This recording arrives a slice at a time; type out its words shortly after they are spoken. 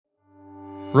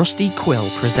Rusty Quill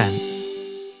presents.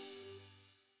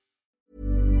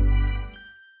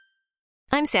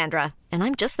 I'm Sandra, and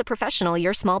I'm just the professional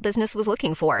your small business was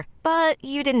looking for. But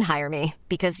you didn't hire me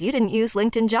because you didn't use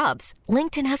LinkedIn Jobs.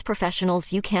 LinkedIn has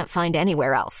professionals you can't find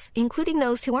anywhere else, including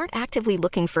those who aren't actively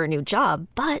looking for a new job,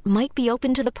 but might be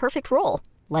open to the perfect role,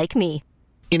 like me.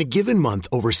 In a given month,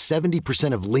 over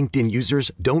 70% of LinkedIn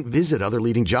users don't visit other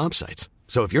leading job sites.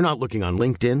 So if you're not looking on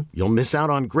LinkedIn, you'll miss out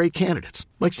on great candidates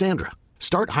like Sandra.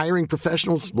 Start hiring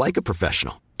professionals like a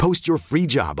professional. Post your free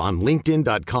job on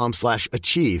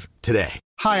linkedin.com/achieve today.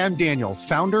 Hi, I'm Daniel,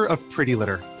 founder of Pretty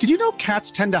Litter. Did you know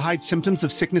cats tend to hide symptoms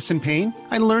of sickness and pain?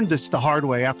 I learned this the hard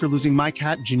way after losing my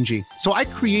cat, Gingy. So I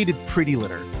created Pretty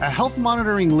Litter, a health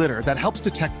monitoring litter that helps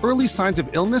detect early signs of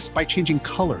illness by changing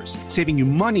colors, saving you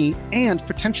money and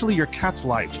potentially your cat's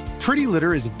life. Pretty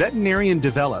Litter is veterinarian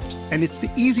developed, and it's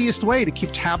the easiest way to keep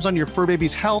tabs on your fur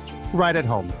baby's health right at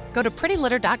home. Go to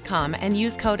prettylitter.com and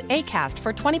use code ACAST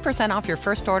for 20% off your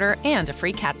first order and a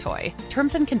free cat toy.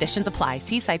 Terms and conditions apply.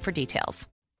 See site for details.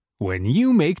 When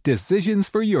you make decisions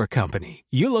for your company,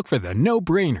 you look for the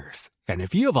no-brainers. And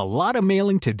if you have a lot of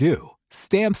mailing to do,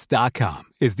 Stamps.com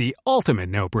is the ultimate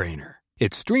no-brainer.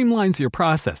 It streamlines your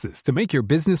processes to make your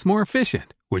business more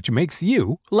efficient, which makes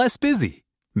you less busy.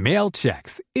 Mail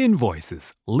checks,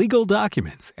 invoices, legal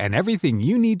documents, and everything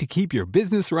you need to keep your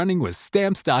business running with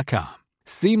Stamps.com.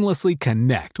 Seamlessly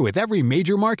connect with every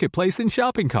major marketplace and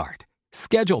shopping cart.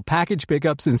 Schedule package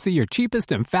pickups and see your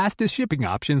cheapest and fastest shipping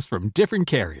options from different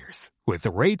carriers. With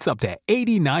rates up to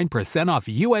 89% off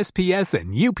USPS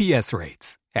and UPS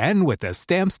rates. And with the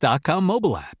Stamps.com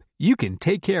mobile app, you can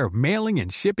take care of mailing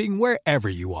and shipping wherever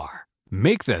you are.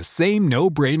 Make the same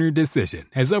no-brainer decision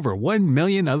as over 1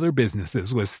 million other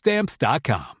businesses with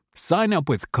Stamps.com. Sign up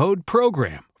with code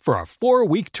PROGRAM for a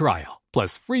 4-week trial,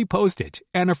 plus free postage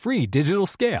and a free digital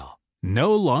scale.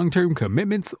 No long-term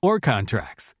commitments or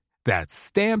contracts. That's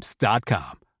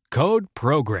Stamps.com. Code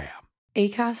PROGRAM.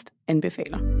 Acast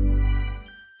anbefaler.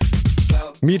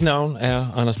 Mit navn er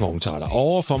Anders Morgenthaler.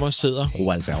 Overfor mig sidder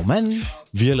Roald Bergmann.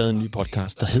 Vi har lavet en ny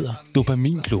podcast, der hedder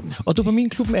Dopaminklubben. Og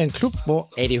Dopaminklubben er en klub,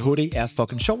 hvor ADHD er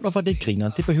fucking sjovt, og hvor det griner.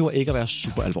 Det behøver ikke at være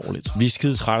super alvorligt. Vi er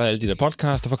skide trætte af alle de der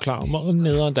podcasts, der forklarer mig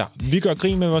nederen der. Vi gør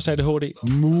grin med vores ADHD.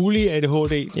 Mulig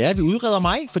ADHD. Ja, vi udreder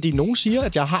mig, fordi nogen siger,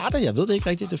 at jeg har det. Jeg ved det ikke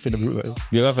rigtigt, det finder vi ud af.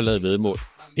 Vi har i hvert fald lavet væddemål.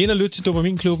 Ind og lyt til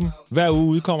Dopaminklubben. Hver uge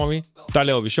udkommer vi. Der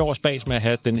laver vi sjov og spas med at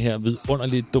have den her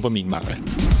vidunderlige dopaminmangel.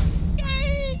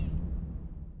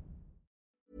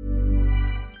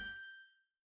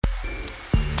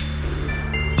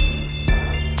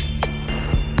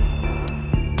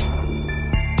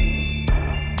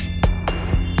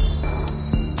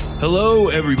 Hello,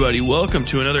 everybody. Welcome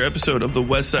to another episode of the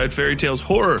Westside Fairy Tales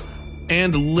Horror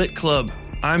and Lit Club.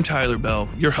 I'm Tyler Bell,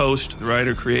 your host, the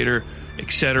writer, creator,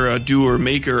 etc., doer,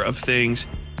 maker of things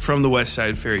from the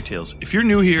Westside Fairy Tales. If you're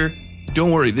new here,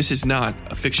 don't worry. This is not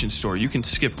a fiction story. You can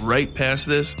skip right past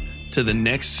this to the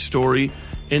next story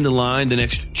in the line. The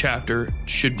next chapter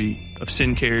should be of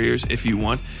Sin Carriers if you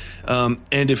want.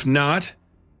 And if not,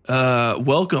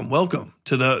 welcome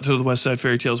to the Westside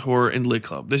Fairy Tales Horror and Lit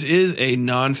Club. This is a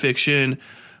nonfiction,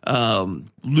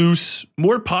 loose,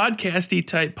 more podcasty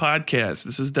type podcast.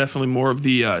 This is definitely more of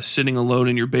the sitting alone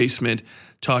in your basement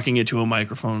talking into a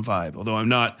microphone vibe. Although I'm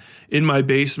not in my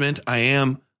basement, I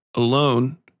am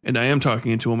alone and I am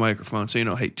talking into a microphone.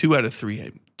 So, hey, 2 out of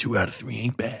 3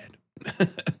 ain't bad.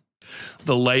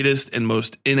 The lightest and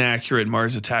most inaccurate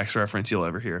Mars Attacks reference you'll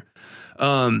ever hear.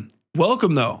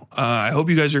 Welcome though. I hope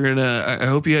you guys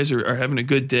are having a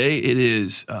good day. It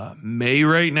is May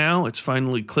right now. It's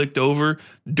finally clicked over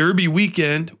Derby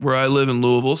weekend where I live in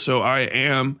Louisville. So I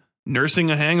am nursing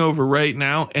a hangover right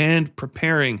now and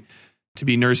preparing to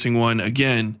be nursing one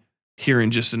again here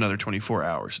in just another 24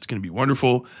 hours. It's going to be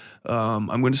wonderful.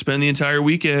 I'm going to spend the entire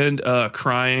weekend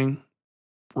crying,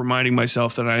 reminding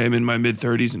myself that I am in my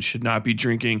mid-30s and should not be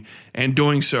drinking, and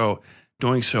doing so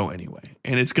anyway.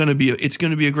 And it's going to be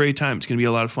a great time. It's going to be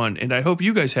a lot of fun. And I hope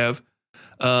you guys have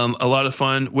a lot of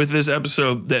fun with this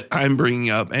episode that I'm bringing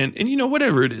up, and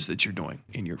whatever it is that you're doing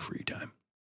in your free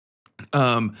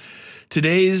time.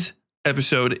 Today's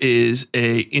episode is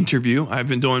a interview. I've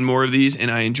been doing more of these and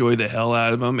I enjoy the hell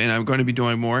out of them, and I'm going to be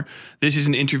doing more. This is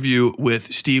an interview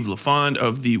with Steven LaFond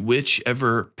of the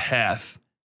Witchever Path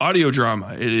audio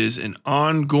drama. It is an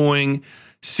ongoing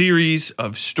series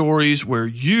of stories where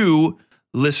you,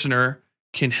 listener,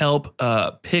 can help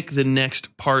pick the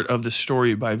next part of the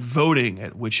story by voting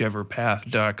at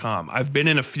witcheverpath.com. I've been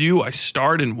in a few. I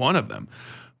starred in one of them,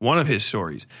 one of his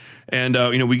stories. And,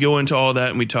 we go into all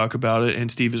that and we talk about it.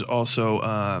 And Steve is also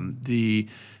the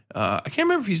I can't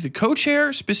remember if he's the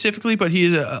co-chair specifically, but he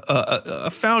is a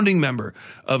founding member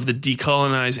of the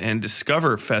Decolonize and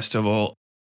Discover Festival.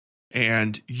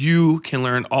 And you can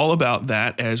learn all about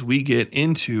that as we get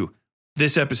into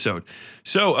this episode.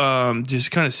 So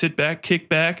just kind of sit back, kick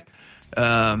back,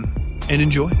 and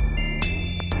enjoy.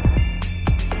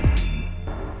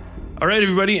 All right,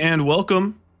 everybody, and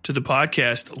welcome to the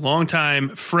podcast. Longtime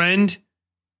friend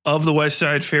of the West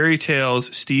Side Fairy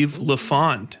Tales, Steve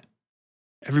LaFond.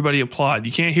 Everybody applaud.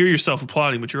 You can't hear yourself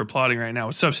applauding, but you're applauding right now.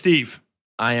 What's up, Steve?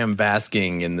 I am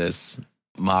basking in this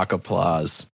mock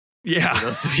applause. Yeah. For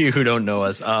those of you who don't know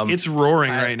us. It's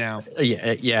roaring right now.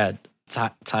 Yeah.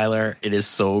 Tyler, it is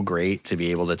so great to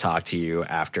be able to talk to you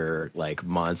after like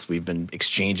months. We've been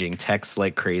exchanging texts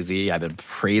like crazy. I've been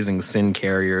praising sin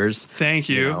carriers. Thank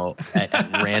you. At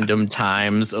random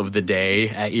times of the day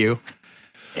at you.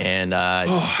 And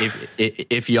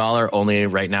if y'all are only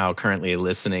right now currently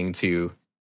listening to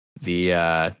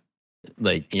the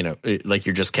like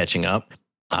you're just catching up,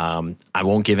 I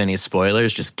won't give any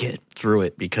spoilers. Just get through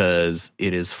it because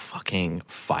it is fucking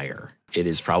fire. It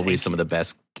is probably some of the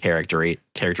best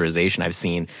characterization I've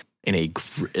seen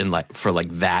for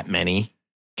that many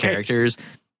characters.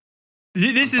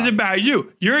 This is about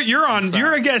you. You're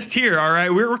a guest here. All right,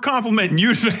 we're complimenting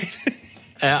you today.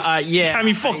 Yeah, got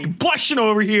me fucking blushing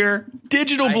over here.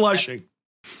 Digital blushing.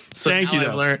 So thank you.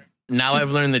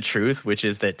 I've learned the truth, which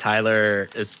is that Tyler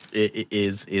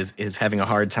is having a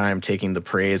hard time taking the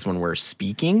praise when we're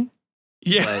speaking.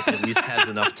 Yeah, but at least has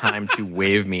enough time to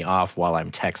wave me off while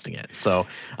I'm texting it. So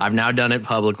I've now done it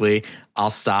publicly. I'll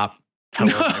stop.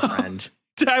 Hello, my friend.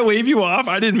 Did I wave you off?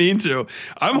 I didn't mean to.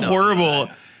 I'm horrible.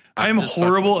 I'm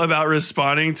horrible about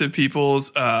responding to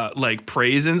people's like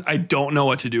praise, and I don't know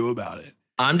what to do about it.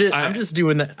 I'm just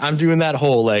doing that. I'm doing that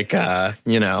whole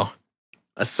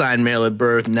assigned male at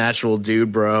birth, natural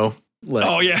dude, bro. Like,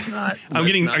 oh yeah, are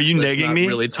you negging me?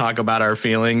 Really talk about our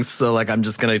feelings. So like, I'm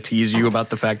just gonna tease you about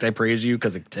the fact I praise you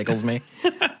because it tickles me.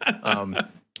 Yeah,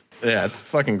 it's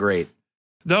fucking great.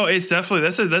 No, it's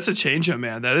definitely that's a change up,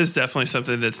 man. That is definitely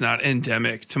something that's not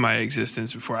endemic to my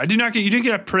existence before. You didn't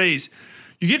get praise.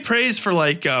 You get praise for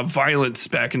like violence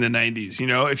back in the 90s. You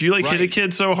know, if you hit a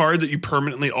kid so hard that you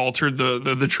permanently altered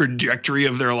the trajectory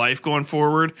of their life going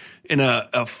forward in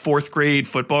a fourth grade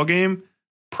football game,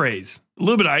 praise. A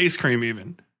little bit of ice cream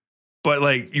even. But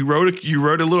like you wrote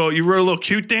a little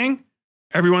cute thing.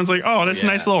 Everyone's like, oh, that's a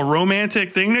nice little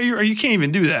romantic thing. No, you can't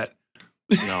even do that.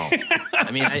 No, I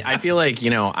mean, I feel like,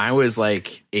 I was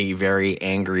like a very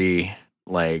angry,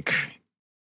 like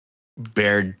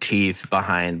bared teeth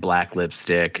behind black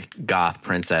lipstick, goth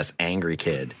princess, angry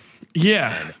kid.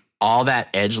 Yeah. And all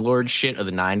that edgelord shit of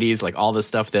the 90s, like all the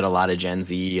stuff that a lot of Gen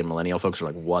Z and millennial folks were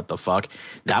like, what the fuck?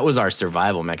 That was our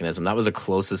survival mechanism. That was the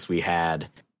closest we had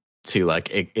to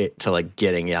like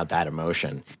getting out that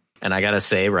emotion. And I got to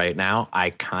say right now,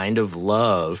 I kind of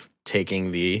love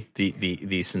taking the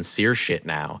sincere shit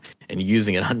now and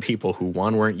using it on people who,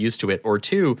 one, weren't used to it, or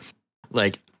two,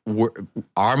 like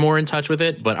are more in touch with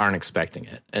it, but aren't expecting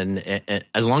it. And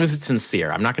as long as it's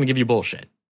sincere, I'm not going to give you bullshit.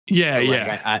 Yeah, so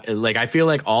yeah. I feel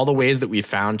like all the ways that we've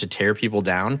found to tear people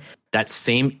down, that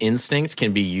same instinct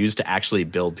can be used to actually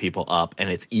build people up. And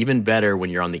it's even better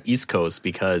when you're on the East Coast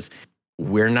because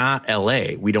we're not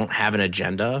LA. We don't have an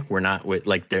agenda. We're not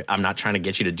I'm not trying to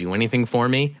get you to do anything for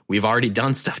me. We've already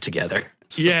done stuff together.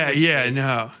 So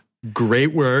no.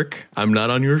 Great work. I'm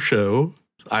not on your show.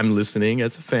 I'm listening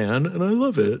as a fan and I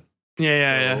love it.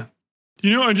 Yeah.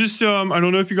 I just I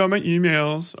don't know if you got my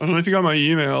emails.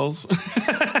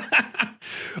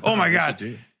 Oh my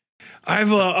God.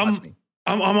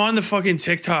 I'm on the fucking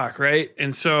TikTok, right?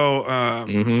 And so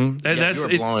that's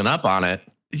blowing up on it.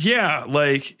 Yeah,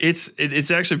 like it's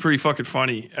actually pretty fucking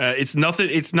funny. It's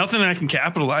nothing I can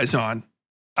capitalize on.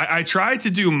 I tried to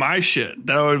do my shit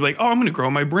that I would be like, I'm gonna grow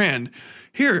my brand.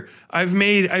 Here,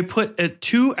 I put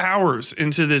 2 hours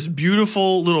into this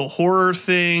beautiful little horror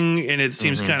thing, and it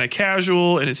seems kind of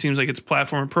casual, and it seems like it's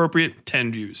platform appropriate.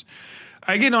 10 views.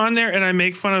 I get on there and I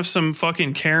make fun of some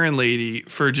fucking Karen lady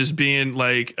for just being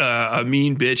like a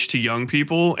mean bitch to young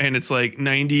people, and it's like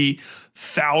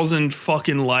 90,000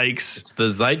 fucking likes. It's the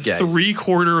zeitgeist.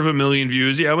 750,000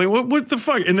 views. Yeah, I mean, what the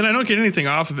fuck? And then I don't get anything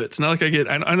off of it. It's not like I get.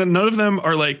 None of them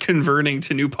are like converting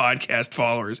to new podcast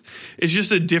followers. It's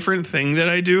just a different thing that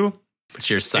I do.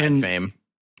 It's your side fame.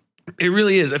 It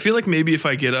really is. I feel like maybe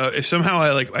if somehow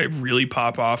I really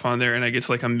pop off on there and I get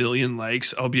to like 1 million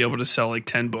likes, I'll be able to sell like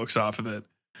 10 books off of it.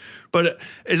 But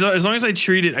as long as I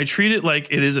treat it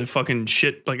like it is a fucking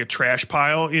shit, like a trash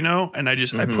pile, you know, and I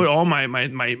put all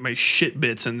my shit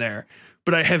bits in there.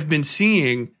 But I have been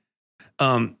seeing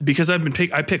because I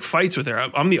pick fights with her.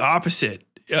 I'm the opposite.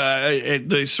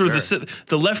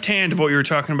 The left hand of what you were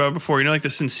talking about before, you know, like the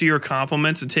sincere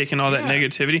compliments and taking all that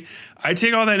negativity. I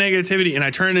take all that negativity and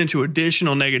I turn it into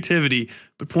additional negativity,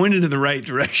 but pointed in the right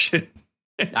direction.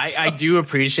 I do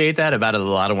appreciate that about a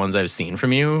lot of ones I've seen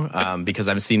from you, because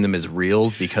I've seen them as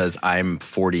reels because I'm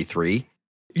 43.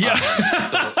 Yeah.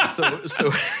 So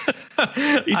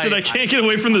he said, I can't get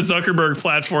away from the Zuckerberg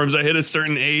platforms. I hit a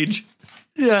certain age.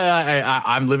 Yeah,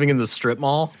 I'm living in the strip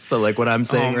mall. So like what I'm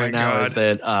saying right now is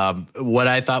that what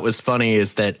I thought was funny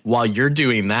is that while you're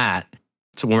doing that,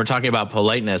 so when we're talking about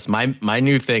politeness, my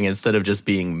new thing, instead of just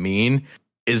being mean,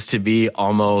 is to be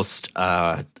almost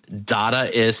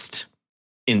Dadaist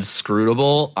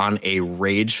inscrutable on a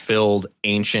rage-filled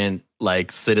ancient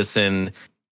like citizen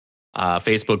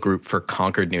Facebook group for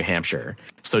Concord, New Hampshire.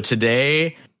 So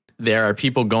today there are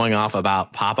people going off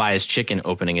about Popeye's chicken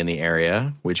opening in the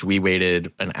area, which we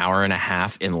waited an hour and a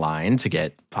half in line to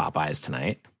get Popeye's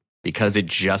tonight because it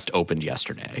just opened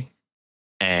yesterday.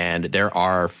 And there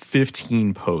are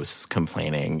 15 posts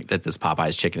complaining that this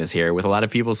Popeye's chicken is here, with a lot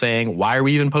of people saying, why are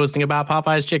we even posting about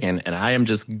Popeye's chicken? And I am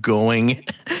just going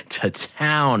to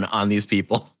town on these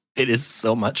people. It is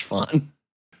so much fun.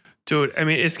 Dude, I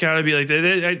mean, it's got to be like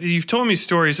that. You've told me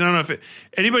stories. I don't know if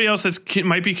anybody else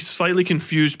might be slightly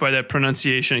confused by that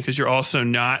pronunciation because you're also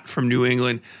not from New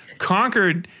England.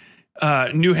 Concord,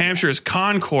 New Hampshire is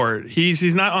Concord.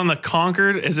 He's not on the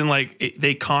Concord as in like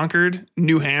they conquered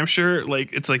New Hampshire.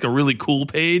 Like it's like a really cool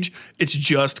page. It's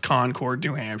just Concord,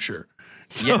 New Hampshire.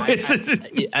 So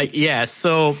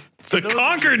so the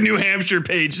Concord, New Hampshire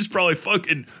page is probably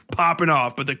fucking popping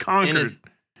off, but the Concord.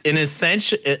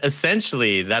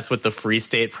 Essentially, that's what the Free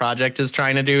State Project is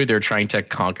trying to do. They're trying to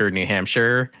conquer New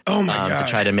Hampshire. Oh my God.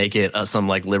 To try to make it some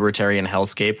like libertarian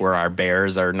hellscape where our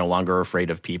bears are no longer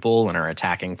afraid of people and are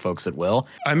attacking folks at will.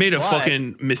 I made a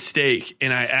fucking mistake,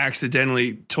 and I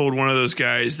accidentally told one of those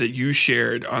guys that you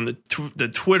shared on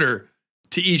the Twitter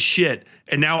to eat shit,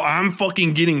 and now I'm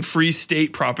fucking getting Free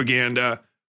State propaganda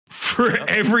for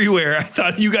everywhere. I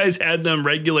thought you guys had them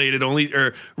relegated only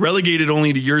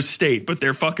to your state, but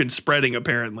they're fucking spreading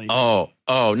apparently. Oh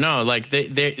no! Like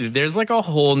there's like a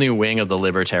whole new wing of the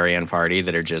Libertarian Party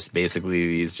that are just basically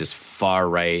these just far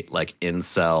right like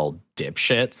incel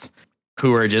dipshits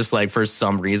who are just like for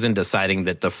some reason deciding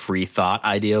that the free thought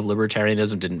idea of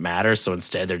libertarianism didn't matter. So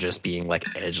instead, they're just being like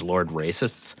edgelord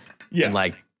racists. Yeah,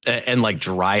 and like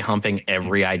dry humping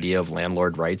every idea of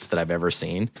landlord rights that I've ever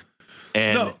seen.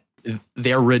 And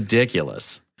they're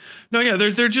ridiculous. No, yeah,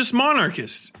 they're just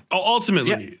monarchists.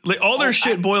 Ultimately, like all their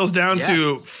shit boils down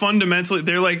to fundamentally,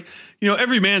 they're like, you know,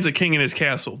 every man's a king in his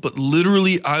castle, but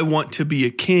literally, I want to be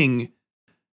a king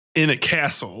in a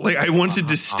castle. Like I want to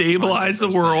destabilize 100%. The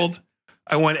world.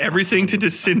 I want everything to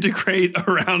disintegrate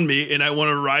around me, and I want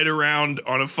to ride around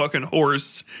on a fucking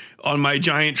horse on my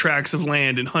giant tracts of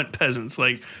land and hunt peasants.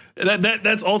 Like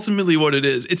that's ultimately what it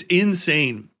is. It's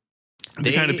insane.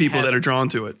 The kind of people that are drawn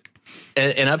to it.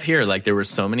 And up here, like there were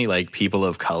so many like people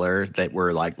of color that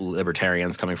were like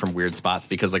libertarians coming from weird spots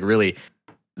because like really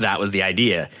that was the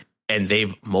idea. And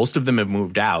most of them have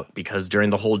moved out because during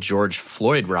the whole George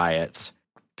Floyd riots,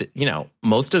 you know,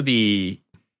 most of the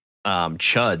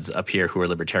chuds up here who are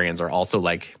libertarians are also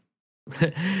like,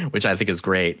 which I think is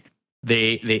great.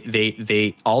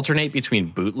 They alternate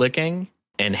between bootlicking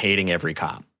and hating every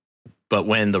cop. But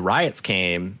when the riots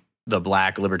came, the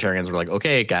black libertarians were like,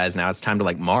 okay, guys, now it's time to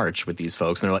like march with these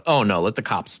folks. And they're like, oh no, let the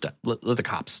cops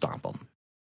stomp them.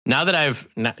 Now that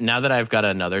I've got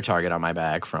another target on my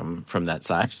back from that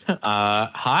side.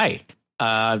 Hi.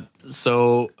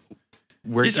 So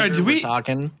we're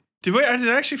talking. Did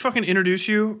I actually fucking introduce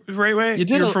you the right way? You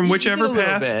did. You're from Witchever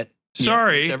Path. Bit.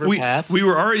 Sorry, yeah, we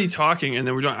were already talking, and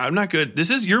then we're doing. I'm not good.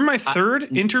 You're my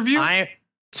third interview.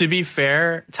 To be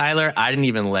fair, Tyler, I didn't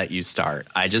even let you start.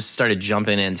 I just started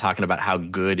jumping in talking about how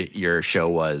good your show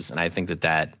was, and I think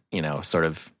that you know sort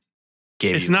of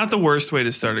gave. It's not the worst way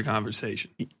to start a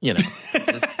conversation. You know,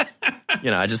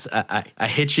 I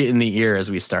hit you in the ear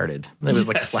as we started. It was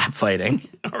like slap fighting.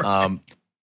 Right.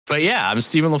 But yeah, I'm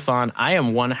Steven LaFond. I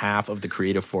am one half of the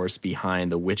creative force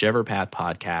behind the Witchever Path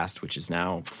podcast, which is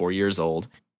now 4 years old.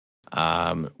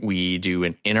 We do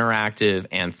an interactive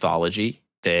anthology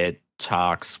that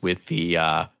talks with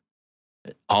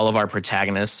all of our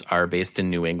protagonists are based in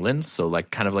New England. So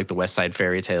like kind of like the West Side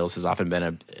Fairy Tales has often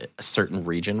been a certain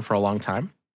region for a long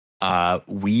time.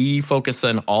 We focus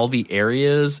on all the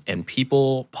areas and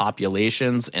people,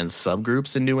 populations, and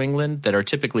subgroups in New England that are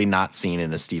typically not seen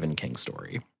in a Stephen King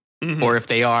story. Mm-hmm. Or if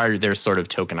they are, they're sort of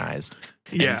tokenized.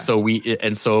 Yeah.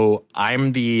 And so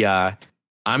I'm the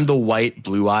white,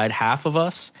 blue-eyed half of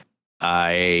us.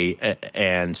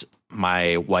 And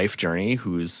my wife, Journey,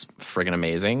 who's friggin'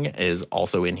 amazing, is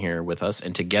also in here with us.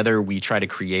 And together we try to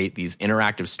create these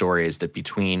interactive stories that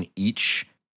between each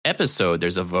episode,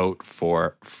 there's a vote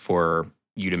for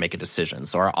you to make a decision.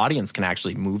 So our audience can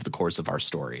actually move the course of our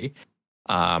story.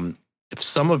 If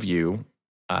some of you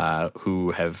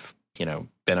who have,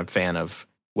 been a fan of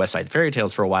West Side Fairy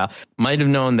Tales for a while might have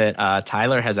known that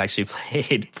Tyler has actually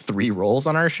played 3 roles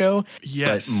on our show.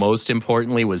 Yes. But most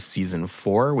importantly was season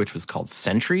 4, which was called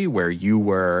Sentry, where you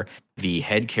were the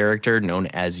head character known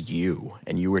as You,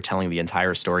 and you were telling the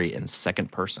entire story in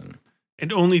second person.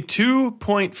 And only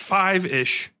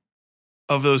 2.5-ish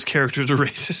of those characters are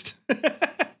racist.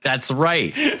 That's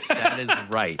right. That is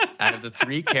right. Out of the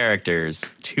 3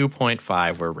 characters,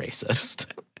 2.5 were racist.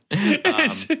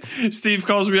 Steve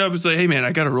calls me up and says, hey, man,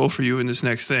 I got a role for you in this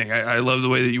next thing. I love the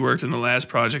way that you worked in the last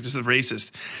project as a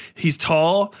racist. He's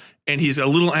tall and he's a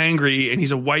little angry and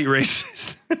he's a white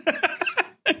racist.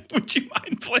 Would you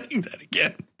mind playing that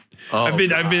again? Oh,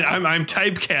 I'm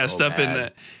typecast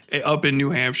so up in New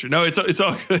Hampshire. No, it's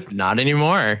all good. Not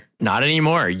anymore. Not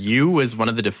anymore. You was one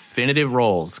of the definitive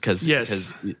roles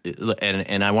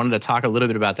and I wanted to talk a little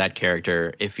bit about that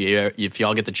character. If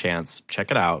y'all get the chance,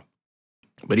 check it out.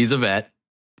 But he's a vet.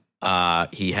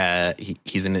 He's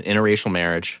in an interracial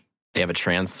marriage. They have a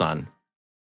trans son.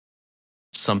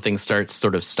 Something starts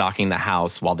sort of stalking the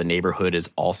house while the neighborhood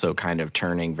is also kind of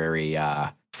turning very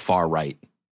far right.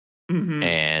 Mm-hmm.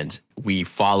 And we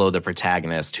follow the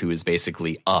protagonist, who is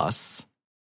basically us,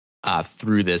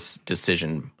 through this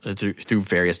decision, through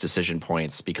various decision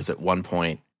points, because at one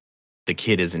point the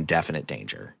kid is in definite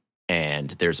danger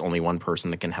and there's only one person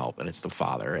that can help, and it's the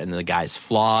father. And the guy's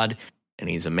flawed. And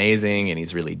he's amazing, and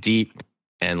he's really deep.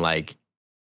 And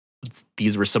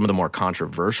these were some of the more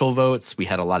controversial votes. We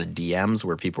had a lot of DMs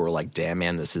where people were like, damn,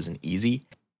 man, this isn't easy.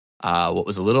 What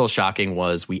was a little shocking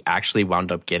was we actually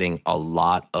wound up getting a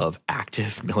lot of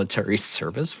active military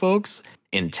service folks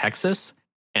in Texas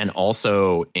and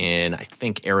also in, I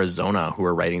think, Arizona, who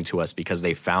are writing to us because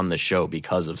they found the show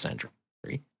because of Sentry.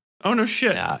 Oh, no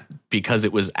shit. Because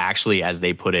it was actually, as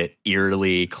they put it,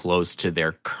 eerily close to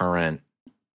their current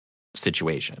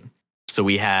situation. So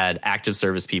we had active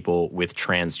service people with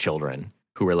trans children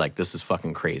who were like, this is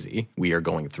fucking crazy. We are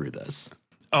going through this.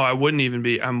 Oh, I wouldn't even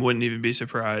be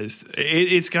surprised.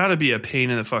 It's got to be a pain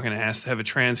in the fucking ass to have a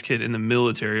trans kid in the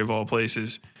military of all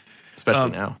places.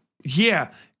 Especially now. Yeah.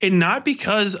 And not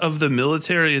because of the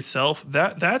military itself.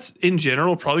 That's in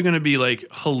general probably going to be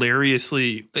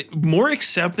hilariously more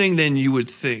accepting than you would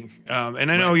think. And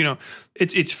I know,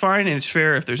 it's fine and it's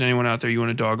fair if there's anyone out there you want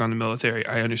to dog on the military.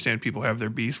 I understand people have their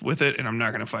beef with it, and I'm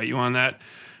not going to fight you on that.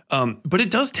 But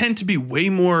it does tend to be way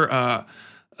more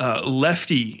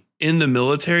lefty in the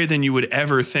military than you would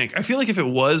ever think. I feel like if it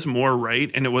was more right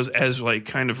and it was as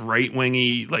kind of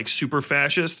right-wingy, super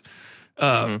fascist,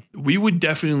 we would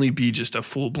definitely be just a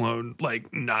full-blown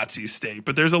Nazi state.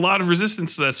 But there's a lot of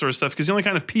resistance to that sort of stuff because the only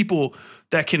kind of people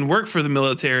that can work for the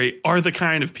military are the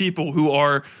kind of people who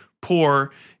are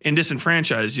poor and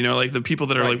disenfranchised, the people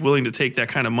that are willing to take that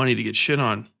kind of money to get shit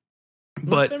on.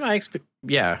 But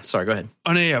sorry, go ahead.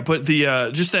 Oh no, yeah, but the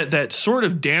just that sort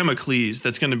of Damocles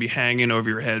that's going to be hanging over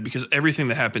your head because everything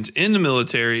that happens in the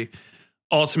military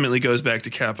ultimately goes back to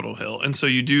Capitol Hill. And so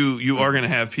you are going to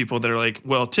have people that are like,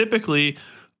 well, typically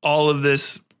all of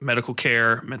this medical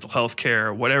care, mental health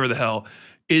care, whatever the hell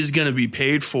is going to be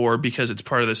paid for because it's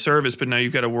part of the service. But now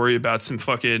you've got to worry about some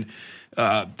fucking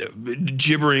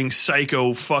gibbering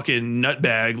psycho fucking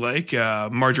nutbag like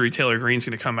Marjorie Taylor Greene's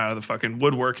going to come out of the fucking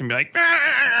woodwork and be like,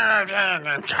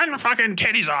 kind of fucking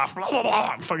titties off, blah, blah,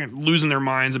 blah, fucking losing their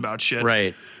minds about shit.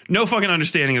 Right. No fucking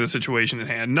understanding of the situation at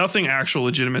hand. Nothing actual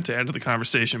legitimate to add to the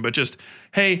conversation, but just,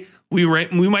 hey, we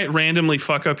might randomly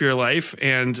fuck up your life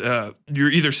and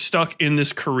you're either stuck in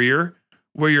this career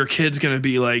where your kid's going to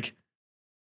be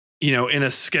in a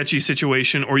sketchy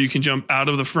situation, or you can jump out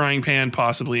of the frying pan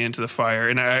possibly into the fire.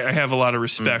 And I have a lot of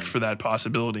respect for that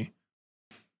possibility.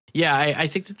 Yeah, I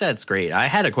think that's great. I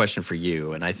had a question for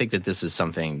you, and I think that this is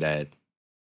something that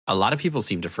a lot of people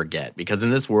seem to forget because in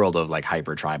this world of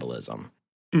hyper tribalism,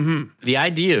 the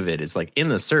idea of it is in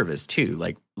the service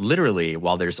too, literally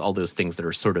while there's all those things that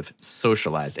are sort of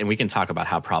socialized, and we can talk about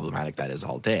how problematic that is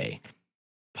all day.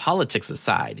 Politics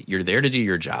aside, you're there to do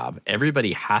your job.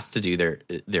 Everybody has to do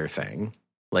their thing.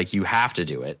 You have to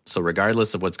do it. So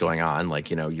regardless of what's going on,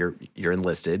 you're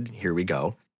enlisted. Here we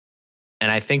go. And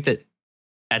I think that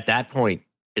at that point,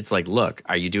 it's look,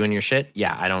 are you doing your shit?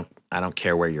 Yeah, I don't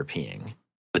care where you're peeing.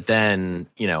 But then,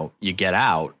 you get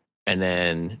out and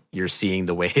then you're seeing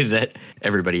the way that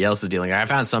everybody else is dealing. I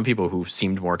found some people who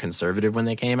seemed more conservative when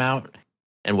they came out.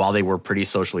 And while they were pretty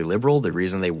socially liberal, the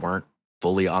reason they weren't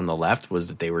fully on the left was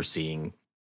that they were seeing,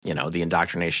 you know, the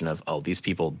indoctrination of, oh, these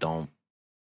people don't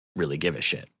really give a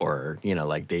shit. Or, you know,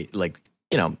 like they like,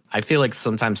 you know, I feel like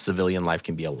sometimes civilian life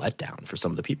can be a letdown for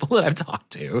some of the people that I've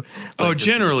talked to. Oh,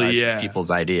 generally, yeah. People's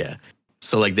idea.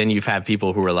 So like then you've had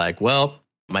people who are like, well,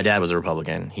 my dad was a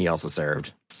Republican. He also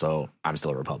served. So I'm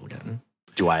still a Republican.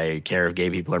 Do I care if gay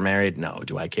people are married? No.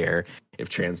 Do I care if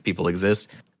trans people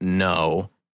exist? No.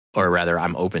 Or rather,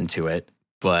 I'm open to it,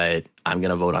 but I'm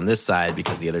going to vote on this side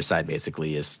because the other side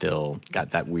basically is still got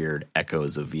that weird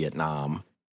echoes of Vietnam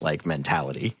like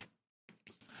mentality.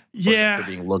 Yeah.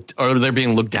 They're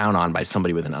being looked down on by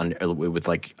somebody with an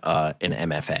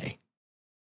MFA.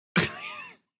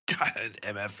 God,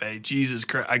 MFA. Jesus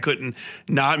Christ. I couldn't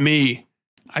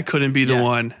be the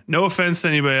one. No offense to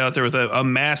anybody out there with a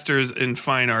master's in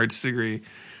fine arts degree.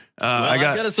 I've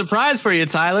got a surprise for you,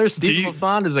 Tyler. Steven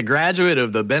LaFond is a graduate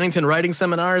of the Bennington Writing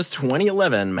Seminars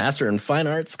 2011 Master in Fine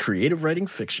Arts Creative Writing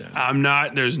Fiction. I'm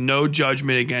not. There's no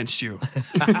judgment against you.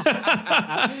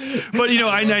 But, you know,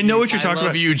 I know what you're talking about. I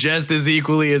love you just as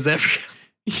equally as every...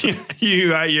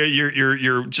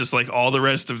 You're just like all the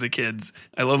rest of the kids.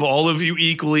 I love all of you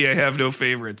equally. I have no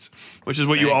favorites, which is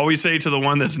what you always say to the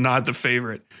one that's not the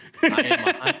favorite.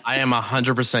 I am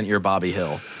 100% your Bobby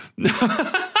Hill.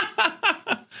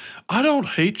 I don't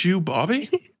hate you, Bobby.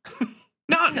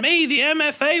 Not me, the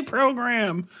MFA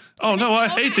program. Oh, no, I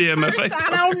hate the MFA program.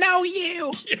 I don't know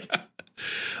you.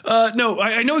 Yeah. No,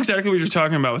 I know exactly what you're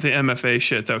talking about with the MFA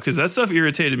shit, though, because that stuff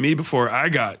irritated me before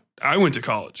I went to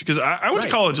college. Because I went to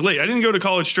college late. I didn't go to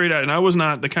college straight out, and I was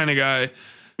not the kind of guy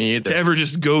to ever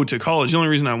just go to college. The only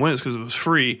reason I went is because it was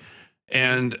free,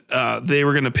 and they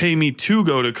were going to pay me to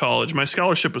go to college. My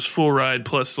scholarship was full ride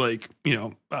plus, like, you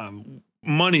know,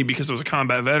 money because I was a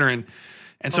combat veteran.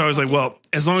 And so I was like, well,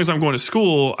 as long as I'm going to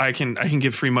school, I can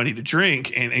give free money to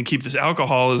drink and keep this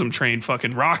alcoholism train fucking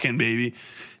rocking, baby.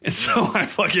 And so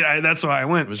that's why I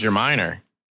went. What was your minor?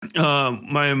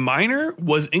 My minor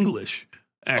was English,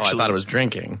 actually. Oh, I thought it was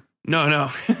drinking.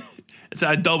 No.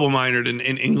 I double minored in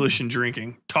English and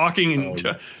drinking. Talking and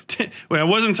when I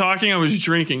wasn't talking, I was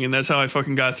drinking, and that's how I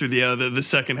fucking got through the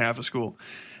second half of school.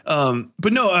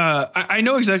 But no, I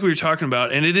know exactly what you're talking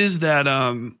about. And it is that,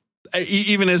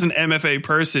 even as an MFA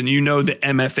person, you know, the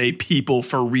MFA people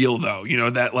for real, though, you know,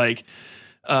 that like,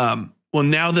 well,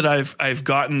 now that I've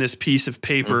gotten this piece of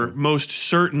paper, most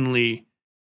certainly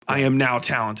I am now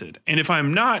talented. And if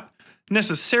I'm not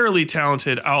necessarily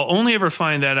talented, I'll only ever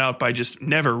find that out by just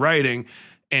never writing,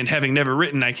 and having never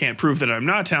written, I can't prove that I'm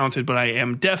not talented, but I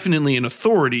am definitely an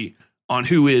authority on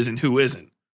who is and who isn't.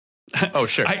 Oh,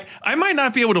 sure. I might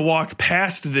not be able to walk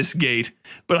past this gate,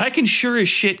 but I can sure as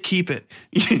shit keep it.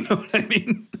 You know what I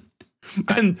mean?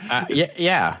 And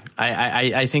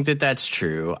I think that's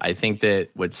true. I think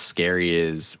that what's scary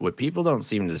is what people don't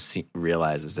seem to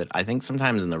realize is that I think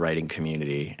sometimes in the writing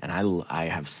community, and I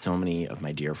have so many of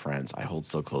my dear friends I hold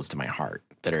so close to my heart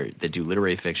that do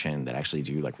literary fiction, that actually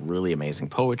do like really amazing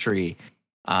poetry,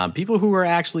 people who are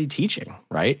actually teaching,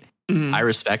 right? Mm-hmm. I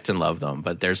respect and love them,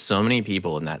 but there's so many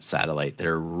people in that satellite that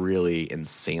are really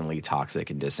insanely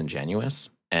toxic and disingenuous.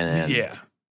 And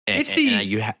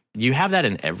you have that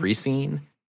in every scene,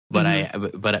 but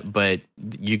but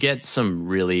you get some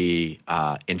really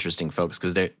interesting folks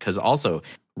because also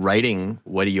writing,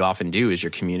 what you often do is you're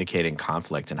communicating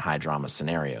conflict in high drama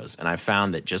scenarios. And I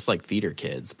found that just like theater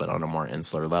kids, but on a more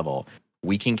insular level,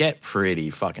 we can get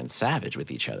pretty fucking savage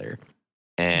with each other,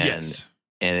 and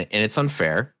it's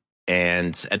unfair.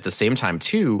 And at the same time,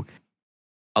 too,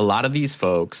 a lot of these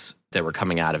folks that were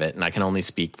coming out of it, and I can only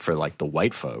speak for like the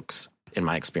white folks in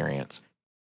my experience,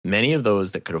 many of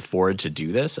those that could afford to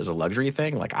do this as a luxury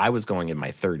thing, like I was going in my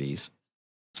 30s,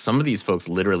 some of these folks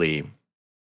literally,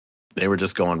 they were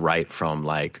just going right from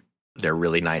like their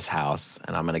really nice house,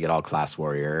 and I'm going to get all class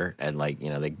warrior, and like, you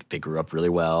know, they grew up really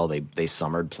well. They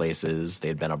summered places.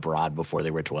 They'd been abroad before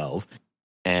they were 12.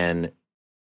 And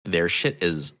their shit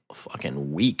is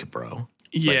fucking weak, bro.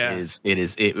 Yeah,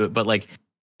 but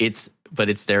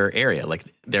it's their area. Like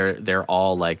they're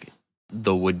all like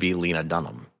the would-be Lena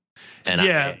Dunham, and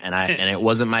it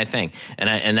wasn't my thing.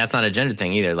 And that's not a gender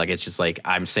thing either. Like it's just like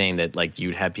I'm saying that like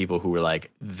you'd have people who were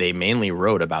like they mainly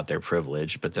wrote about their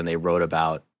privilege, but then they wrote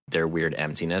about their weird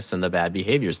emptiness and the bad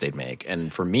behaviors they'd make.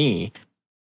 And for me,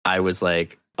 I was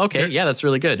like, okay, yeah, that's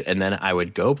really good. And then I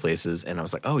would go places, and I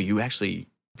was like, oh, you actually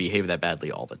behave that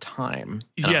badly all the time.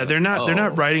 And yeah, they're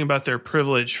not writing about their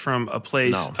privilege from a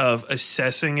place of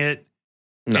assessing it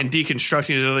and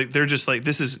deconstructing it. They're just like,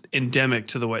 this is endemic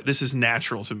to the way, this is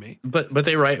natural to me. But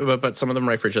they write, but some of them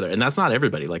write for each other, and that's not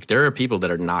everybody. Like there are people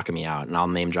that are knocking me out, and I'll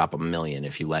name drop a million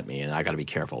if you let me, and I got to be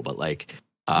careful. But like,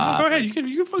 go ahead, you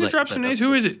can fucking drop some names.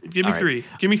 Who is it? Give me three.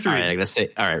 Give me three. All right, I'm gonna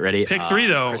say. All right, ready? Pick three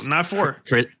though, not four.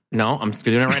 No, I'm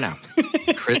doing it right now.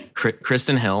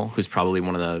 Kristen Hill, who's probably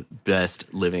one of the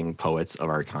best living poets of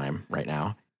our time right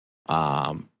now.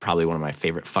 Probably one of my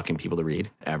favorite fucking people to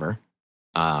read ever.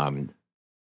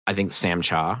 I think Sam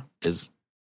Cha is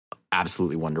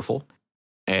absolutely wonderful.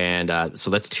 And so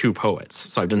that's two poets.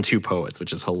 So I've done two poets,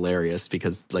 which is hilarious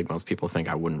because like most people think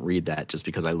I wouldn't read that just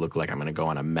because I look like I'm going to go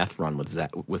on a meth run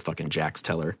with fucking Jax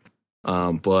Teller.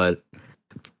 But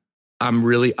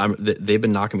they've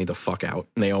been knocking me the fuck out,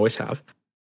 and they always have.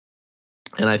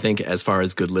 And I think as far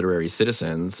as good literary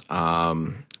citizens,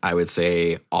 I would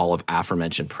say all of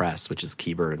aforementioned press, which is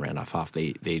Kieber and Randolph Hoff,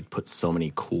 they put so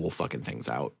many cool fucking things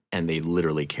out, and they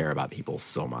literally care about people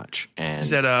so much. And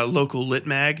is that a local lit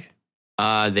mag?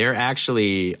 They're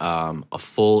actually a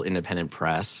full independent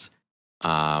press.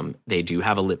 They do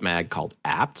have a lit mag called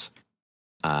Apt.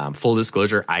 Full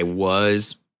disclosure, I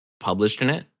was published in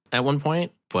it at one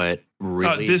point, but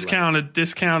really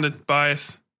discounted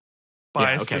bias.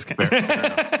 Yeah, okay, fair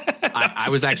I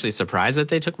was actually surprised that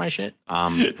they took my shit.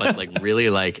 But like really,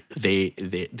 like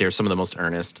they're some of the most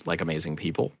earnest, like amazing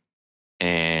people,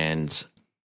 and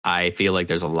I feel like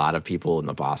there's a lot of people in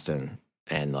the Boston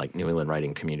and like New England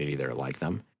writing community that are like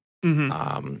them.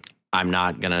 Mm-hmm. I'm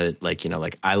not gonna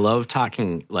I love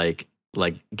talking like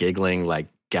giggling, like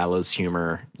gallows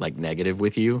humor, like negative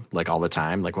with you, like all the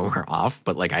time, like when we're off.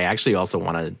 But like I actually also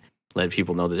want to let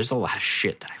people know that there's a lot of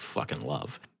shit that I fucking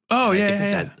love. Oh,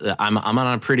 yeah. I'm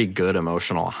on a pretty good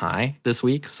emotional high this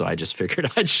week, so I just figured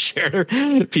I'd share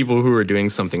people who are doing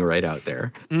something right out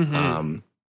there. Mm-hmm.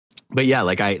 But yeah,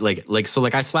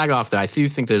 I slag off that I do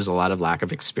think there's a lot of lack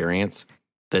of experience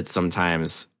that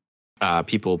sometimes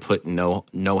people put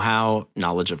know-how,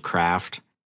 knowledge of craft,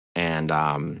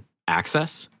 and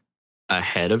access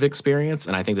ahead of experience.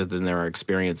 And I think that then there are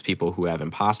experienced people who have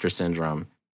imposter syndrome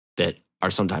that are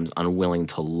sometimes unwilling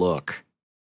to look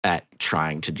at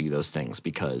trying to do those things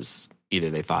because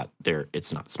either they thought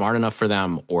it's not smart enough for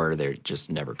them, or they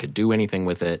just never could do anything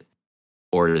with it,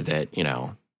 or that,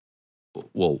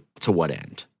 well, to what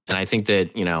end? And I think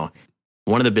that,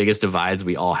 one of the biggest divides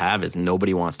we all have is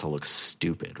nobody wants to look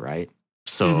stupid, right?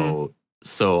 So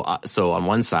on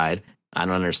one side, I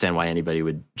don't understand why anybody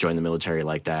would join the military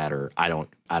like that, or I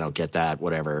don't get that,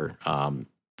 whatever.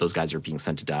 Those guys are being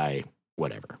sent to die,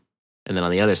 whatever. And then on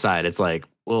the other side, it's like,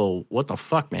 well, what the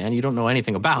fuck, man? You don't know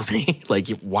anything about me. Like,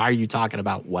 why are you talking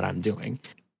about what I'm doing?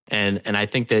 And I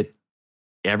think that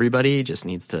everybody just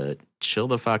needs to chill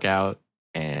the fuck out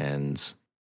and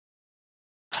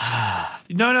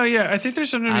yeah. I think there's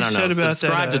something to be said about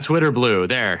subscribe that. to Twitter Blue.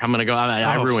 There, I'm gonna go.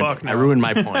 I ruined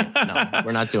my point. No,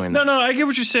 we're not doing that. No, I get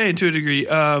what you're saying to a degree.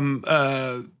 I've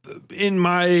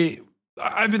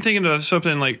been thinking of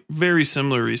something like very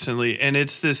similar recently, and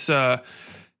it's this.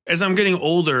 As I'm getting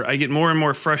older, I get more and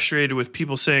more frustrated with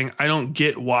people saying, I don't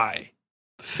get why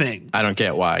thing. I don't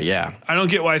get why, yeah. I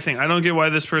don't get why thing. I don't get why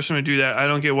this person would do that. I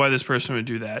don't get why this person would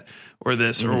do that or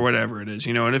this or whatever it is,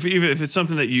 And if it's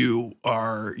something that you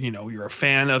are, you're a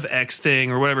fan of X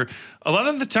thing or whatever, a lot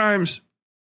of the times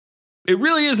it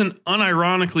really isn't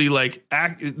unironically like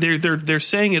they're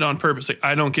saying it on purpose. Like,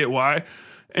 I don't get why.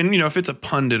 And, if it's a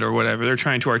pundit or whatever, they're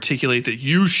trying to articulate that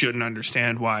you shouldn't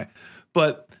understand why.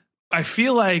 But I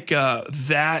feel like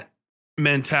that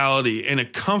mentality and a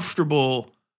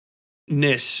comfortableness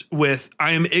with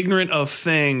I am ignorant of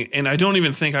thing and I don't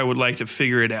even think I would like to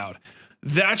figure it out.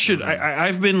 That should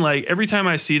I've been like every time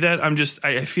I see that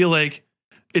I feel like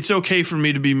it's okay for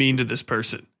me to be mean to this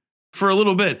person for a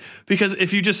little bit, because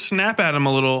if you just snap at them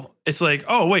a little, it's like,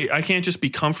 oh wait, I can't just be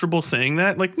comfortable saying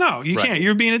that. Like, no, you can't.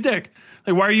 You're being a dick.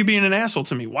 Like, why are you being an asshole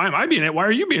to me? Why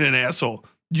are you being an asshole?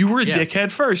 You were a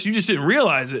dickhead first. You just didn't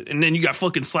realize it. And then you got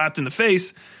fucking slapped in the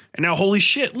face. And now, holy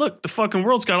shit, look, the fucking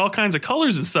world's got all kinds of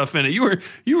colors and stuff in it. You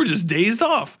were just dazed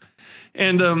off.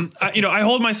 And, I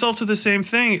hold myself to the same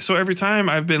thing. So every time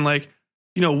I've been like,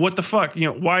 what the fuck?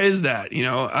 Why is that?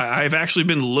 I've actually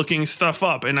been looking stuff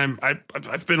up and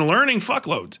I've been learning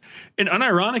fuckloads. And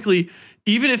unironically,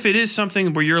 even if it is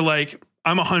something where you're like,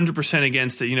 I'm 100%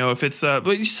 against it. If it's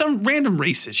some random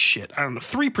racist shit, I don't know,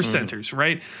 3%ers,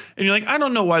 right? And you're like, I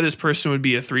don't know why this person would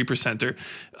be a 3%er.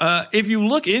 If you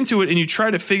look into it and you try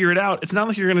to figure it out, it's not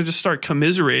like you're going to just start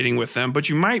commiserating with them, but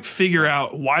you might figure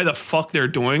out why the fuck they're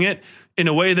doing it in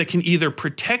a way that can either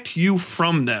protect you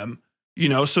from them,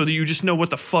 so that you just know what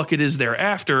the fuck it is they're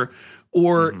after,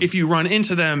 Or if you run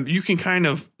into them, you can kind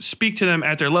of speak to them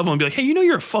at their level and be like, hey,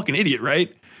 you're a fucking idiot,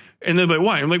 right? And they're like,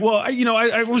 why? I'm like, well,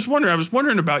 I was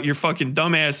wondering about your fucking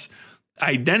dumbass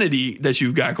identity that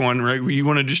you've got going, right? Where you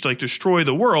want to just like destroy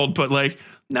the world. But like,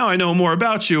 now I know more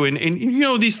about you. And you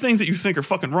know, these things that you think are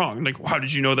fucking wrong. I'm like, well, how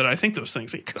did you know that I think those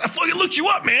things? Like, I fucking looked you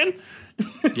up, man.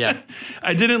 Yeah.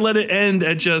 I didn't let it end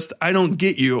at just, I don't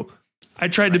get you. I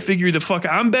tried to figure the fuck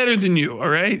out. I'm better than you, all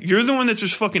right? You're the one that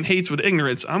just fucking hates with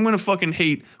ignorance. I'm going to fucking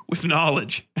hate with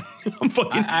knowledge.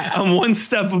 I'm one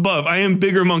step above. I am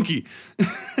bigger monkey.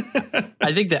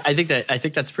 I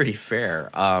think that's pretty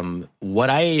fair. What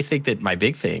I think that my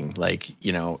big thing, like,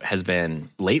 you know, has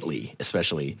been lately,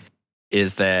 especially,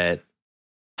 is that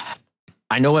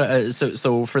I know what.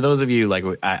 So for those of you, like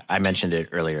I mentioned it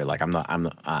earlier, like I'm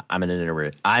in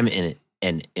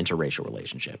an interracial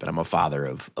relationship, and I'm a father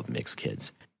of mixed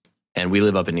kids, and we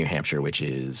live up in New Hampshire, which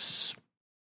is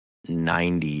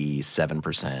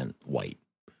 97% white.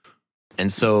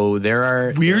 And so there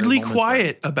are weirdly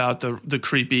quiet about the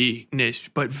creepiness,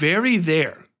 but very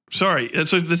there. Sorry,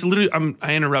 that's literally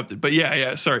I interrupted, but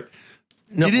yeah. Sorry,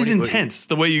 no, it is intense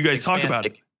the way you guys talk about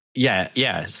it.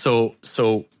 Yeah. So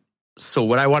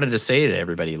what I wanted to say to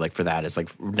everybody, like for that, is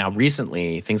like now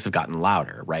recently things have gotten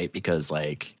louder, right? Because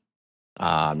like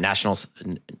nationals,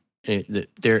 I'm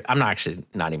not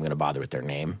even going to bother with their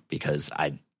name because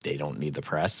they don't need the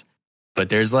press. But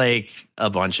there's like a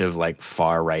bunch of like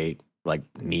far right, like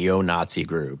neo-Nazi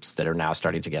groups that are now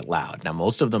starting to get loud. Now,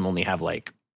 most of them only have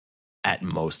like at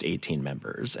most 18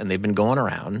 members, and they've been going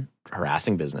around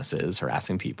harassing businesses,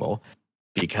 harassing people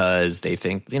because they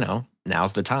think, you know,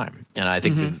 now's the time. And I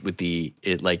think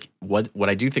what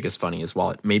I do think is funny is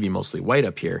while it may be mostly white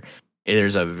up here,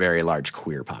 there's a very large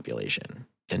queer population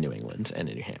in New England and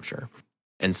in New Hampshire.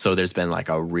 And so there's been like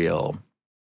a real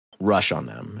rush on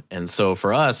them. And so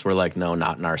for us, we're like, no,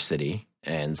 not in our city.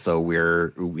 And so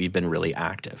we've been really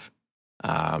active.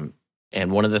 And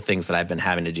one of the things that I've been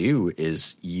having to do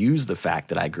is use the fact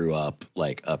that I grew up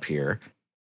like up here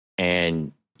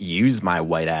and use my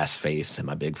white ass face and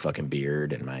my big fucking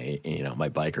beard and my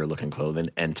biker looking clothing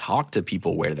and talk to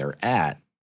people where they're at,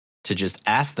 to just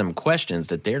ask them questions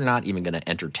that they're not even going to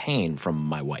entertain from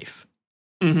my wife.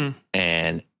 Mm-hmm.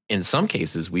 And in some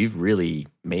cases, we've really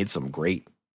made some great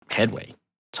headway,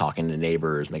 talking to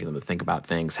neighbors, making them think about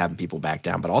things, having people back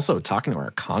down, but also talking to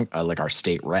our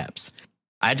state reps.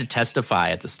 I had to testify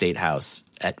at the state house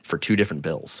for 2 different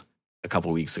bills a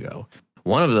couple weeks ago.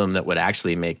 One of them that would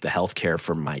actually make the health care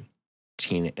for my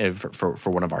for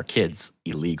one of our kids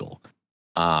illegal,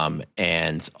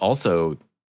 and also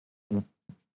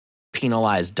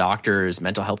penalize doctors,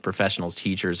 mental health professionals,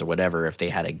 teachers, or whatever if they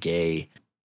had a gay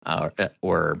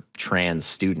or trans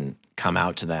student come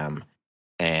out to them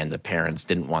and the parents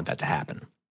didn't want that to happen.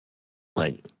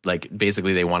 Like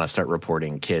basically they want to start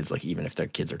reporting kids, like even if their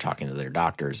kids are talking to their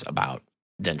doctors about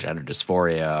gender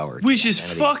dysphoria or which is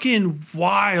fucking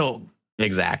wild.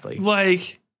 Exactly.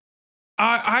 Like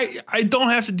I don't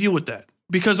have to deal with that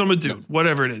because I'm a dude,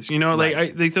 whatever it is, you know,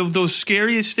 right. Like those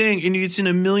scariest thing, and it's in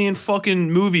a million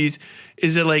fucking movies,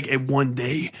 is that like at one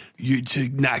day to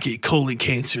not get colon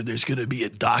cancer, there's going to be a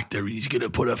doctor. He's going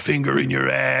to put a finger in your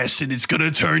ass and it's going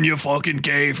to turn you fucking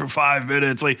gay for 5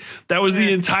 minutes. Like that was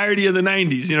the entirety of the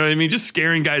 90s. You know what I mean? Just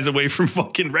scaring guys away from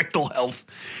fucking rectal health.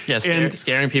 Yes. Yeah,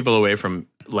 scaring people away from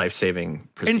life-saving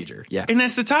procedure. And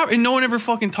that's the top. And no one ever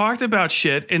fucking talked about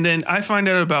shit. And then I find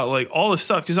out about like all this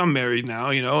stuff because I'm married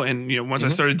now, you know, and you know, once I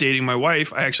started dating my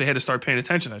wife, I actually had to start paying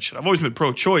attention to that shit. I've always been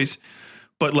pro-choice,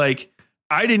 but like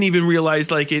I didn't even realize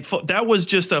like that was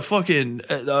just a fucking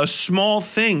a small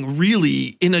thing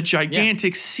really in a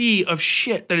gigantic sea of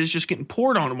shit that is just getting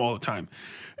poured on them all the time.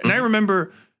 And I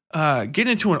remember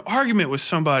getting into an argument with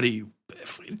somebody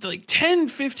like 10,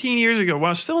 15 years ago while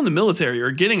I was still in the military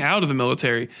or getting out of the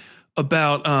military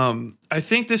about, I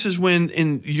think this is when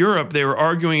in Europe they were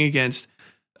arguing against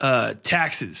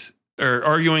taxes or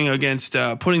arguing against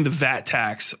putting the VAT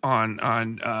tax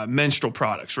on menstrual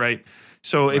products, right?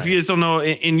 So if you guys don't know,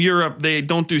 in Europe, they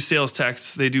don't do sales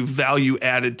tax. They do value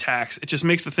added tax. It just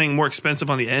makes the thing more expensive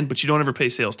on the end, but you don't ever pay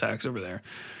sales tax over there.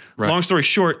 Right. Long story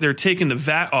short, they're taking the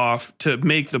VAT off to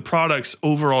make the products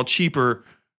overall cheaper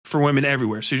for women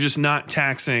everywhere. So you're just not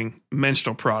taxing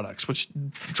menstrual products, which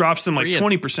drops them like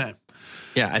 20%.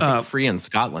 Yeah, I think free in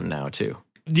Scotland now too.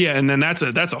 Yeah, and then that's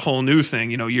a whole new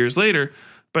thing, you know, years later.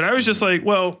 But I was just like,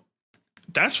 well,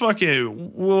 that's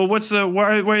fucking, well, why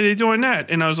are they doing that?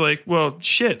 And I was like, well,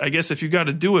 shit, I guess if you got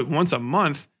to do it once a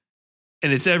month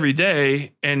and it's every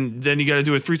day and then you got to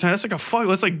do it 3 times,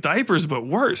 that's like diapers, but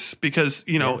worse because,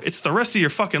 you know, it's the rest of your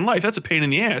fucking life. That's a pain in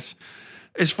the ass.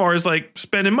 as far as like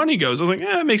spending money goes. I was like,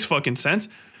 it makes fucking sense.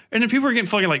 And then people are getting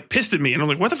fucking like pissed at me. And I'm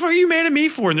like, what the fuck are you mad at me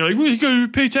for? And they're like, well, you gotta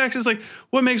pay taxes. Like,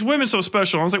 what makes women so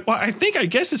special? I was like, well, I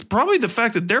guess it's probably the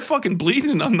fact that they're fucking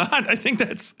bleeding and I'm not. I think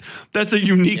that's a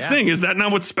unique thing. Is that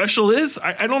not what special is?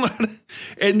 I don't know.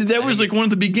 And that was like one of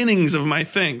the beginnings of my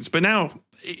things. But now,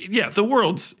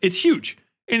 it's huge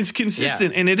and it's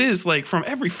consistent and it is like from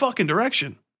every fucking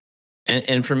direction.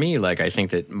 And for me, like, I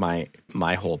think that my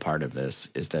whole part of this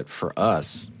is that for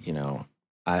us, you know,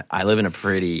 I live in a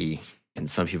pretty... And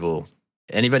some people,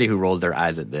 anybody who rolls their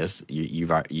eyes at this,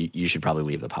 you should probably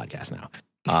leave the podcast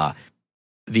now.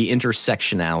 The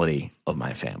intersectionality of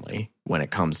my family when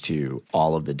it comes to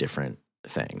all of the different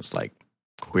things like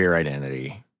queer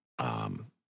identity,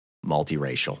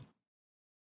 multiracial,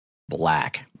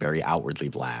 Black, very outwardly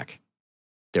Black.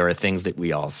 There are things that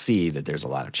we all see that there's a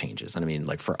lot of changes. And I mean,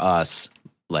 like for us,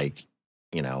 like,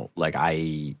 you know, like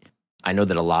I know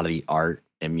that a lot of the art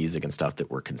and music and stuff that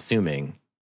we're consuming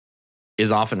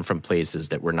is often from places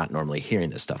that we're not normally hearing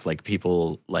this stuff. Like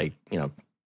people like, you know,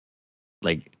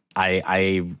 like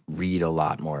I read a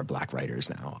lot more Black writers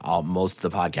now. Most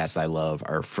of the podcasts I love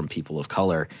are from people of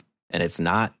color, and it's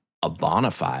not a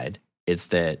bona fide. It's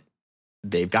that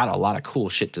they've got a lot of cool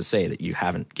shit to say that you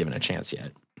haven't given a chance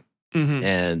yet. Mm-hmm.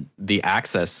 And the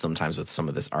access sometimes with some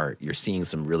of this art, you're seeing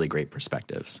some really great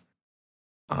perspectives.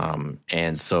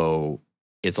 And so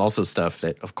it's also stuff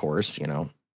that, of course, you know,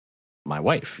 my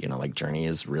wife, you know, like Journey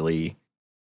is really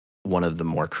one of the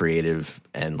more creative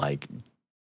and like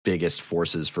biggest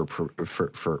forces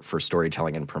for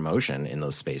storytelling and promotion in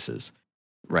those spaces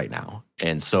right now.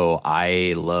 And so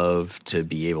I love to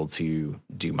be able to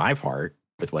do my part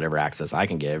with whatever access I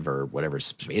can give or whatever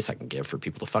space I can give for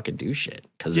people to fucking do shit.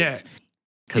 Cause just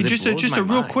a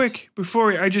real quick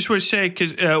before I just want to say,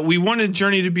 cause we wanted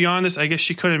Journey to be on this. I guess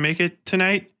she couldn't make it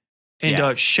tonight.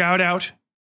 And shout out.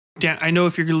 Dan, I know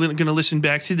if you're going to listen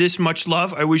back to this, much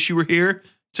love. I wish you were here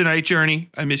tonight, Journey.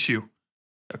 I miss you.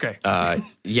 Okay.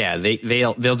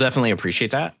 They'll definitely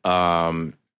appreciate that.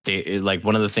 They like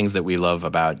one of the things that we love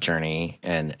about Journey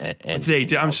and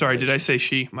I'm sorry. Did I say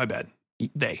she? My bad.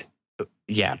 They.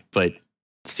 Yeah, but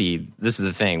see, this is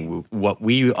the thing. What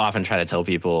we often try to tell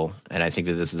people, and I think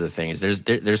that this is the thing, is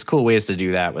there's cool ways to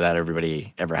do that without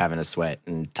everybody ever having a sweat.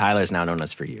 And Tyler's now known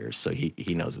us for years, so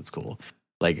he knows it's cool.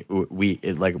 Like we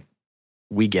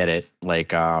get it. Like,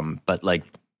 but like,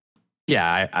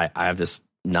 yeah, I have this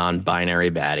non-binary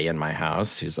baddie in my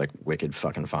house who's like wicked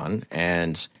fucking fun,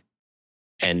 and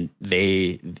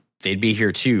they'd be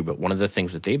here too. But one of the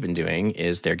things that they've been doing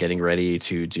is they're getting ready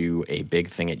to do a big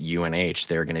thing at UNH.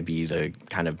 They're going to be the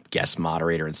kind of guest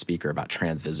moderator and speaker about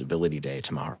Trans Visibility Day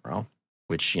tomorrow,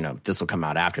 which, you know, this will come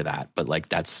out after that, but like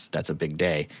that's a big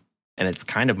day. And it's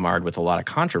kind of marred with a lot of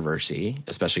controversy,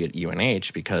 especially at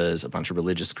UNH, because a bunch of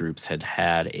religious groups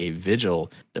had a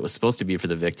vigil that was supposed to be for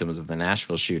the victims of the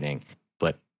Nashville shooting,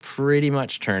 but pretty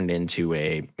much turned into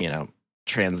a, you know,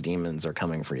 trans demons are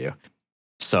coming for you.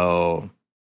 So,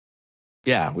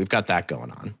 yeah, we've got that going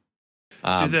on.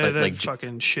 Dude, that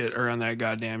fucking shit around that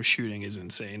goddamn shooting is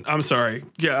insane. I'm sorry.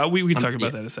 Yeah, we can talk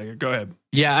about that in a second. Go ahead.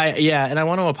 Yeah, and I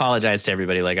want to apologize to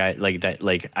everybody.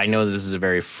 I know this is a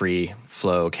very free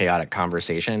flow, chaotic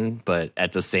conversation, but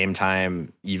at the same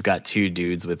time, you've got two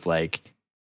dudes with like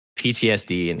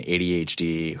PTSD and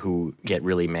ADHD who get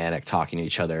really manic talking to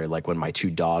each other. Like when my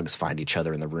two dogs find each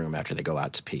other in the room after they go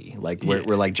out to pee. Like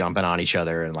we're like jumping on each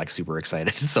other and like super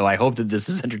excited. So I hope that this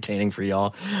is entertaining for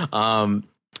y'all.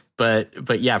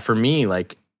 But yeah, for me,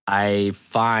 like I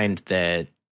find that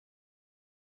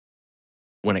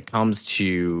when it comes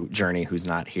to Journey, who's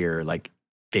not here, like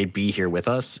they'd be here with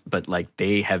us, but like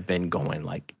they have been going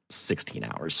like 16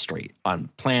 hours straight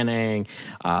on planning.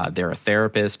 They're a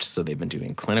therapist, so they've been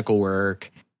doing clinical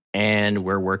work, and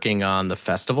we're working on the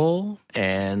festival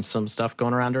and some stuff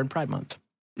going around during Pride Month.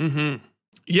 Mm-hmm.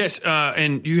 Yes,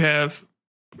 and you have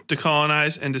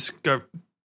Decolonize and Discover.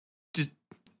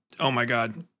 Oh my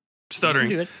God.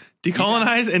 Stuttering.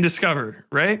 Decolonize and Discover,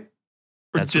 right?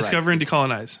 Or That's Discover right. and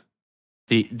Decolonize.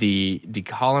 The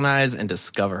Decolonize and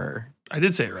Discover. I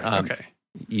did say it right. Okay.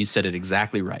 You said it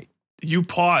exactly right. You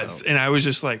paused, and I was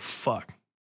just like, fuck.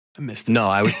 I missed it. No,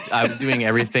 I was doing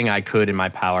everything I could in my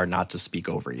power not to speak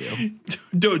over you.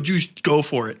 Dude, just go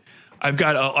for it. I've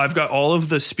got all of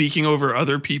the speaking over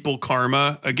other people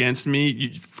karma against me.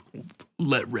 You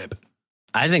let rip.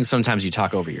 I think sometimes you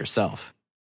talk over yourself.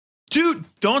 Dude,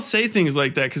 don't say things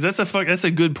like that, because that's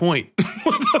a good point.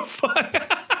 What the fuck?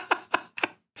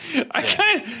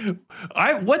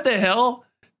 What the hell?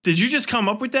 Did you just come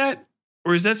up with that?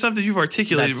 Or is that something you've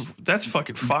articulated? That's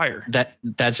fucking fire.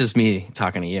 That's just me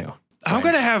talking to you. I'm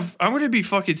gonna be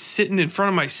fucking sitting in front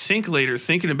of my sink later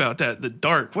thinking about that in the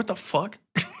dark. What the fuck?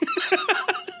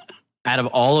 Out of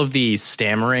all of the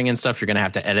stammering and stuff, you're gonna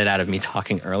have to edit out of me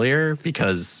talking earlier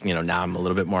because now I'm a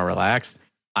little bit more relaxed.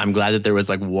 I'm glad that there was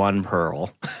like one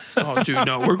pearl. Oh, dude,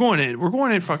 no, we're going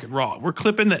in fucking raw. We're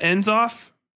clipping the ends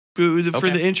off for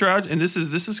the intro, and this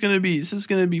is gonna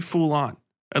be full on.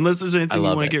 Unless there's anything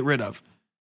you want to get rid of.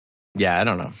 Yeah, I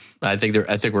don't know. I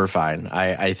think we're fine.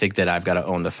 I think that I've got to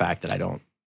own the fact that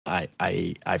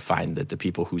I find that the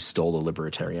people who stole the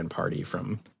Libertarian Party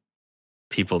from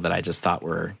people that I just thought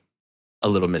were a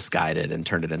little misguided and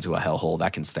turned it into a hellhole,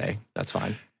 that can stay. That's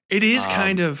fine. It is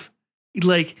kind of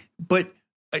like, but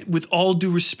with all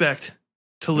due respect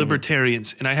to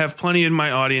libertarians, and I have plenty in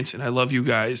my audience, and I love you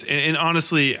guys. And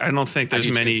honestly, I don't think there's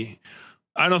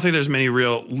many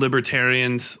real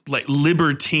libertarians, like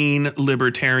libertine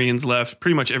libertarians left.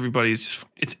 Pretty much everybody's,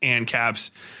 it's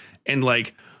ANCAPs and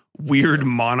like weird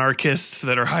monarchists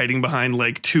that are hiding behind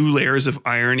like 2 layers of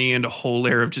irony and a whole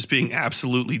layer of just being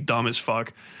absolutely dumb as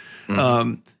fuck.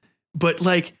 But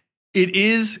like it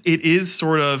is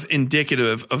sort of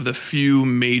indicative of the few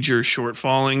major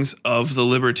shortfallings of the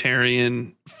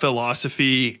libertarian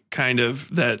philosophy, kind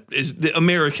of, that is the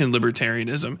American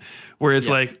libertarianism, where it's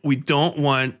like, we don't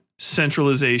want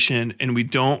centralization and we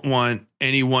don't want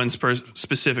any one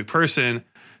specific person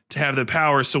to have the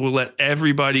power. So we'll let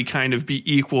everybody kind of be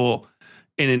equal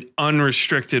in an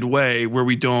unrestricted way, where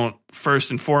we don't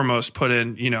first and foremost put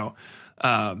in,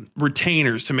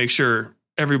 retainers to make sure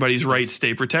everybody's rights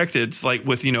stay protected. It's like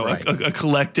with, a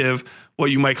collective,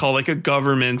 what you might call like a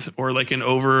government or like an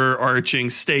overarching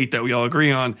state that we all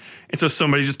agree on. And so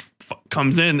somebody just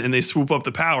comes in and they swoop up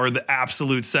the power the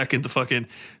absolute second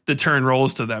the turn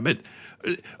rolls to them.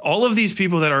 All of these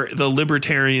people that are the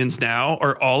libertarians now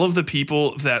are all of the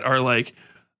people that are like,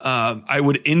 I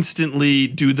would instantly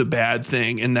do the bad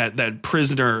thing in that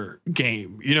prisoner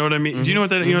game. You know what I mean? Mm-hmm. Do you know what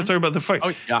that, talking about the fight?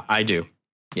 Oh, yeah, I do.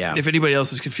 Yeah. If anybody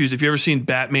else is confused, have you ever seen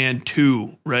Batman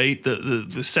 2, right?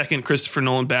 The second Christopher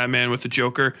Nolan Batman with the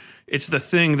Joker? It's the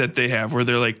thing that they have where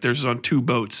they're like, there's on 2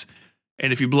 boats.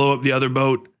 And if you blow up the other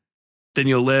boat, then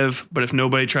you'll live. But if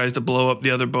nobody tries to blow up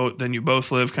the other boat, then you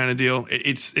both live, kind of deal.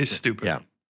 It's stupid. Yeah.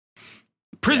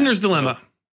 Prisoner's dilemma.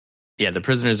 The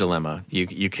prisoner's dilemma.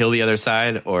 You kill the other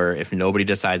side, or if nobody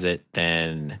decides it,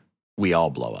 then we all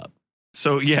blow up.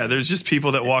 So, yeah, there's just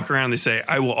people that walk around, they say,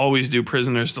 I will always do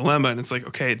prisoner's dilemma. And it's like,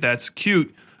 okay, that's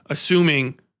cute,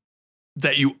 assuming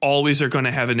that you always are going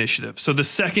to have initiative. So the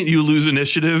second you lose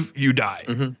initiative, you die.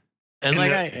 Mm-hmm. And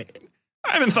like, I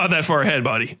haven't thought that far ahead,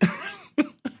 buddy.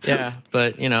 Yeah,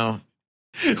 but,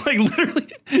 like literally,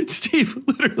 Steve,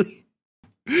 literally.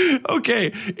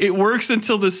 Okay, it works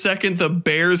until the second the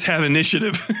Bears have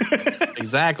initiative.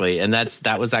 Exactly. And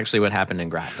that was actually what happened in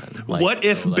Grafton. What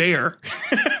if Bear?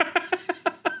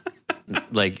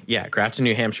 Grafton,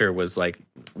 New Hampshire was like,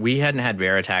 we hadn't had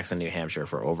bear attacks in New Hampshire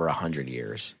for over 100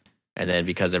 years. And then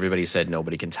because everybody said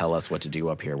nobody can tell us what to do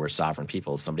up here, we're sovereign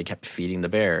people, somebody kept feeding the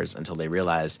bears until they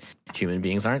realized human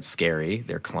beings aren't scary.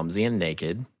 They're clumsy and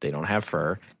naked. They don't have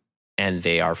fur. And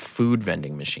they are food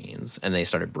vending machines. And they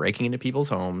started breaking into people's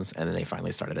homes. And then they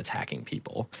finally started attacking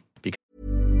people.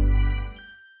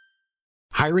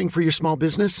 Hiring for your small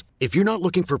business? If you're not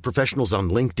looking for professionals on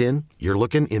LinkedIn, you're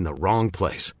looking in the wrong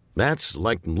place. That's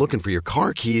like looking for your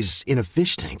car keys in a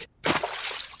fish tank.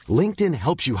 LinkedIn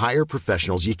helps you hire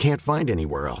professionals you can't find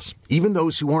anywhere else, even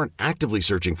those who aren't actively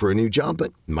searching for a new job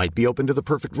but might be open to the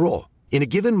perfect role. In a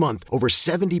given month, over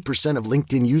 70% of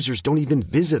LinkedIn users don't even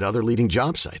visit other leading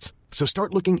job sites. So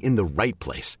start looking in the right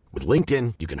place. With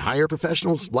LinkedIn, you can hire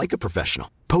professionals like a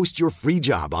professional. Post your free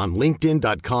job on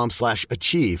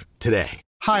linkedin.com/achieve today.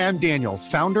 Hi, I'm Daniel,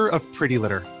 founder of Pretty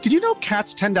Litter. Did you know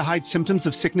cats tend to hide symptoms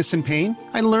of sickness and pain?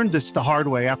 I learned this the hard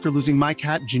way after losing my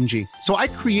cat, Gingy. So I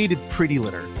created Pretty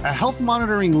Litter, a health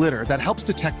monitoring litter that helps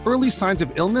detect early signs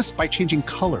of illness by changing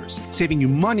colors, saving you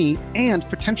money and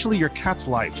potentially your cat's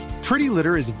life. Pretty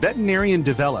Litter is veterinarian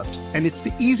developed, and it's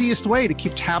the easiest way to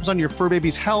keep tabs on your fur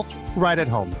baby's health right at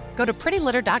home. Go to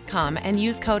prettylitter.com and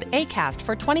use code ACAST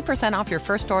for 20% off your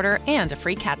first order and a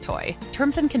free cat toy.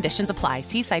 Terms and conditions apply.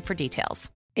 See site for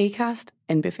details. Acast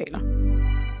anbefaler.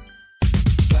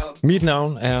 Mit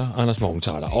navn er Anders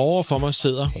Morgenthaler. Over for mig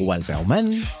sidder Roald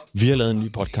Bergmann. Vi har lavet en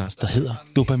ny podcast, der hedder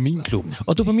Dopaminklubben.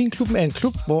 Og Dopaminklubben er en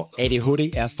klub, hvor ADHD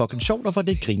er fucking sjovt, og hvor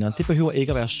det griner. Det behøver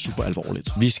ikke at være super alvorligt.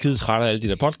 Vi er skide trætte af alle de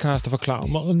der podcasts, der forklarer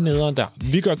mig nederen der.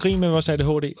 Vi gør grin med vores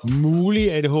ADHD.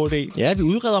 Mulig ADHD. Ja, vi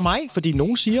udreder mig, fordi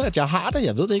nogen siger, at jeg har det.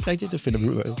 Jeg ved det ikke rigtigt, det finder vi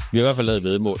ud af. Vi har i hvert fald lavet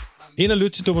væddemål. Ind og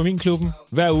lyt til Dopaminklubben.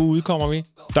 Hver uge udkommer vi.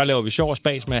 Der laver vi sjov og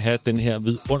spas med at have den her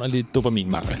vidunderlige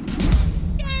dopaminmangel. Meet now, Anna Smogenthal. All from us sidder. Vi skal trætte af alle de der podcasts, der forklarer mig nederen der. Vi gør grin med vores ADHD. Mulig ADHD.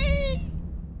 Vi har i hvert fald lavet væddemål. Ind og lyt til Dopaminklubben. Hver uge udkommer vi. Der laver vi sjov og spas med at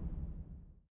have den her vidunderlige dopaminmangel.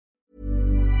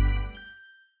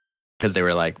 because they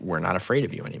were like, we're not afraid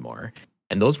of you anymore.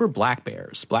 And those were black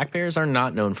bears. Black bears are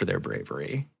not known for their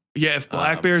bravery. Yeah, if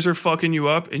black bears are fucking you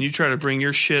up and you try to bring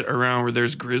your shit around where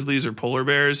there's grizzlies or polar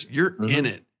bears, you're in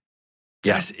it.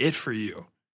 Yeah. That's it for you.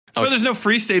 So there's no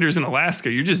free staters in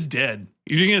Alaska. You're just dead.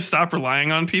 You're going to stop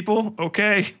relying on people?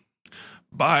 Okay.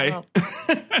 Bye. Well,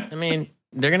 I mean,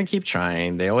 they're going to keep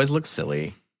trying. They always look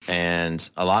silly. And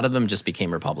a lot of them just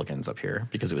became Republicans up here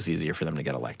because it was easier for them to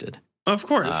get elected. Of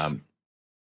course.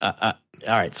 All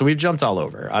right, so we've jumped all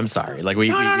over. I'm sorry. Like we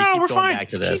keep we're going fine. back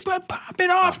to this. Keep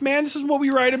popping off, man. This is what we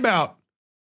write about.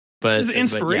 This is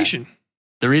inspiration. Yeah.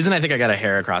 The reason I think I got a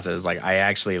hair across it is like I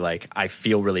actually I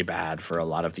feel really bad for a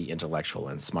lot of the intellectual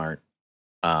and smart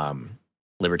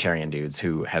libertarian dudes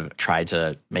who have tried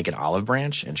to make an olive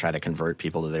branch and try to convert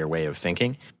people to their way of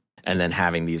thinking, and then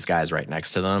having these guys right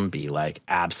next to them be like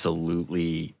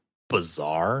absolutely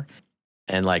bizarre.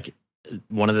 And like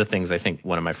one of the things I think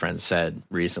one of my friends said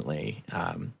recently,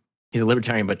 he's a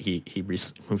libertarian, but he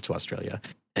recently moved to Australia,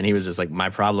 and he was just like, my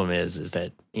problem is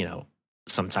that, you know,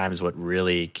 sometimes what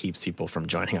really keeps people from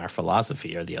joining our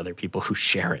philosophy are the other people who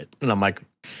share it. And I'm like,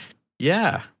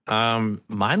 yeah,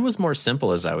 mine was more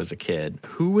simple as I was a kid.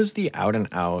 Who was the out and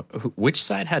out? Which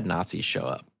side had Nazis show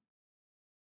up?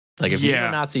 Like if you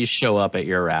have Nazis show up at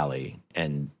your rally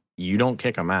and you don't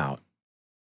kick them out,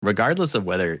 regardless of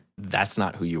whether that's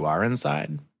not who you are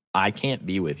inside, I can't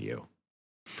be with you.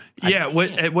 Yeah.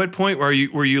 At what point were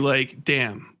you like,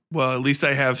 damn, well, at least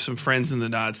I have some friends in the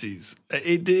Nazis.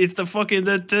 It's the fucking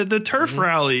the turf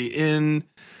rally in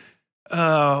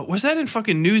was that in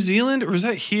fucking New Zealand or was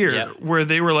that here where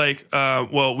they were like,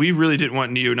 well, we really didn't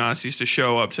want neo-Nazis to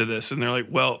show up to this, and they're like,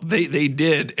 well, they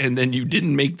did, and then you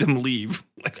didn't make them leave.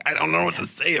 Like, I don't know what to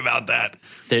say about that.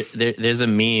 There's a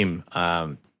meme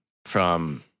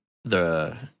from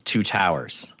the Two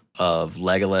Towers of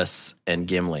Legolas and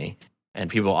Gimli. And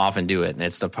people often do it, and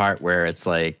it's the part where it's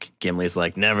like Gimli's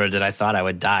like, "Never did I thought I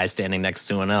would die standing next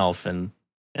to an elf," and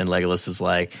Legolas is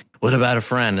like, "What about a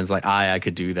friend?" And it's like, I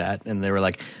could do that. And they were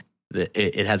like,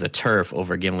 it has a turf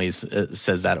over Gimli's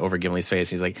says that over Gimli's face.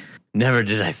 He's like, "Never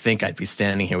did I think I'd be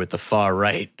standing here with the far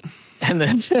right." And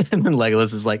then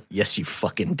Legolas is like, "Yes, you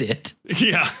fucking did."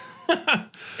 Yeah.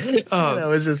 And I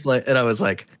was just like,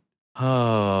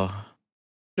 oh.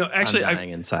 No, actually, I'm dying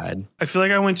inside. I feel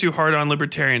like I went too hard on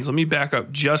libertarians. Let me back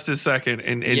up just a second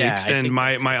and extend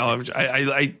my olive.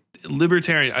 I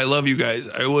libertarian. I love you guys.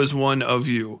 I was one of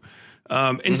you,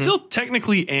 and still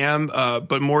technically am,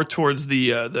 but more towards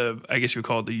the I guess you would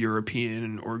call it the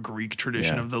European or Greek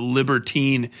tradition of the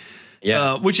libertine,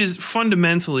 which is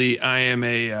fundamentally I am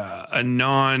a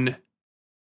non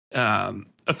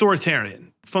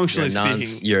authoritarian, functionally speaking.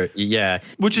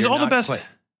 Which is all the best.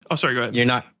 Oh, sorry. Go ahead.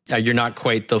 You're not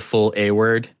quite the full A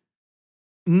word.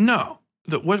 No.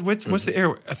 What's the A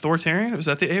word? Authoritarian? Was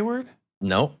that the A word?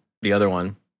 No, the other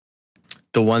one.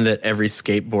 The one that every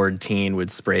skateboard teen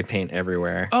would spray paint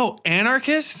everywhere. Oh,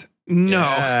 anarchist? No.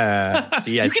 Yeah.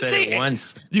 See, I said it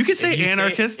once. You could say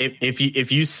anarchist.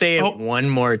 If you say it one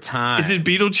more time. Is it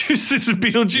Beetlejuice? Is it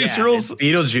Beetlejuice rules? It's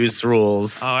Beetlejuice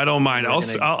rules. Oh, I don't mind.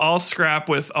 I'll scrap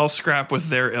with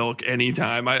their ilk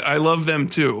anytime. I love them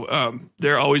too.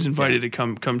 They're always invited to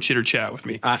come chitter chat with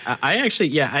me. I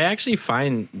actually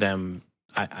find them.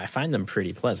 I find them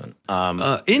pretty pleasant.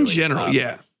 In general,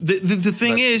 yeah. The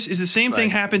thing is the same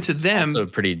thing happened to them. Also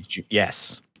pretty.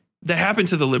 Yes. That happened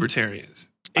to the libertarians.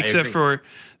 Except for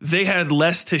they had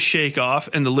less to shake off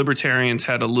and the libertarians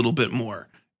had a little bit more.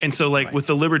 And so with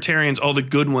the libertarians, all the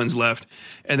good ones left.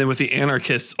 And then with the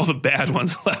anarchists, all the bad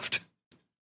ones left.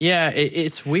 Yeah,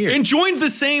 it's weird. And joined the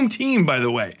same team, by the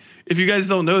way, if you guys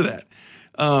don't know that.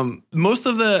 Most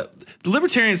of the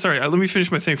libertarians, sorry, let me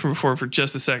finish my thing from before for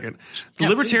just a second. The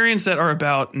libertarians that are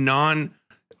about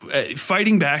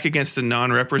fighting back against the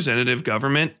non-representative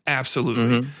government,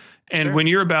 absolutely. And when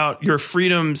you're about your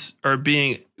freedoms are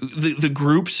being the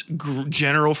group's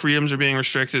general freedoms are being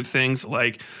restricted, things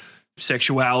like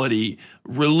sexuality,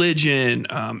 religion,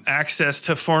 access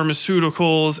to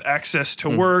pharmaceuticals, access to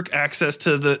work, access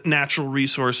to the natural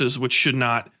resources, which should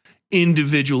not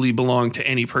individually belong to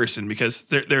any person, because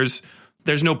there's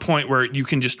no point where you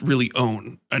can just really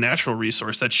own a natural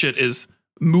resource. That shit is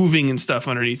moving and stuff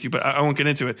underneath you, but I won't get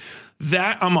into it.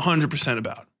 That I'm 100%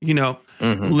 about,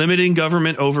 limiting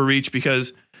government overreach,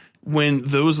 because when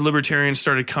those libertarians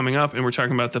started coming up and we're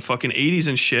talking about the fucking 80s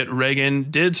and shit, Reagan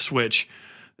did switch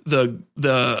the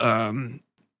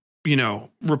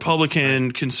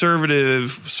Republican conservative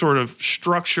sort of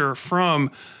structure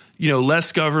from,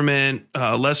 less government,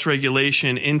 less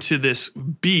regulation into this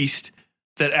beast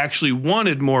that actually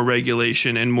wanted more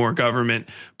regulation and more government,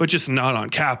 but just not on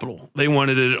capital. They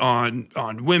wanted it on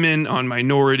women, on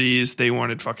minorities. They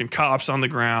wanted fucking cops on the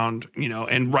ground, you know,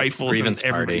 and rifles in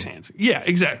everybody's hands. Yeah,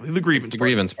 exactly. The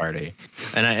grievance party.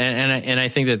 And I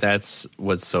think that that's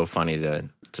what's so funny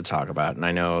to talk about. And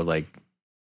I know, like,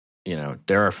 you know,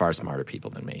 there are far smarter people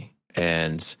than me.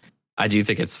 And I do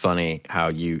think it's funny how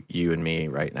you and me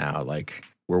right now, like,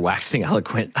 we're waxing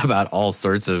eloquent about all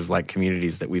sorts of like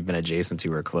communities that we've been adjacent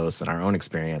to or close in our own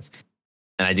experience.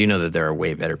 And I do know that there are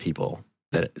way better people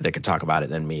that could talk about it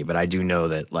than me. But I do know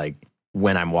that, like,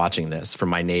 when I'm watching this from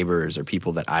my neighbors or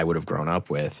people that I would have grown up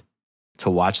with, to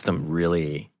watch them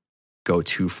really go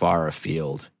too far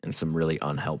afield in some really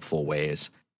unhelpful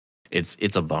ways,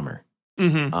 it's a bummer.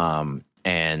 Mm-hmm.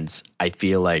 And I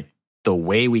feel like the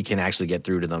way we can actually get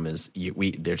through to them is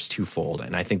there's twofold.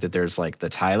 And I think that there's like the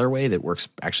Tyler way that works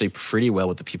actually pretty well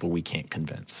with the people we can't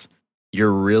convince.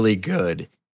 You're really good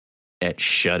at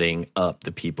shutting up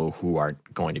the people who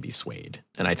aren't going to be swayed.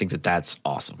 And I think that that's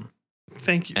awesome.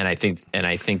 Thank you. And I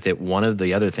think that one of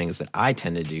the other things that I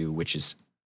tend to do, which is,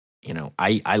 you know,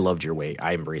 I loved your way.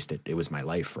 I embraced it. It was my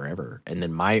life forever. And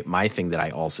then my thing that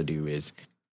I also do is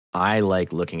I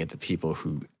like looking at the people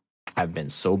who have been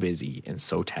so busy and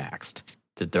so taxed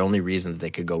that the only reason that they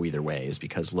could go either way is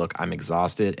because, look, I'm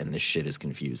exhausted and this shit is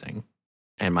confusing.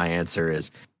 And my answer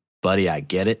is, buddy, I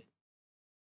get it.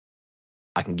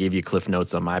 I can give you cliff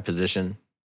notes on my position.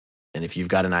 And if you've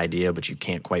got an idea, but you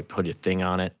can't quite put a thing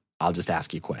on it, I'll just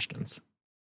ask you questions.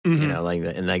 Mm-hmm. You know, like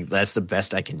that. And like, that's the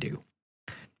best I can do.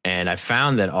 And I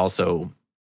found that also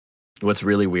what's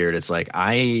really weird is, like,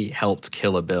 I helped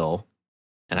kill a bill.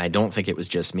 And I don't think it was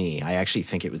just me. I actually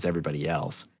think it was everybody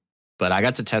else. But I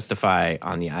got to testify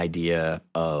on the idea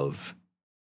of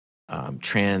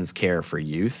trans care for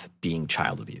youth being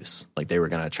child abuse. Like, they were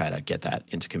going to try to get that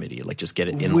into committee, like just get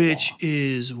it in which the law.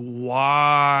 Is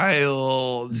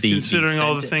wild, considering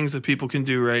all the things that people can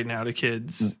do right now to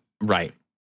kids. Right.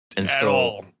 And at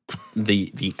all.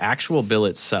 The actual bill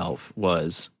itself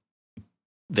was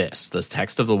this. The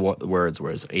text of the words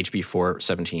was HB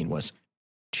 417 was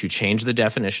to change the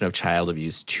definition of child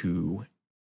abuse to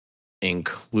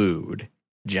include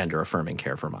gender-affirming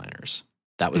care for minors.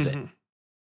 That was it.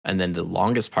 And then the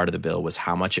longest part of the bill was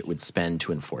how much it would spend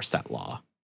to enforce that law,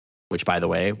 which, by the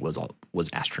way, was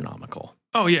astronomical.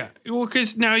 Oh, yeah. Well,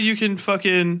 because now you can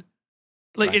fucking...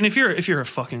 like, right. And if you're a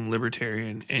fucking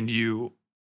libertarian and you,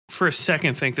 for a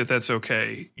second, think that that's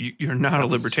okay, you're not a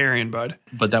libertarian, bud.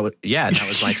 But that was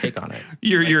my take on it.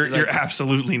 You're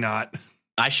absolutely not.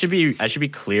 I should be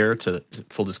clear to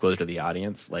full disclosure to the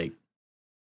audience. Like,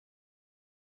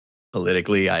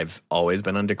 politically, I've always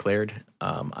been undeclared.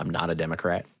 I'm not a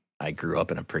Democrat. I grew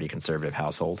up in a pretty conservative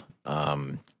household.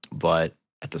 But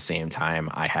at the same time,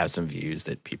 I have some views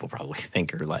that people probably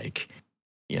think are, like,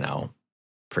 you know,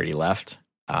 pretty left.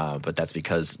 But that's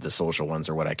because the social ones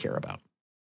are what I care about.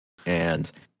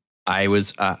 And they were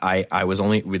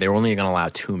only going to allow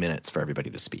 2 minutes for everybody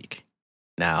to speak.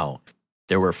 Now,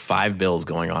 there were 5 bills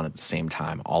going on at the same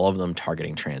time, all of them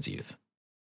targeting trans youth.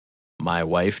 My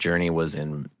wife, Journey, was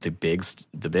in the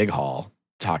big hall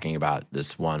talking about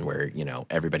this one where, you know,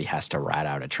 everybody has to rat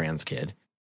out a trans kid.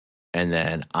 And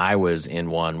then I was in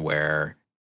one where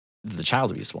the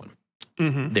child abuse one.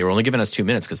 Mm-hmm. They were only giving us 2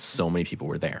 minutes because so many people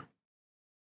were there.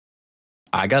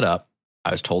 I got up.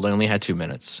 I was told I only had 2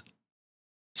 minutes.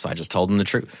 So I just told them the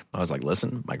truth. I was like,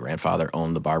 listen, my grandfather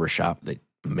owned the barber shop that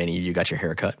many of you got your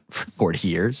hair cut for 40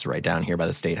 years right down here by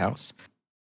the State House.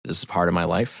 This is part of my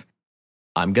life.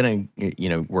 I'm going to, you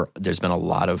know, there's been a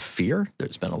lot of fear.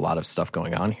 There's been a lot of stuff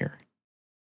going on here.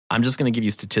 I'm just going to give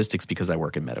you statistics because I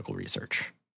work in medical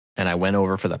research. And I went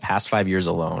over for the past 5 years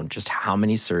alone, just how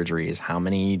many surgeries, how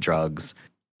many drugs,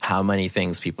 how many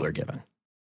things people are given.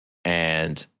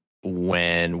 And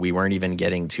when we weren't even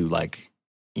getting to, like,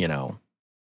 you know,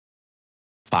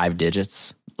 5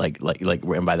 digits, like,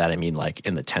 and by that I mean like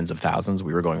in the tens of thousands,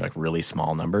 we were going like really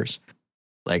small numbers.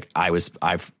 Like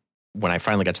when I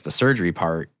finally got to the surgery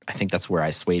part, I think that's where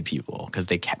I swayed people because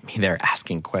they kept me there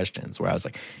asking questions where I was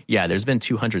like, yeah, there's been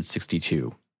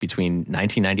 262 between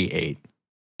 1998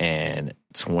 and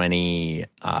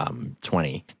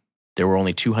 2020. There were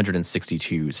only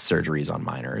 262 surgeries on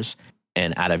minors,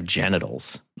 and out of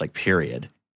genitals, like, period,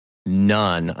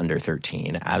 none under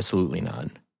 13, absolutely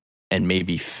none. And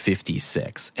maybe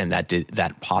 56, and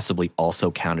that possibly also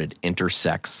counted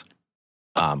intersex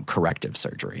corrective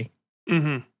surgery.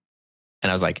 Mm-hmm. And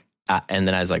I was like,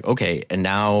 okay, and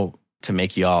now to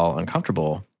make y'all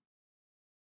uncomfortable,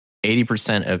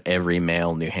 80% of every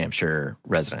male New Hampshire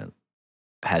resident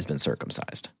has been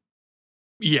circumcised.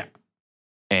 Yeah.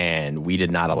 And we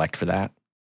did not elect for that.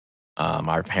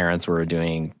 Our parents were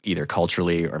doing either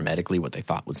culturally or medically what they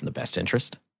thought was in the best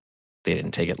interest. They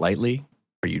didn't take it lightly,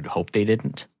 or you'd hope they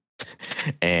didn't.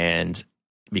 And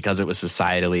because it was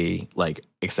societally like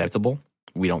acceptable,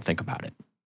 we don't think about it.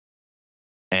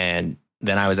 And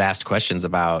then I was asked questions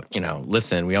about,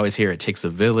 listen, we always hear it takes a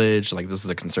village. Like, this is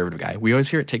a conservative guy. We always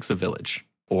hear it takes a village,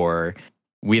 or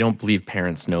we don't believe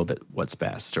parents know that what's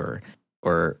best, or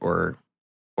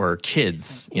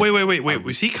kids. Wait.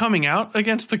 Was he coming out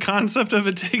against the concept of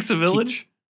it takes a village?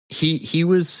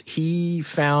 He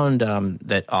found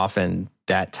that often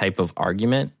that type of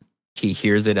argument, he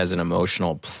hears it as an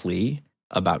emotional plea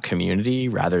about community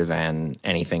rather than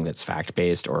anything that's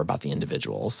fact-based or about the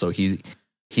individual. So he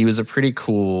was a pretty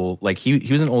cool, like he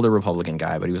was an older Republican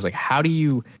guy, but he was like, how do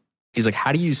you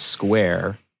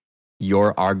square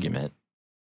your argument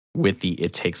with the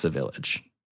it takes a village?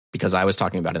 Because I was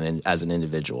talking about it as an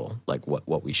individual, like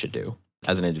what we should do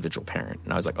as an individual parent.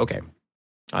 And I was like, okay.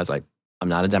 I was like, I'm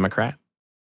not a Democrat.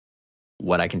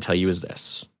 What I can tell you is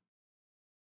this.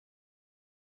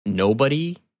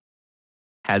 Nobody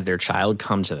has their child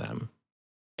come to them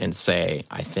and say,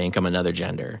 I think I'm another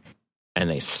gender. And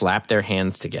they slap their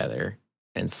hands together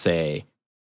and say,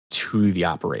 to the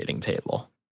operating table.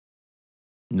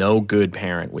 No good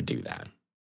parent would do that.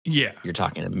 Yeah. You're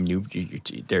talking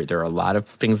there are a lot of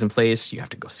things in place. You have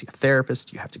to go see a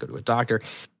therapist. You have to go to a doctor.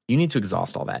 You need to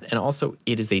exhaust all that. And also,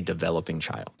 it is a developing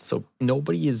child. So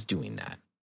nobody is doing that.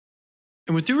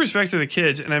 And with due respect to the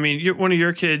kids, and I mean, one of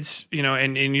your kids,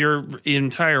 and in your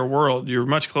entire world, you're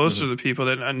much closer to the people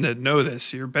that know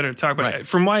this. You're better to talk about it.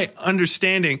 From my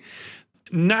understanding,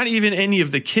 not even any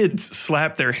of the kids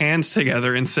slap their hands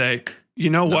together and say,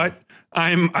 what?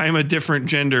 I'm a different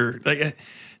gender. Like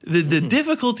the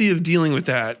difficulty of dealing with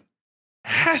that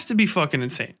has to be fucking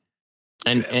insane.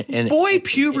 And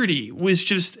puberty was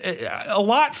just a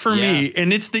lot for me,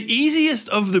 and it's the easiest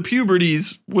of the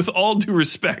puberties. With all due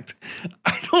respect,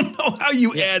 I don't know how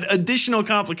you add additional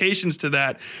complications to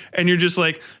that, and you're just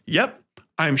like, "Yep,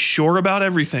 I'm sure about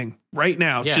everything right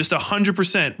now, just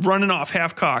 100%, running off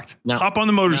half cocked, hop on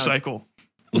the motorcycle."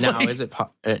 Now is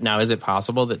it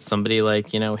possible that somebody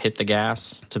hit the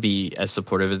gas to be as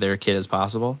supportive of their kid as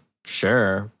possible?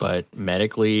 Sure, but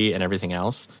medically and everything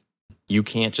else, you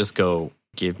can't just go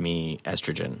give me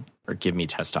estrogen or give me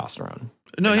testosterone.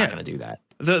 No, you're not going to do that.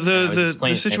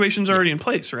 The situation's already in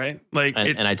place, right? Like,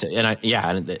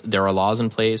 and there are laws in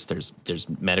place. There's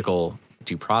medical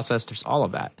due process. There's all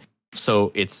of that.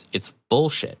 So it's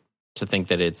bullshit to think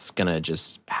that it's going to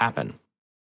just happen.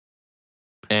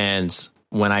 And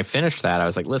when I finished that, I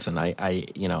was like, listen,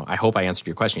 I hope I answered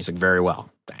your question. He's like, very well,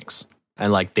 thanks.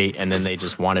 And then they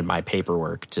just wanted my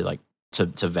paperwork to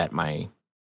vet my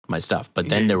stuff. But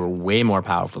then there were way more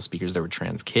powerful speakers. There were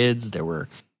trans kids. There were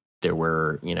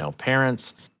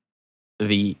parents.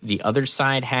 The other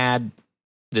side had,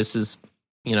 this is,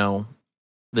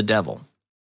 the devil.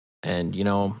 And,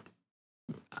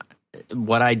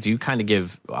 what I do kind of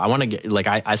give, I want to get,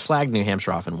 I slag New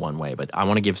Hampshire off in one way, but I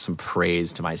want to give some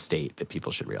praise to my state that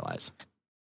people should realize.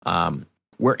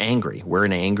 We're angry. We're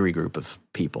an angry group of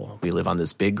people. We live on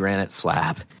this big granite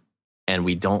slab, and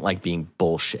we don't like being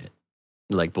bullshitted.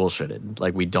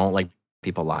 We don't like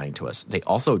people lying to us. They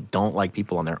also don't like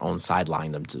people on their own side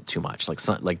lying them too much.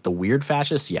 Like the weird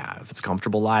fascists, if it's a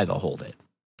comfortable lie, they'll hold it.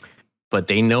 But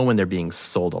they know when they're being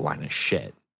sold a line of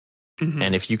shit. Mm-hmm.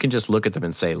 And if you can just look at them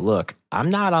and say, look,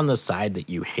 I'm not on the side that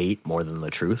you hate more than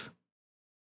the truth.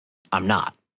 I'm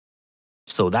not.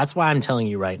 So that's why I'm telling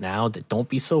you right now that don't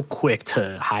be so quick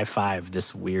to high five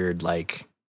this weird,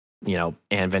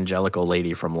 evangelical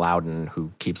lady from Loudoun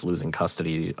who keeps losing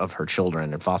custody of her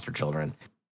children and foster children,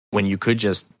 when you could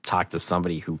just talk to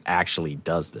somebody who actually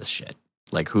does this shit,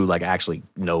 who actually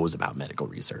knows about medical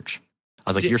research. I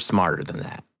was like, you're smarter than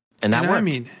that. And that worked. I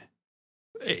mean,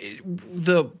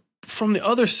 from the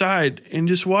other side, and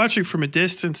just watching from a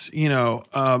distance,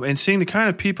 and seeing the kind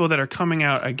of people that are coming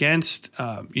out against,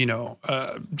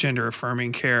 gender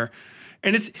affirming care,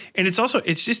 and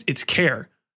it's care.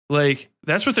 Like,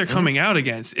 that's what they're coming out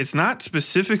against. It's not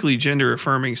specifically gender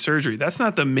affirming surgery. That's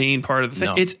not the main part of the thing.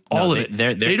 No, it's all of it.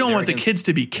 They don't want the kids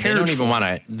to be cared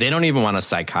for. They don't even want a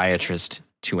psychiatrist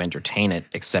to entertain it,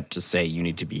 except to say you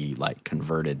need to be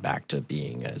converted back to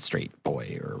being a straight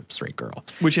boy or straight girl,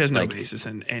 which has no basis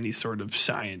in any sort of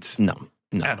science. No,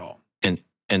 at all.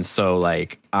 And so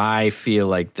I feel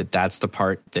like that's the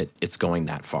part that it's going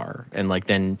that far. And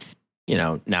then,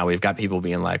 now we've got people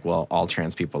being like, well, all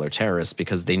trans people are terrorists,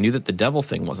 because they knew that the devil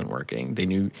thing wasn't working. They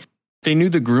knew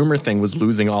the groomer thing was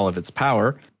losing all of its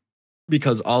power,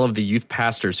 because all of the youth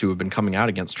pastors who have been coming out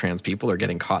against trans people are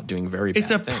getting caught doing very bad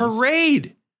things. It's a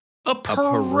parade. a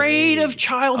parade of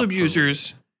child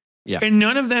abusers. Yeah. And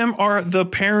none of them are the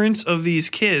parents of these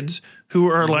kids who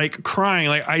are like crying.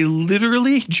 Like, I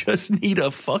literally just need a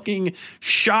fucking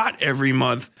shot every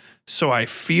month so I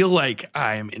feel like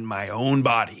I'm in my own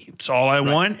body. It's all I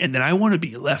want. And then I want to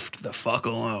be left the fuck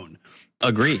alone.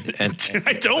 Agreed. And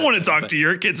I don't want to talk to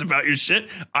your kids about your shit.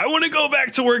 I want to go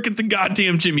back to work at the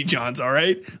goddamn Jimmy John's. All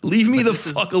right. Leave me the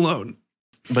fuck alone.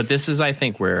 But this is, I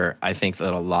think, where I think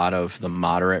that a lot of the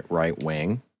moderate right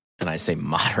wing, and I say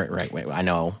moderate right wing, I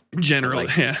know generally,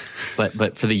 yeah.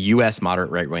 But for the U.S.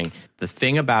 moderate right wing, the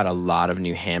thing about a lot of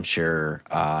New Hampshire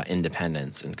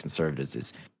independents and conservatives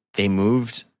is they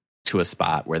moved to a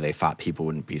spot where they thought people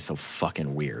wouldn't be so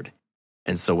fucking weird.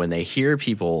 And so when they hear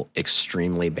people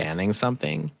extremely banning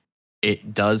something,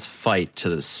 it does fight to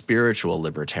the spiritual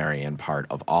libertarian part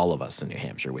of all of us in New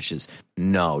Hampshire, which is,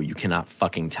 no, you cannot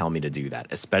fucking tell me to do that,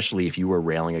 especially if you were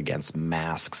railing against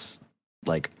masks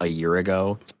like a year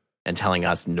ago and telling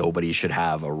us nobody should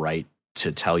have a right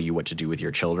to tell you what to do with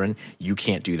your children. You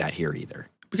can't do that here either.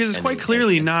 Because it's quite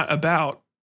clearly not about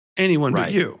anyone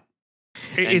but you.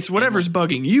 It's whatever's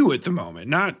bugging you at the moment,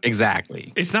 not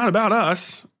exactly. It's not about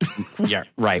us. Yeah,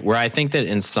 right. Where I think that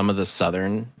in some of the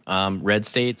southern red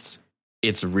states,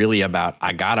 it's really about,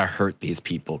 I gotta hurt these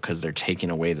people because they're taking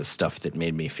away the stuff that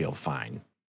made me feel fine.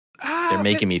 They're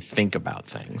making me think about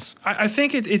things. I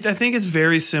think I think it's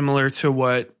very similar to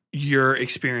what you're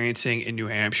experiencing in New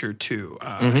Hampshire too.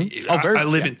 I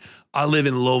live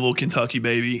in Louisville, Kentucky,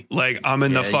 baby. Like I'm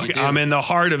in I'm in the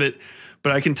heart of it.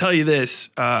 But I can tell you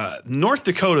this, North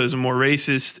Dakota is a more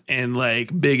racist and like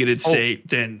bigoted state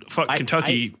than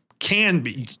Kentucky can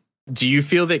be. Do you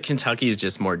feel that Kentucky is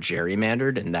just more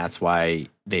gerrymandered and that's why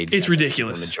it's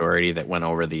ridiculous. The majority that went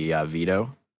over the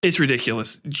veto? It's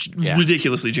ridiculous.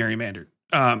 Ridiculously gerrymandered.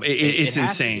 It's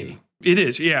insane. It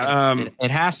is. Yeah. It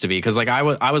has to be because like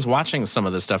I was watching some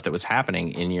of the stuff that was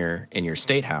happening in your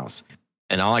state house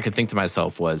and all I could think to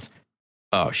myself was,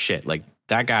 oh shit, like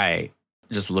that guy.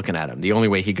 Just looking at him, the only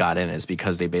way he got in is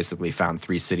because they basically found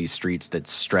 3 city streets that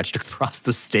stretched across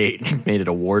the state and made it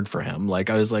a ward for him. Like,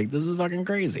 I was like, this is fucking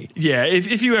crazy. Yeah,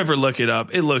 if you ever look it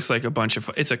up, it looks like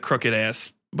it's a crooked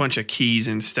ass bunch of keys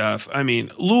and stuff. I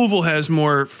mean, Louisville has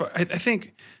more, I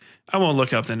think, I won't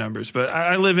look up the numbers, but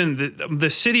I live in, the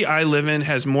city I live in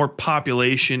has more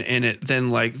population in it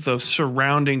than like the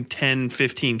surrounding 10,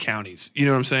 15 counties. You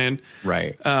know what I'm saying?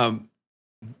 Right.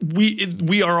 We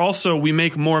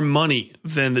make more money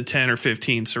than the 10 or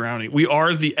 15 surrounding. We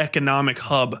are the economic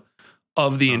hub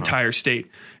of the entire state.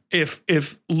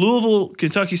 If Louisville,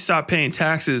 Kentucky stopped paying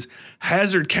taxes,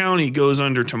 Hazard County goes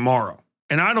under tomorrow.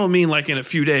 And I don't mean like in a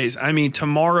few days. I mean,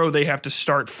 tomorrow they have to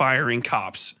start firing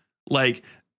cops like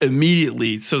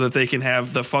immediately so that they can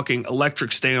have the fucking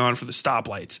electric stay on for the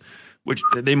stoplights, which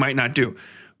they might not do.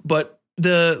 But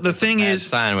the thing is,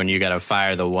 sign when you got to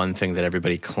fire the one thing that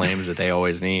everybody claims that they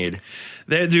always need.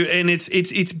 Dude, and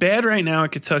it's bad right now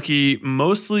in Kentucky,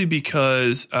 mostly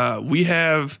because we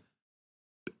have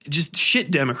just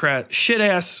shit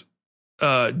ass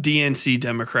DNC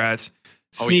Democrats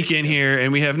sneak in here,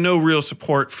 and we have no real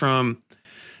support from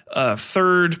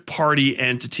third party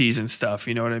entities and stuff.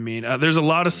 You know what I mean? There's a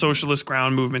lot of socialist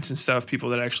ground movements and stuff, people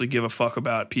that actually give a fuck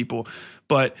about people,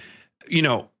 but you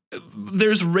know.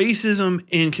 There's racism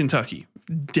in Kentucky,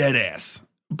 dead ass.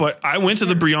 But I went to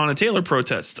the Breonna Taylor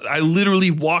protest. I literally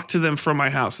walked to them from my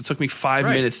house. It took me 5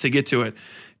 minutes to get to it.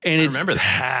 And it's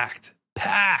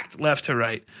packed left to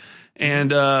right.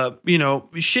 And, you know,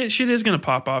 shit is going to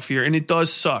pop off here. And it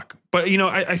does suck. But, you know,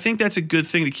 I think that's a good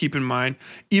thing to keep in mind,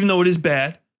 even though it is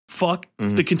bad. Fuck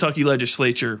the Kentucky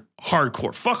legislature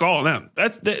hardcore. Fuck all of them.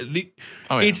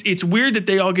 It's weird that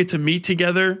they all get to meet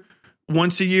together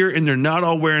once a year and they're not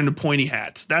all wearing the pointy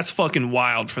hats. That's fucking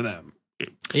wild for them.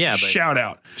 Yeah. Shout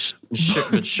out.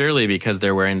 But surely because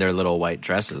they're wearing their little white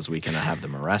dresses, we can have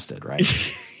them arrested, right?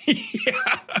 Yeah.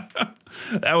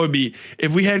 That would be,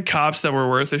 if we had cops that were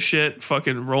worth a shit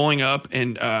fucking rolling up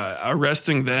and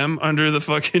arresting them under the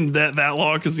fucking that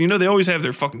law. Cause you know, they always have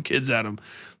their fucking kids at them.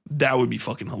 That would be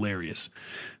fucking hilarious.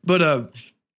 But,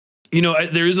 you know,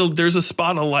 there's a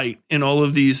spot of light in all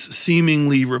of these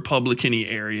seemingly Republican-y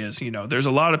areas. You know, there's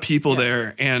a lot of people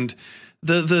there, and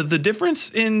the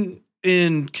difference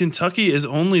in Kentucky is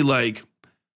only like,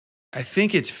 I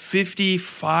think it's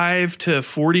 55 to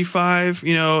 45.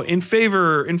 You know, in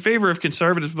favor of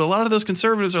conservatives, but a lot of those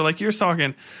conservatives are like you're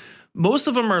talking. Most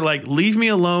of them are like, leave me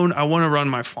alone. I want to run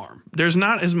my farm. There's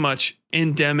not as much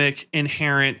endemic,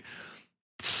 inherent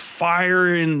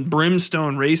fire and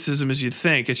brimstone racism as you'd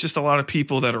think. It's just a lot of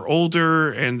people that are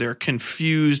older and they're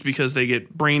confused because they get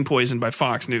brain poisoned by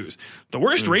Fox News. The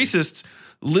worst racists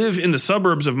live in the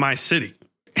suburbs of my city.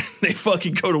 They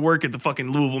fucking go to work at the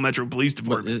fucking Louisville Metro Police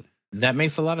Department. That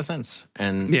makes a lot of sense.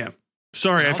 And yeah.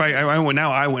 Sorry if I went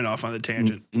off on the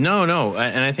tangent. No.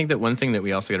 And I think that one thing that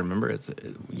we also got to remember is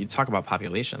you talk about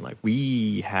population. Like,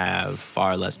 we have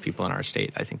far less people in our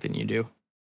state, I think, than you do.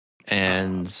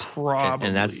 And probably.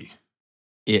 And that's,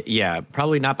 yeah,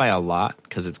 probably not by a lot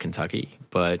because it's Kentucky.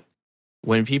 But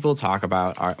when people talk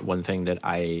about one thing that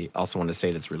I also want to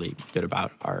say that's really good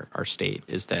about our state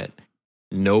is that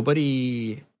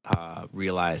nobody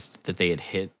realized that they had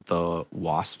hit the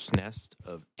wasp's nest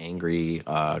of angry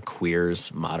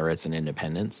queers, moderates, and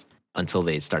independents until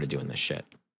they started doing this shit.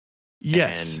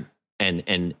 Yes.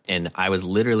 And I was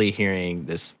literally hearing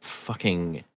this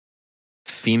fucking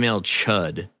female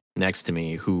chud next to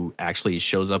me who actually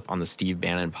shows up on the Steve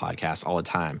Bannon podcast all the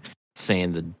time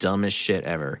saying the dumbest shit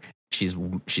ever. She's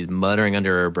muttering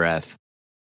under her breath.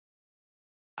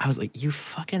 I was like, you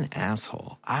fucking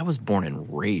asshole. I was born and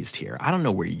raised here. I don't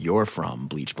know where you're from,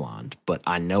 Bleach Blonde, but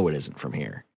I know it isn't from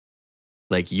here.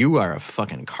 Like, you are a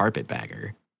fucking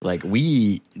carpetbagger. Like,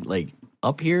 we, like,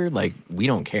 up here, like, we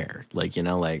don't care. Like, you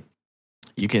know, like,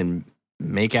 you can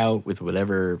make out with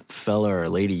whatever fella or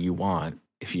lady you want.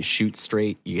 If you shoot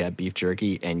straight, you got beef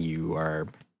jerky, and you are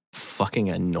fucking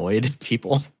annoyed at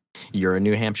people, you're a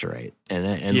New Hampshireite.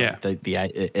 And yeah.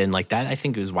 And like that, I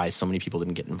think, is why so many people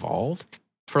didn't get involved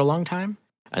for a long time.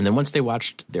 And then once they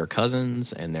watched their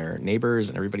cousins and their neighbors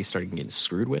and everybody started getting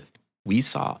screwed with, we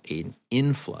saw an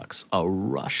influx, a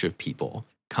rush of people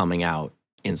coming out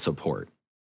in support.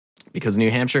 Because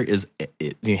New Hampshire is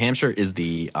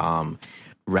the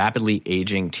rapidly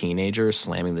aging teenager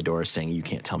slamming the door saying, you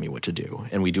can't tell me what to do.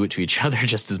 And we do it to each other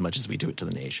just as much as we do it to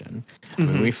the nation. Mm-hmm. I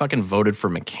mean, we fucking voted for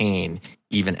McCain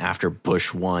even after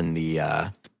Bush won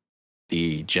the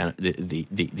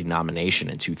nomination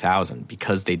in 2000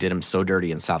 because they did him so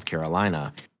dirty in South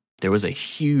Carolina. There was a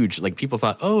huge, like, people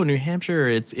thought, oh, New Hampshire,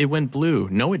 it went blue.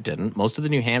 No, it didn't. Most of the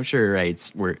New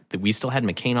Hampshireites we still had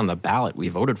McCain on the ballot. We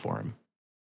voted for him.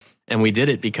 And we did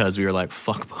it because we were like,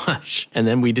 fuck Bush. And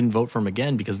then we didn't vote for him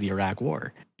again because of the Iraq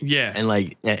War. Yeah. And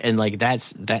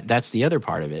that's the other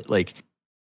part of it. Like,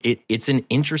 it's an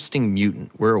interesting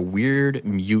mutant. We're a weird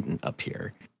mutant up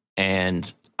here.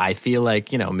 And I feel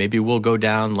like, you know, maybe we'll go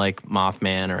down like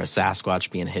Mothman or a Sasquatch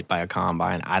being hit by a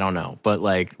combine. I don't know. But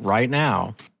like right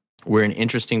now, we're an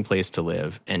interesting place to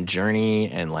live. And Journey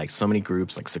and like so many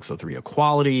groups like 603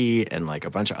 Equality and like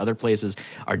a bunch of other places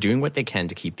are doing what they can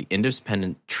to keep the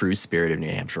independent, true spirit of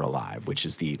New Hampshire alive, which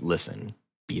is listen,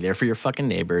 be there for your fucking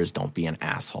neighbors. Don't be an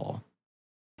asshole.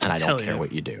 And I don't care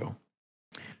what you do.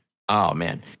 Oh,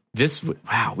 man.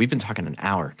 Wow, we've been talking an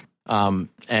hour.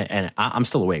 And I'm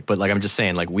still awake, but like, I'm just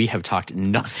saying, like, we have talked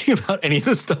nothing about any of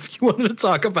the stuff you wanted to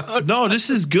talk about. No, this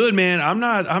is good, man. I'm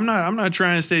not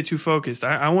trying to stay too focused.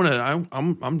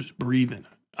 I'm just breathing.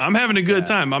 I'm having a good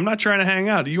time. I'm not trying to hang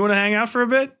out. Do you want to hang out for a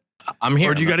bit? I'm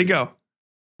here. Or do you got to go?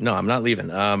 No, I'm not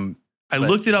leaving. I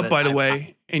looked it up, by the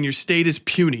way, and your state is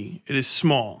puny. It is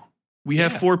small. We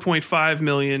have 4.5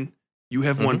 million. You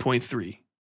have 1.3.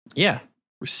 Yeah.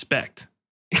 Respect.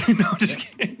 No,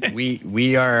 just kidding.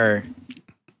 We are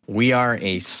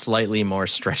a slightly more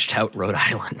stretched out Rhode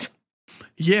Island.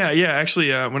 Yeah.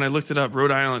 Actually, when I looked it up,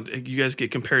 Rhode Island, you guys get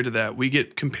compared to that. We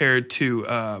get compared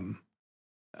to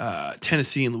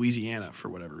Tennessee and Louisiana for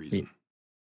whatever reason.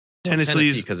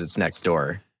 Tennessee because it's next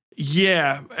door.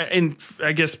 Yeah, and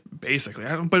I guess basically,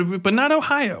 but not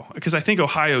Ohio, because I think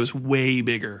Ohio is way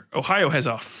bigger. Ohio has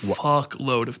a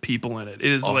fuckload of people in it.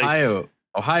 It is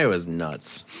Ohio is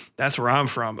nuts. That's where I'm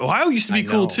from. Ohio used to be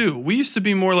cool too. We used to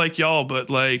be more like y'all, but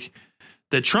like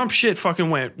the Trump shit fucking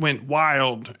went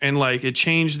wild, and like it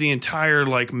changed the entire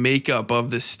like makeup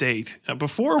of the state.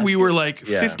 Before we were like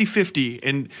 50-50,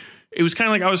 and it was kind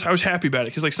of like I was happy about it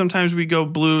because like sometimes we go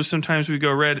blue, sometimes we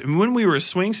go red. And when we were a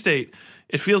swing state,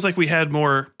 it feels like we had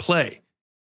more play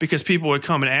because people would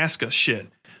come and ask us shit.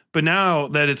 But now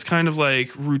that it's kind of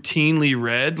like routinely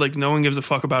red, like no one gives a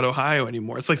fuck about Ohio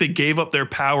anymore. It's like they gave up their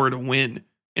power to win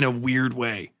in a weird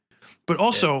way. But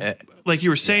also, like you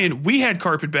were saying, we had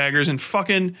carpetbaggers in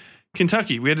fucking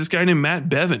Kentucky. We had this guy named Matt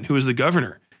Bevin, who was the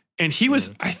governor. And he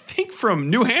was, I think, from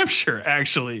New Hampshire,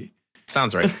 actually.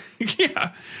 Sounds right.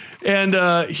 Yeah.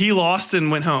 And he lost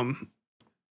and went home.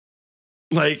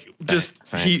 Like, just,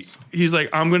 he's like,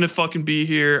 I'm going to fucking be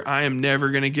here. I am never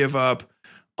going to give up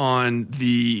on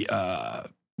the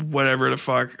whatever the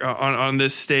fuck on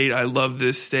this state. I love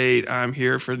this state. I'm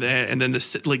here for that. And then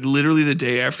like literally the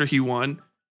day after he won.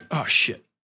 Oh shit.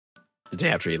 The day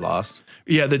after he lost.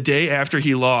 Yeah, the day after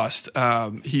he lost,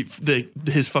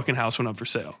 his fucking house went up for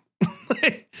sale.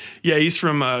 Yeah, he's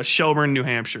from Shelburne, New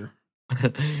Hampshire.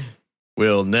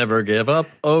 We'll never give up.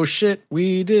 Oh shit,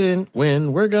 we didn't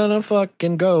win. We're gonna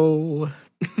fucking go.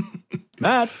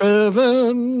 Matt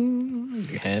Bevan, New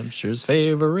Hampshire's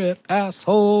favorite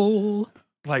asshole.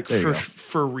 Like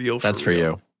for real. That's for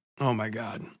you. Oh my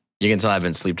God. You can tell I've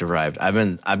been sleep deprived. I've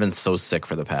been so sick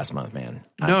for the past month, man.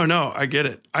 No, I get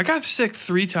it. I got sick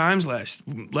 3 times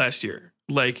last year.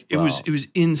 Like it was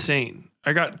insane.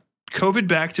 I got COVID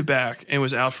back to back and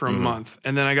was out for a month,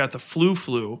 and then I got the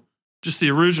flu, just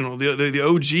the original, the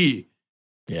OG.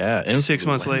 Yeah, 6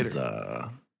 months later.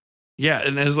 Yeah,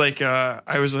 and it was like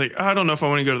I was like, I don't know if I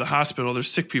want to go to the hospital. There's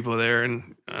sick people there,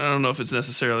 and I don't know if it's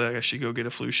necessarily like I should go get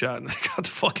a flu shot. And I got the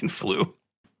fucking flu.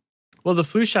 Well, the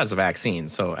flu shot's a vaccine,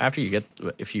 so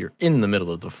if you're in the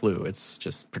middle of the flu, it's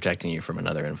just protecting you from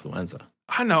another influenza.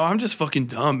 I know, I'm just fucking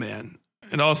dumb, man.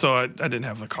 And also, I didn't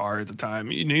have the car at the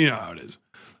time. You know how it is.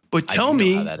 But tell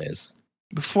me how that is.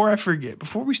 Before I forget,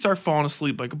 before we start falling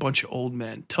asleep like a bunch of old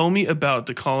men, tell me about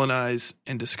Decolonize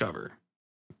and Discover.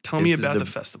 Tell me about the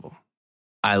festival.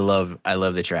 I love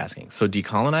that you're asking. So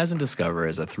Decolonize and Discover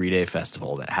is a 3-day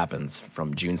festival that happens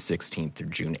from June 16th through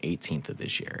June 18th of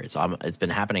this year. It's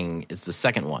been happening. It's the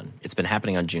second one. It's been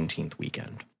happening on Juneteenth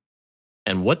weekend.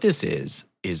 And what this is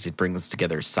it brings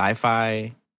together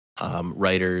sci-fi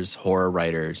writers, horror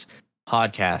writers,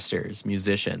 podcasters,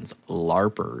 musicians,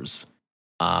 LARPers,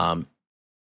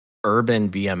 urban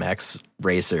BMX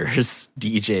racers,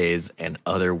 DJs, and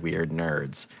other weird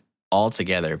nerds all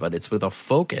together, but it's with a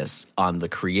focus on the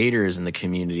creators in the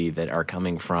community that are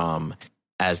coming from,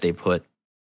 as they've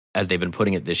been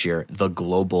putting it this year, the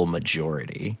global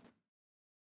majority.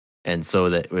 And so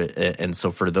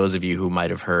for those of you who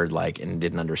might have heard and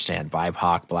didn't understand,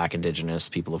 BIPOC, Black, Indigenous,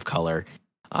 people of color,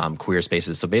 queer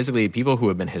spaces. So basically people who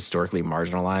have been historically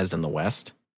marginalized in the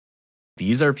West,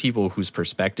 these are people whose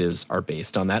perspectives are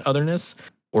based on that otherness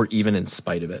or even in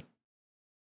spite of it.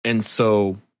 And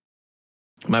so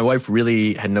my wife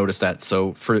really had noticed that.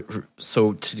 So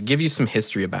to give you some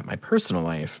history about my personal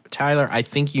life, Tyler, I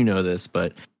think you know this,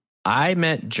 but I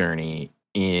met Journey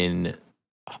in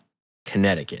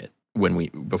Connecticut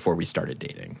before we started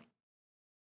dating.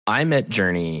 I met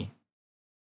Journey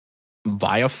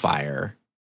by a fire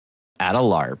at a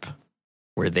LARP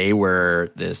where they were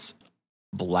this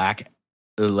black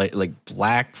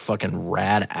fucking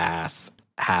rad ass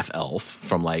half elf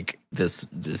from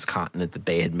this continent that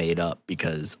they had made up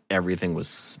because everything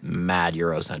was mad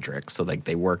Eurocentric. So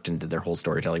they worked into their whole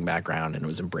storytelling background and it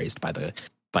was embraced by the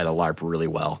LARP really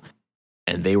well.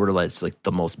 And they were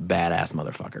the most badass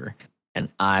motherfucker. And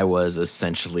I was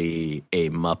essentially a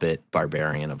Muppet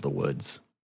barbarian of the woods.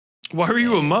 Why were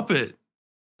you a Muppet?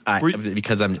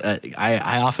 Because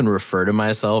I often refer to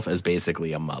myself as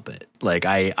basically a Muppet.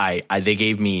 They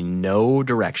gave me no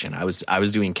direction. I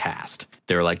was doing cast.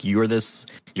 They were like, you're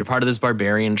part of this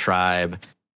barbarian tribe.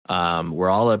 We're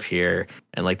all up here.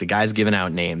 And the guy's giving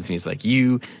out names and he's like,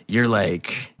 you're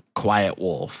like Quiet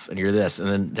Wolf and you're this. And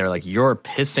then they're like, you're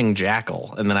Pissing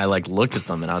Jackal. And then I looked at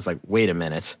them and I was like, wait a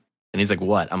minute. And he's like,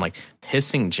 what? I'm like,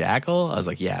 Pissing Jackal? I was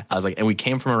like, yeah. I was like, and we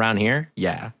came from around here?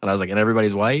 Yeah. And I was like, and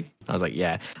everybody's white? I was like,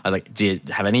 yeah. I was like,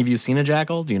 have any of you seen a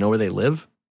jackal? Do you know where they live?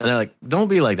 And they're like, don't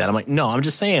be like that. I'm like, no, I'm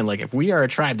just saying, if we are a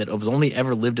tribe that has only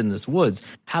ever lived in this woods,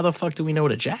 how the fuck do we know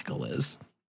what a jackal is?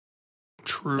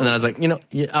 True. And then I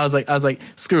was like, I was like,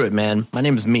 screw it, man. My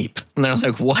name is Meep. And they're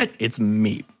like, what? It's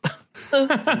Meep.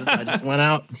 I just went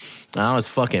out and I was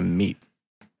fucking Meep.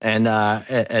 And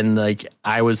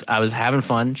I was having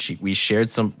fun. We shared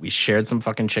some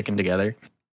fucking chicken together.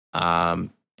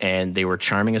 And they were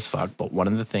charming as fuck. But one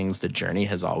of the things that Journey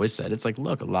has always said, it's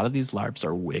look, a lot of these LARPs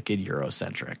are wicked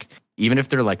Eurocentric, even if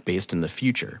they're based in the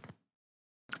future.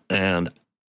 And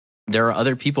there are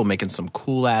other people making some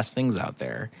cool ass things out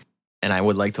there. And I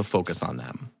would like to focus on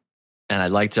them. And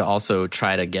I'd like to also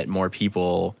try to get more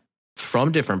people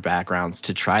from different backgrounds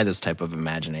to try this type of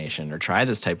imagination or try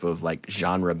this type of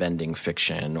genre bending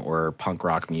fiction or punk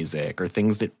rock music or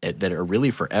things that are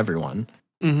really for everyone.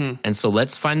 Mm-hmm. And so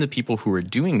let's find the people who are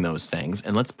doing those things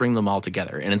and let's bring them all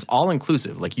together. And it's all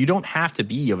inclusive. You don't have to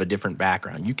be of a different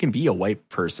background. You can be a white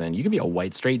person. You can be a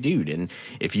white straight dude. And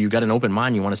if you got an open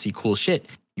mind, you want to see cool shit,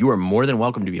 you are more than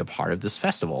welcome to be a part of this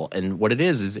festival. And what it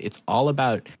is it's all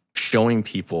about showing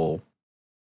people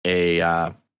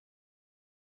an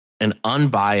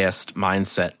unbiased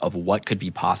mindset of what could be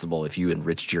possible if you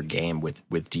enriched your game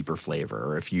with deeper flavor,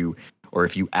 or if you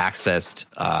accessed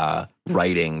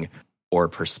writing or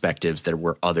perspectives that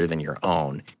were other than your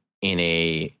own in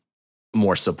a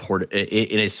more supportive,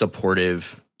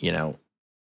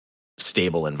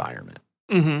 stable environment.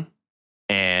 Mm-hmm.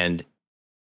 And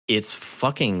it's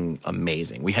fucking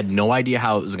amazing. We had no idea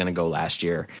how it was going to go last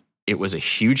year. it was a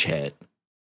huge hit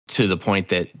to the point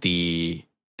that the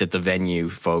venue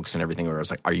folks and everything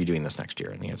was like, are you doing this next year?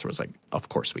 And the answer was like, of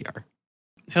course we are.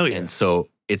 Hell yeah. And so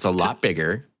it's a lot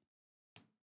bigger.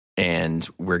 And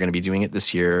we're going to be doing it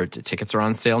this year. Tickets are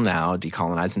on sale now,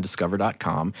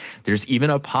 decolonizeanddiscover.com. There's even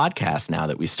a podcast now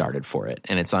that we started for it,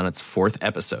 and it's on its 4th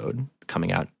episode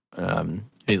coming out.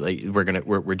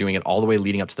 We're doing it all the way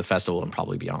leading up to the festival and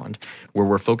probably beyond, where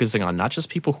we're focusing on not just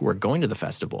people who are going to the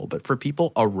festival, but for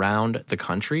people around the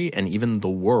country and even the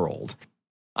world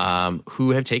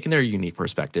who have taken their unique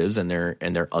perspectives and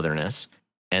their otherness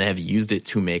and have used it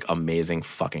to make amazing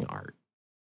fucking art.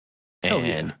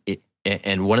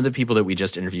 And one of the people that we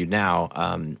just interviewed now,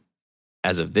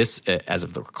 as of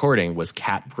the recording, was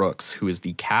Kat Brooks, who is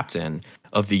the captain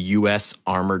of the U.S.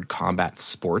 Armored Combat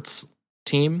Sports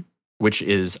team, which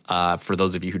is, for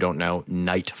those of you who don't know,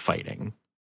 knight fighting,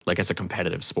 like it's a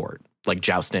competitive sport, like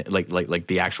jousting, like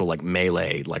the actual like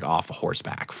melee, like off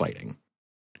horseback fighting,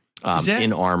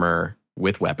 in armor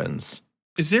with weapons.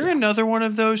 Is there another one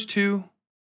of those too?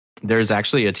 There's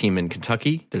actually a team in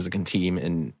Kentucky. There's a team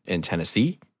in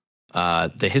Tennessee.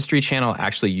 The History Channel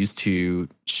actually used to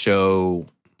show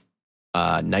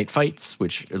night fights,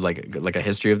 which like a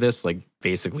history of this, like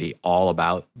basically all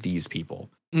about these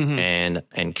people. Mm-hmm.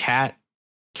 And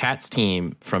Kat's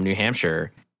team from New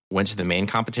Hampshire went to the main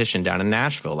competition down in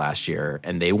Nashville last year,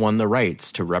 and they won the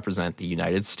rights to represent the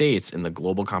United States in the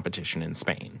global competition in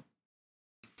Spain.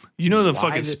 You know, the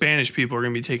fucking Spanish people are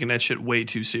going to be taking that shit way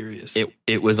too serious.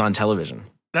 It was on television.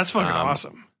 That's fucking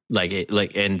awesome.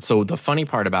 And so the funny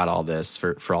part about all this,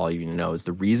 for all of you to know, is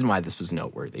the reason why this was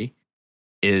noteworthy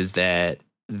is that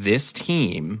this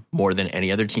team, more than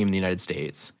any other team in the United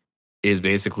States, is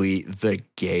basically the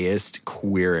gayest,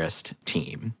 queerest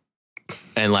team.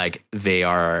 And like, they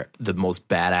are the most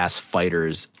badass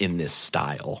fighters in this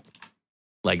style.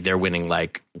 Like, they're winning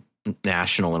like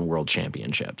national and world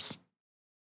championships.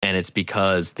 And it's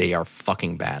because they are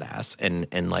fucking badass.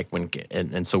 And like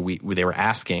so they were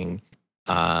asking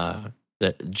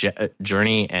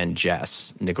Journey and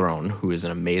Jess Negron, who is an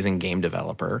amazing game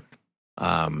developer,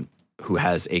 who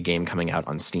has a game coming out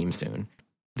on Steam soon.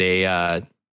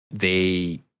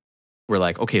 They were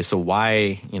like, okay, so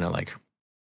why, like,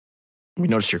 we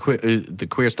noticed the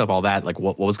queer stuff, all that, like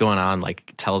what was going on?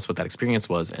 Like, tell us what that experience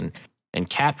was. And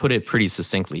Kat put it pretty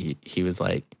succinctly. He was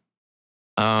like,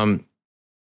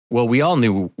 well, we all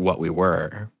knew what we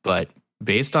were, but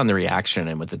based on the reaction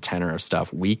and with the tenor of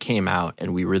stuff, we came out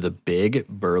and we were the big,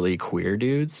 burly queer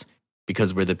dudes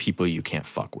because we're the people you can't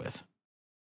fuck with.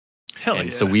 Hell yeah.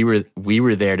 And so we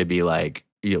were there to be like,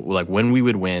 like when we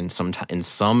would win, in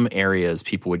some areas,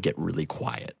 people would get really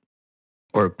quiet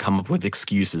or come up with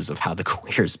excuses of how the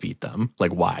queers beat them,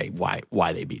 like why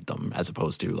they beat them, as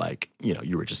opposed to like,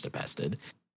 you were just bested.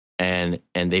 And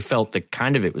they felt that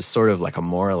kind of it was sort of like a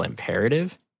moral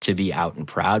imperative to be out and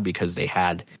proud because they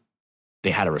had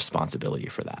a responsibility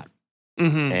for that.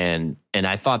 Mm-hmm. And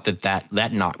I thought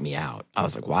that knocked me out. I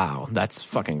was like, wow, that's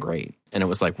fucking great. And it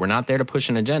was like, we're not there to push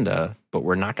an agenda, but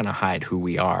we're not going to hide who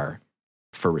we are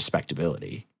for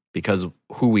respectability, because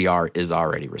who we are is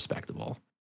already respectable.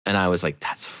 And I was like,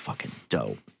 that's fucking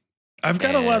dope. I've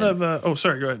got a lot of,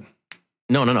 sorry, go ahead.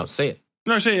 No, say it.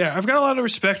 No, I've got a lot of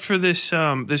respect for this,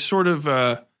 this sort of,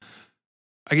 I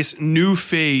guess, new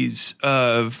phase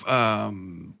of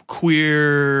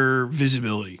queer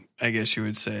visibility, I guess you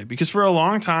would say. Because for a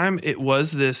long time, it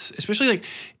was this, especially like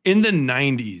in the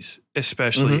 90s,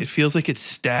 especially, it feels like it's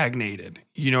stagnated.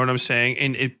 You know what I'm saying?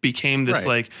 And it became this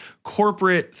like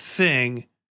corporate thing.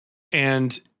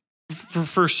 And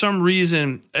for some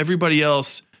reason, everybody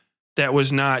else that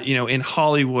was not, in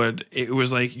Hollywood, it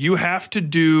was like, you have to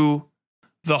do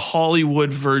the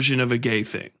Hollywood version of a gay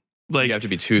thing. Like, you have to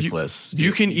be toothless.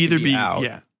 You can either be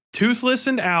toothless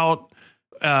and out,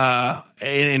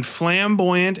 and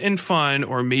flamboyant and fun,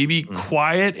 or maybe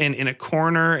quiet and in a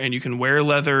corner, and you can wear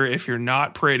leather if you're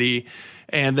not pretty.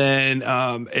 And then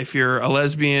if you're a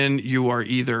lesbian, you are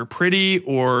either pretty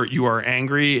or you are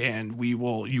angry, and you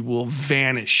will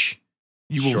vanish.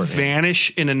 You will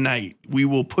vanish in a night. We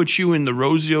will put you in the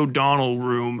Rosie O'Donnell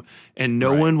room, and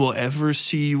no one will ever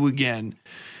see you again.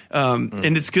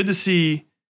 And it's good to see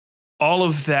all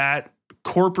of that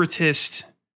corporatist,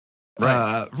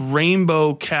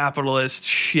 rainbow capitalist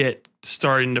shit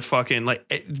starting to fucking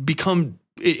become.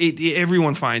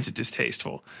 Everyone finds it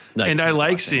distasteful, and I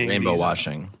like seeing rainbow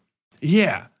washing.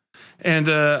 Yeah, and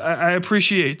I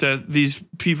appreciate that these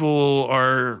people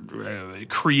are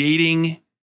creating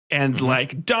and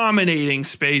like dominating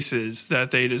spaces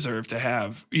that they deserve to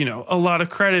have. A lot of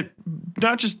credit,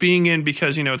 not just being in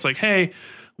because it's like, hey,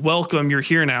 welcome, you're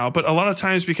here now. But a lot of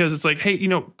times because it's like, hey, you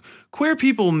know, queer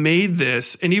people made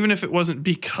this. And even if it wasn't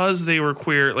because they were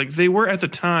queer, like they were at the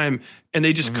time and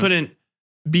they just couldn't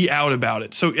be out about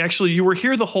it. So actually you were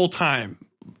here the whole time.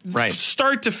 Right.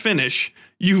 Start to finish.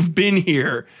 You've been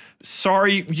here.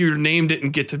 Sorry your name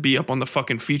didn't get to be up on the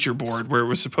fucking feature board where it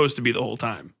was supposed to be the whole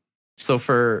time. So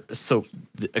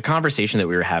a conversation that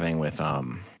we were having with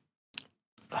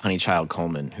Honeychild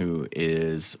Coleman, who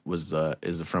is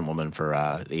the front woman for the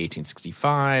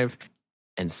 1865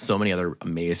 and so many other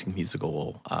amazing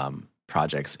musical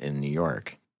projects in New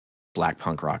York, black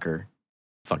punk rocker,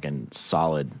 fucking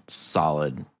solid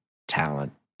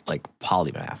talent, like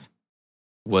polymath,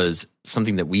 was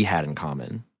something that we had in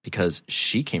common because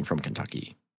she came from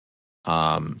Kentucky.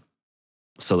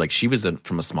 So like she was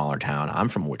from a smaller town. I'm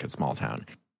from a wicked small town.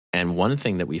 And one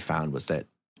thing that we found was that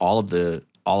all of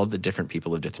the different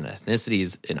people of different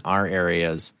ethnicities in our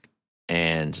areas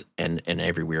and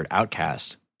every weird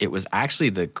outcast, it was actually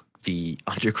the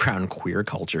underground queer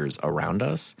cultures around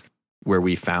us where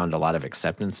we found a lot of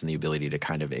acceptance and the ability to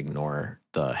kind of ignore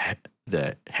the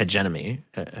hegemony.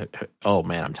 Oh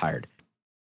man, I'm tired.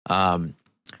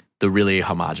 The really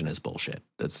homogenous bullshit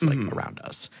that's like around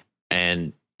us.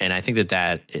 And I think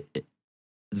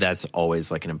that's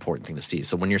always like an important thing to see.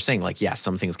 So when you're saying like, yeah,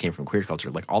 some things came from queer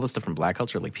culture, like all the stuff from black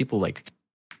culture, like people like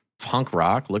punk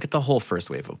rock, look at the whole first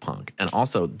wave of punk. And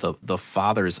also the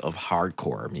fathers of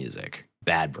hardcore music,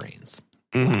 Bad Brains,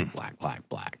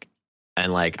 black.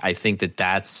 And like, I think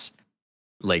that's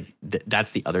like,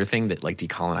 that's the other thing that like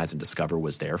Decolonize and Discover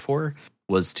was there for,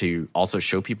 was to also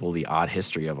show people the odd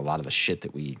history of a lot of the shit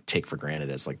that we take for granted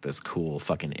as like this cool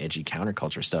fucking edgy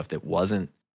counterculture stuff that wasn't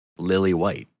lily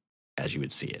white as you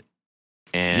would see it.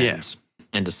 And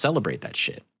to celebrate that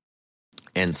shit.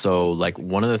 And so like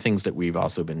one of the things that we've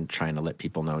also been trying to let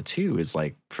people know too is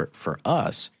like for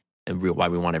us and why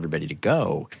we want everybody to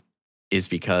go is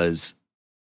because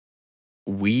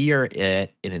we are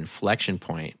at an inflection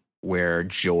point where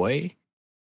joy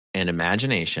and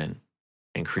imagination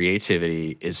and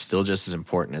creativity is still just as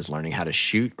important as learning how to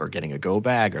shoot or getting a go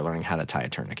bag or learning how to tie a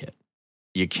tourniquet.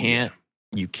 You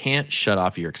can't shut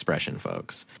off your expression,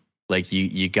 folks. Like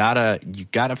you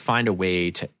gotta find a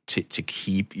way to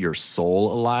keep your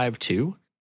soul alive too,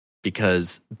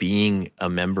 because being a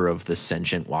member of the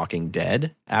sentient Walking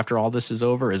Dead after all this is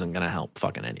over isn't gonna help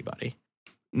fucking anybody.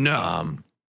 No.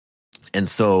 And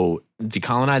so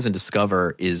Decolonize and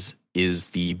Discover is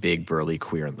the big burly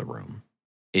queer in the room.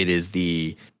 It is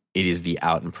the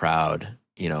out and proud,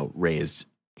 raised,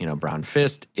 brown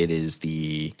fist. It is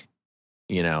the,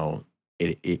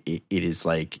 it is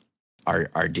like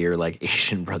our dear like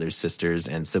Asian brothers, sisters,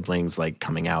 and siblings like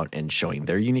coming out and showing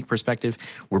their unique perspective.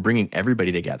 We're bringing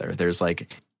everybody together. There's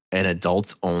like an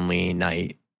adults only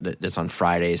night that's on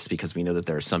Fridays because we know that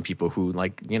there are some people who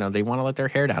like, they want to let their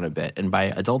hair down a bit. And by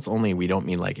adults only, we don't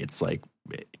mean like it's like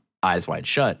eyes wide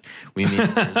shut. We mean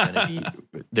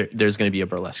there's going to be a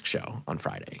burlesque show on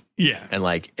Friday. Yeah. And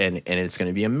like, and it's going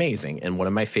to be amazing. And one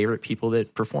of my favorite people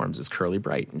that performs is Curly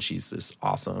Bright. And she's this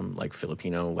awesome, like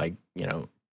Filipino, like,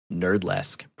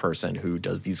 nerdlesque person who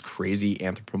does these crazy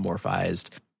anthropomorphized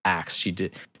acts. She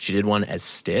did one as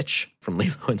Stitch from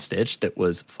Lilo and Stitch that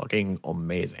was fucking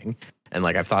amazing. And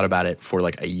like, I've thought about it for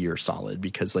like a year solid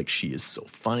because like she is so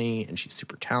funny and she's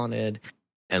super talented.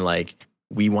 And like,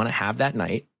 we want to have that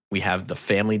night. We have the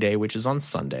family day, which is on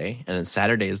Sunday. And then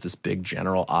Saturday is this big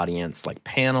general audience, like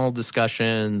panel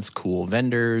discussions, cool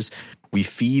vendors. We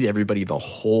feed everybody the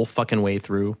whole fucking way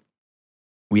through.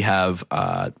 We have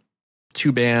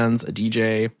 2 bands, a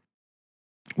DJ.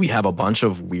 We have a bunch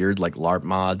of weird like LARP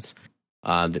mods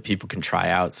that people can try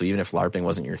out. So even if LARPing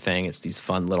wasn't your thing, it's these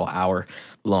fun little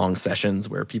hour-long sessions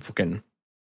where people can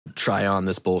try on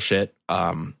this bullshit.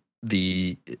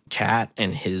 The Cat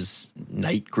and his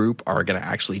night group are going to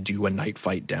actually do a night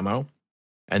fight demo.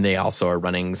 And they also are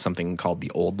running something called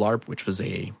the Old LARP, which was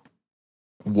a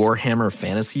Warhammer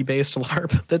fantasy-based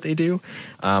LARP that they do.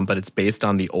 But it's based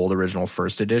on the old original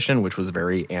first edition, which was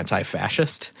very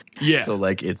anti-fascist. Yeah. So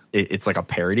like it's like a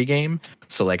parody game.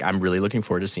 So like I'm really looking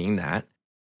forward to seeing that.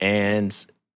 And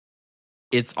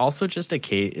it's also just a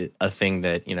thing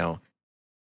that,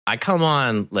 I come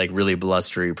on like really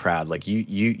blustery proud. Like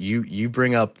you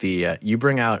bring up you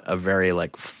bring out a very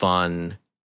like fun,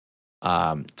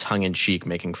 tongue in cheek,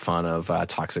 making fun of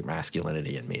toxic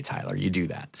masculinity in me, Tyler. You do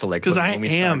that. So like, because I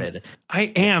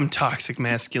am toxic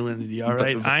masculinity. All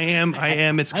right. I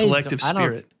am its collective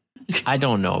spirit. I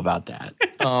don't know about that.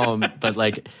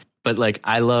 But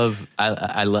I love,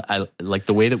 I like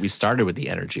the way that we started with the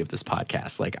energy of this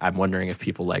podcast. Like, I'm wondering if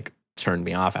people like turned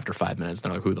me off after 5 minutes.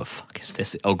 They're like, who the fuck is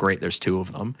this? Oh, great. There's 2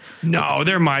 of them. No,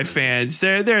 they're my fans.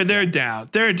 They're down.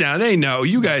 They're down. They know.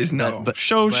 You guys know. But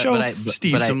show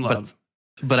Steve some love.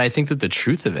 But I think that the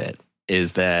truth of it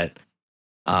is that,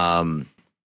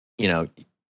 you know,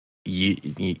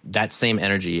 you that same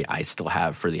energy I still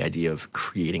have for the idea of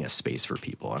creating a space for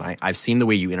people. And I've seen the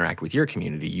way you interact with your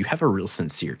community. You have a real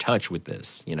sincere touch with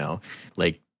this, you know,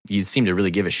 like you seem to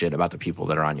really give a shit about the people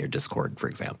that are on your Discord, for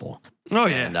example. Oh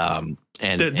yeah.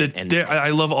 And I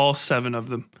love all 7 of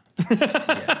them.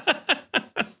 Yeah.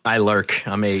 I lurk.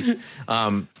 I'm 8.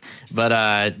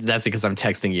 But that's because I'm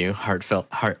texting you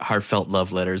heartfelt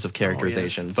love letters of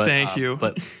characterization. Oh, yes. But thank you.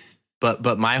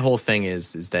 But my whole thing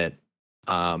is that,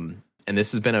 and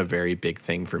this has been a very big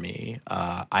thing for me.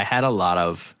 I had a lot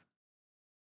of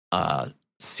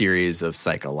series of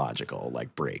psychological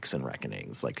like breaks and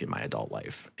reckonings like in my adult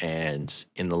life. And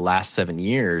in the last 7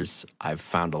 years, I've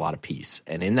found a lot of peace.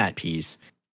 And in that peace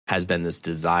has been this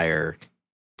desire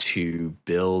to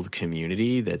build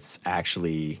community that's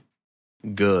actually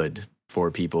good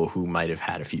for people who might have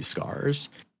had a few scars,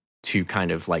 to kind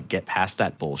of like get past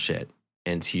that bullshit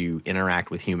and to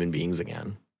interact with human beings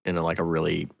again in a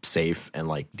really safe and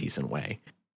like decent way.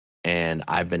 And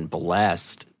I've been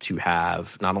blessed to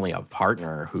have not only a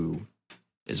partner who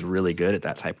is really good at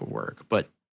that type of work, but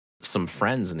some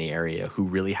friends in the area who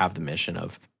really have the mission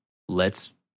of let's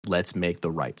make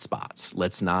the right spots.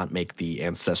 Let's not make the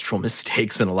ancestral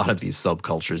mistakes in a lot of these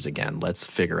subcultures again. Let's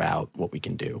figure out what we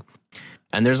can do.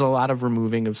 And there's a lot of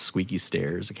removing of squeaky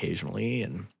stairs occasionally.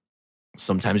 And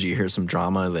sometimes you hear some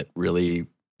drama that really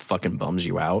fucking bums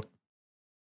you out.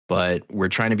 But we're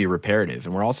trying to be reparative,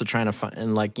 and we're also trying to find,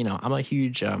 and like, you know, I'm a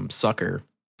huge sucker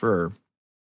for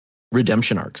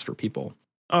redemption arcs for people.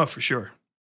 Oh, for sure.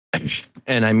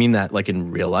 And I mean that like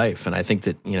in real life. And I think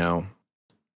that, you know,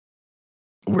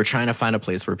 we're trying to find a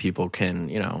place where people can,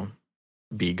 you know,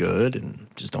 be good and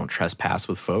just don't trespass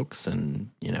with folks. And,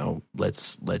 you know,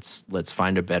 let's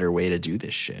find a better way to do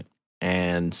this shit.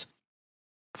 And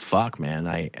fuck,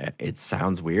 man, it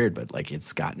sounds weird, but like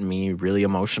it's gotten me really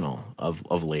emotional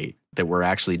of late that we're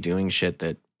actually doing shit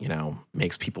that, you know,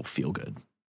 makes people feel good.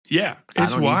 Yeah,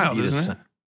 it's wild, isn't it?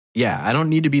 Yeah, I don't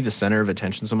need to be the center of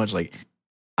attention so much. Like,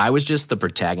 I was just the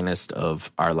protagonist of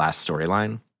our last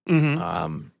storyline.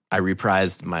 Mm-hmm. I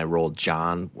reprised my role,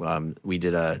 John. We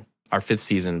did our 5th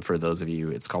season, for those of you.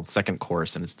 It's called Second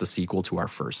Course, and it's the sequel to our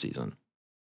 1st season,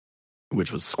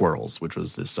 which was Squirrels, which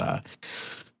was this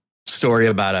story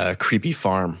about a creepy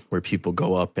farm where people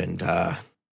go up and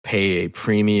pay a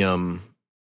premium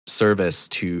service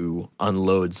to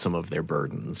unload some of their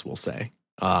burdens, we'll say.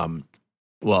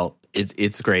 Well,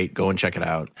 it's great. Go and check it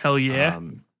out. Hell yeah.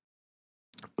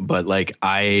 But like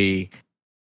I've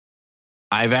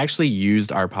actually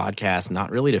used our podcast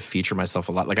not really to feature myself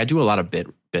a lot. Like I do a lot of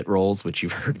bit roles, which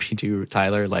you've heard me do,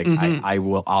 Tyler. Like mm-hmm.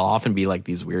 I'll often be like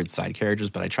these weird side characters,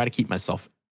 but I try to keep myself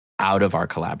out of our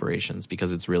collaborations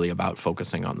because it's really about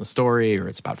focusing on the story, or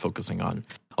it's about focusing on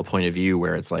a point of view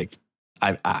where it's like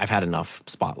I've had enough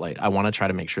spotlight. I want to try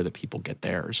to make sure that people get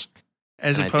theirs.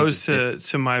 As opposed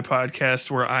to my podcast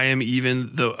where I am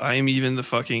even the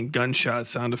fucking gunshot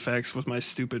sound effects with my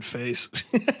stupid face.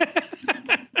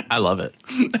 I love it.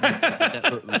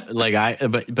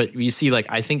 But you see, like,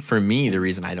 I think for me, the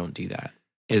reason I don't do that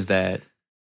is that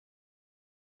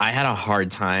I had a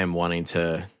hard time wanting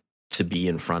to be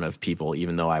in front of people,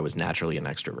 even though I was naturally an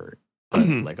extrovert. But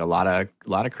mm-hmm. like a lot of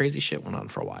crazy shit went on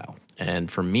for a while.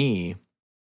 And for me,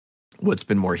 what's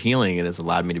been more healing and has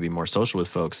allowed me to be more social with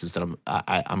folks is that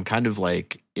I'm kind of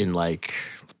like in like,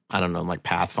 I don't know, like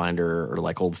Pathfinder or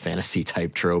like old fantasy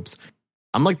type tropes.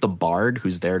 I'm like the bard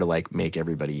who's there to like make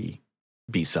everybody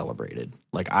be celebrated.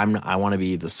 Like I want to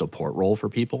be the support role for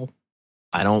people.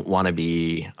 I don't want to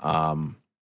be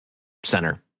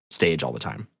center stage all the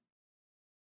time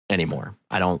anymore.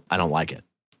 I don't like it.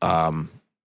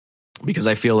 Because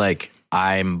I feel like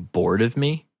I'm bored of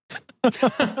me. And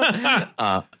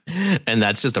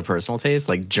that's just a personal taste.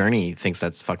 Like Journey thinks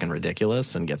that's fucking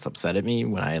ridiculous and gets upset at me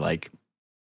when I like,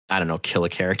 I don't know, kill a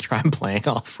character I'm playing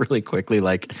off really quickly.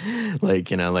 Like,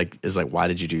 you know, like, is like, why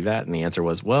did you do that? And the answer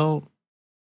was, well,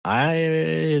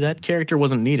 that character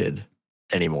wasn't needed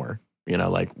anymore. You know,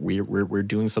 like we're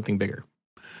doing something bigger.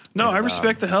 No, and I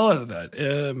respect the hell out of that.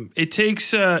 It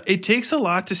takes a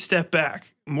lot to step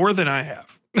back, more than I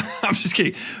have. I'm just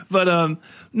kidding. But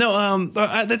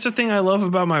that's the thing I love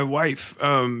about my wife.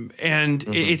 And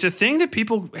mm-hmm. It's a thing that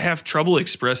people have trouble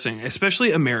expressing,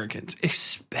 especially Americans,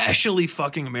 especially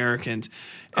fucking Americans.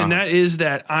 And that is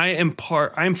that I'm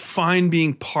fine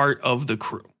being part of the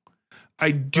crew.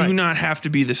 I do not have to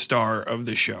be the star of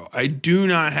the show. I do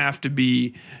not have to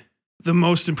be the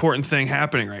most important thing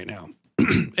happening right now.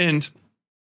 And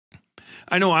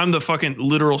I know I'm the fucking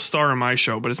literal star of my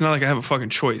show, but it's not like I have a fucking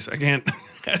choice. I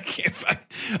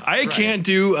can't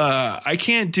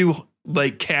do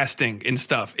like casting and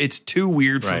stuff. It's too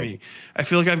weird for me. I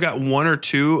feel like I've got one or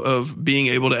two of being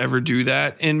able to ever do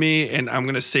that in me, and I'm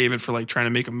going to save it for like trying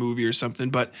to make a movie or something.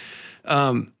 But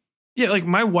yeah, like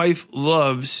my wife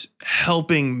loves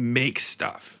helping make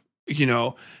stuff, you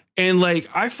know, and like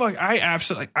I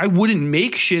absolutely, like, I wouldn't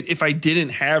make shit if I didn't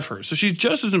have her. So she's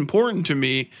just as important to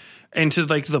me and to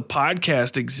like the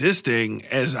podcast existing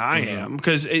as I am,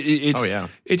 because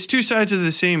it's two sides of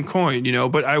the same coin, you know.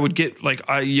 But I would get like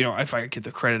if I get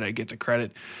the credit, I get the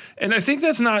credit, and I think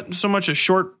that's not so much a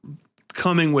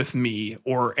shortcoming with me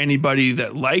or anybody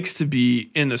that likes to be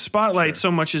in the spotlight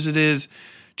so much as it is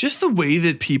just the way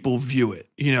that people view it,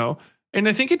 you know. And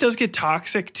I think it does get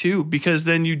toxic too, because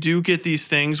then you do get these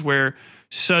things where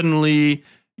suddenly,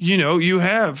 you know, you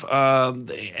have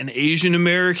an Asian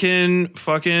American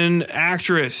fucking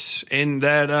actress in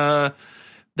that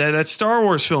Star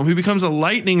Wars film who becomes a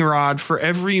lightning rod for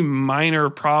every minor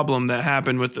problem that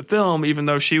happened with the film, even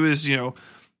though she was, you know,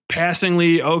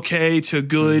 passingly okay to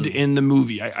good in the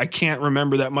movie. I can't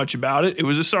remember that much about it. It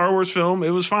was a Star Wars film. It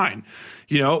was fine,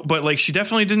 you know, but like she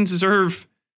definitely didn't deserve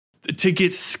to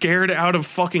get scared out of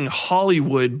fucking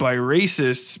Hollywood by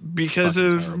racists because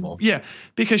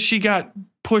because she got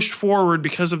pushed forward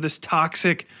because of this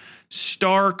toxic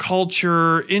star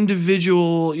culture,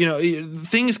 individual, you know,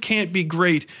 things can't be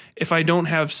great if I don't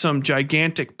have some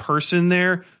gigantic person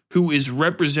there who is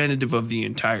representative of the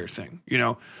entire thing, you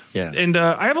know? Yeah. And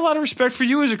I have a lot of respect for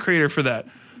you as a creator for that,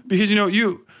 because, you know,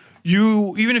 you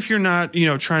even if you're not, you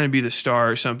know, trying to be the star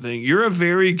or something, you're a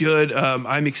very good,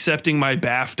 I'm accepting my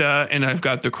BAFTA and I've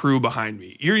got the crew behind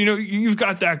me. You've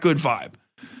got that good vibe.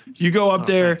 You go up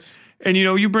there and, you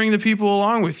know, you bring the people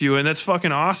along with you, and that's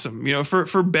fucking awesome. You know,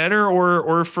 for better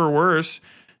or for worse,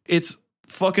 it's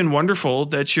fucking wonderful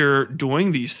that you're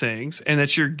doing these things and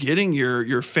that you're getting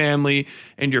your family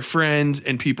and your friends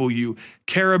and people you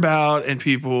care about and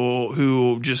people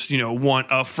who just, you know, want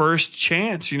a first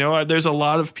chance. You know, there's a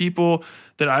lot of people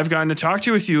that I've gotten to talk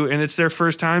to with you, and it's their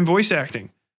first time voice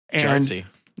acting. And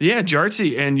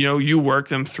Jartsy. And, you know, you work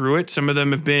them through it. Some of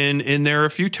them have been in there a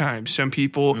few times. Some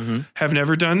people have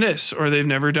never done this or they've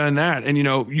never done that. And, you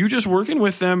know, you just working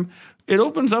with them, it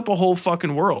opens up a whole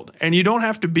fucking world. And you don't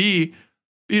have to be,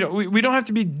 you know, we don't have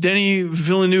to be Denis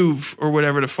Villeneuve or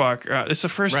whatever the fuck. It's the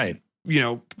first, you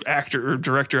know, actor or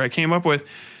director I came up with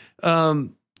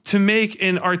to make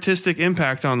an artistic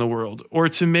impact on the world, or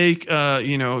to make,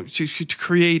 you know, to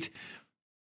create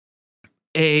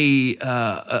a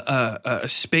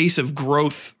space of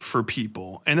growth for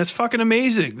people. And it's fucking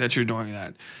amazing that you're doing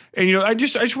that. And, you know, I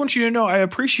just want you to know, I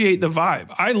appreciate the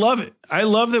vibe. I love it. I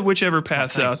love that Witchever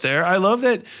Path's out there. I love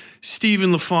that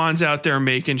Steven LaFond's out there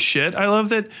making shit. I love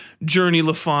that Journey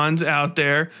LaFond's out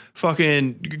there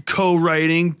fucking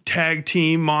co-writing tag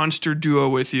team monster duo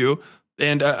with you.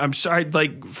 And I'm sorry,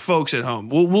 like, folks at home,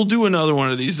 we'll do another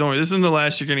one of these. Don't worry. This isn't the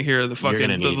last you're going to hear of the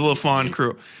fucking the LaFond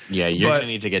crew. Yeah, you're going to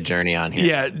need to get Journey on here.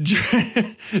 Yeah,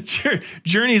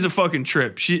 Journey's a fucking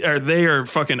trip. They are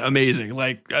fucking amazing.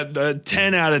 Like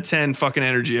 10 out of 10 fucking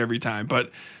energy every time. But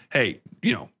hey,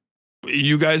 you know,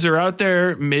 you guys are out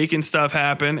there making stuff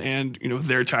happen, and, you know,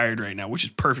 they're tired right now, which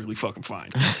is perfectly fucking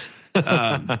fine.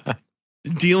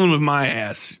 Dealing with my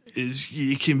ass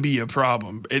it can be a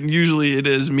problem, and usually it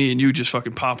is me and you just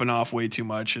fucking popping off way too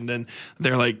much, and then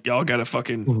they're like, y'all gotta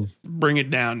fucking bring it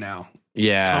down now.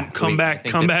 Yeah, come back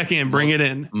in, bring it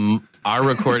in. Our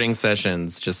recording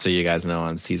sessions, just so you guys know,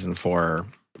 on season 4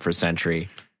 for Century,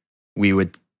 we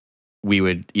would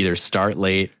either start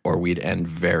late or we'd end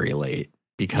very late,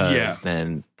 because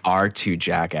then our two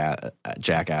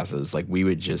jackasses, like, we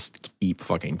would just keep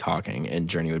fucking talking, and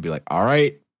Journey would be like, all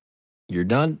right, you're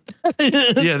done.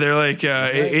 Yeah, they're like,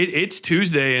 it's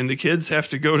Tuesday and the kids have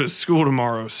to go to school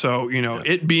tomorrow. So, you know,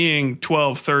 it being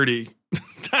 12:30,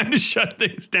 time to shut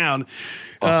things down.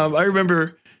 I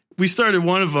remember we started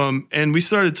one of them and we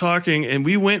started talking and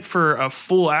we went for a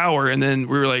full hour, and then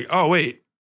we were like, oh, wait,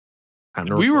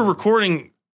 we were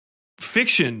recording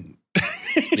fiction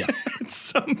at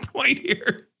some point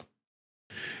here.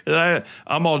 And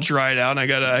I'm all dried out and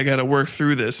I gotta work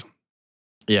through this.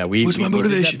 Yeah, what's my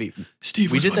motivation?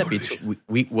 Steve, we did that.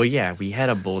 We had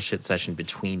a bullshit session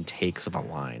between takes of a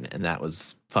line, and that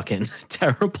was fucking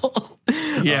terrible.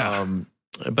 Yeah,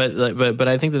 but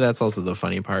I think that's also the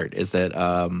funny part, is that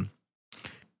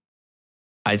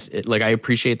I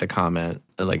appreciate the comment,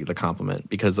 like the compliment,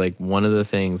 because, like, one of the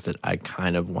things that I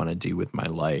kind of want to do with my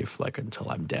life, like, until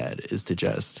I'm dead, is to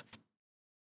just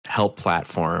help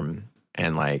platform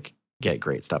and like get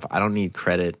great stuff. I don't need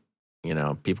credit. You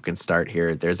know, people can start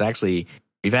here.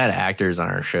 We've had actors on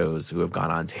our shows who have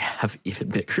gone on to have even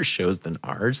bigger shows than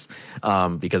ours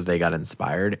because they got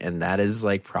inspired. And that is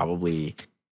like probably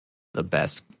the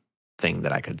best thing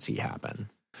that I could see happen.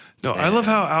 No, I love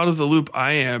how out of the loop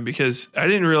I am because I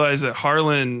didn't realize that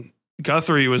Harlan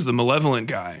Guthrie was the malevolent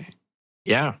guy.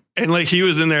 Yeah. And like he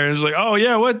was in there and was like, oh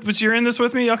yeah, what you're in this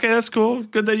with me? Okay, that's cool.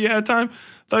 Good that you had time.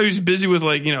 Thought he was busy with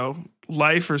like, you know,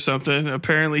 life or something.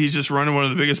 Apparently he's just running one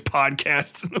of the biggest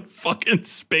podcasts in the fucking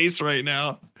space right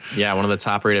now. Yeah, one of the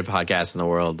top rated podcasts in the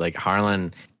world. Like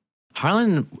Harlan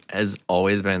has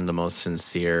always been the most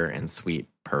sincere and sweet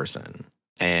person.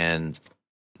 And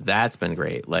that's been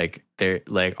great. Like they're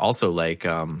like also like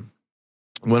one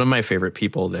of my favorite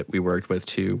people that we worked with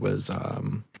too was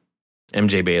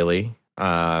MJ Bailey.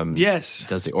 Yes.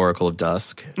 Does the Oracle of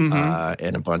Dusk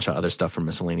and a bunch of other stuff from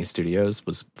Miscellaneous Studios.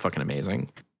 Was fucking amazing.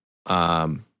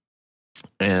 And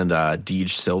Deej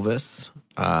Silvis,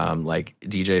 like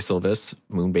DJ Silvis,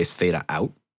 Moonbase Theta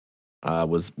Out,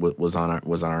 was on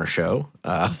our show.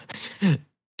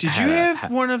 Did you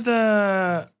have one of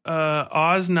the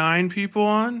Oz 9 people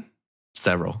on?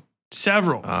 Several.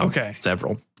 Okay.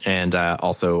 Several. And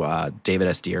also David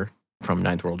S. Deere from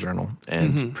Ninth World Journal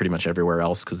and pretty much everywhere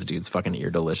else because the dude's fucking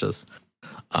ear delicious.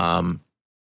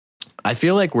 I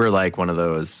feel like we're like one of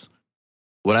those.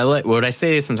 What I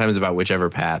say sometimes about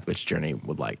Witchever Path, which Journey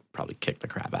would like probably kick the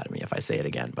crap out of me if I say it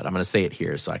again, but I'm going to say it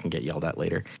here so I can get yelled at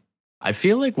later. I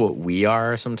feel like what we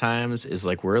are sometimes is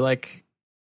like we're like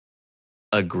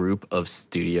a group of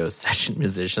studio session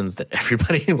musicians that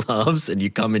everybody loves and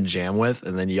you come and jam with,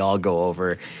 and then you all go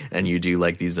over and you do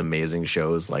like these amazing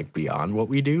shows like beyond what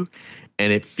we do.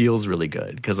 And it feels really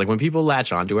good because like when people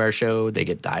latch onto our show, they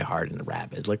get diehard and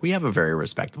rabid. Like we have a very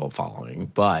respectable following,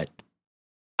 but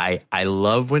I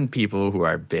love when people who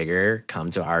are bigger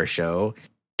come to our show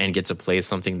and get to play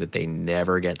something that they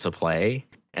never get to play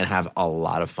and have a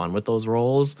lot of fun with those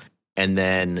roles. And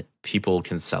then people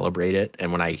can celebrate it.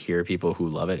 And when I hear people who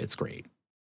love it, it's great.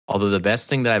 Although the best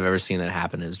thing that I've ever seen that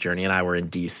happen is Journey and I were in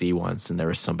DC once and there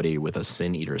was somebody with a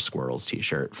Sin Eater Squirrels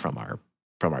t-shirt from our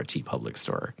TeePublic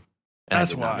store. And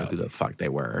that's I did not wild. know who the fuck they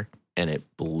were. And it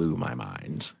blew my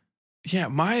mind. Yeah,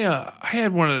 I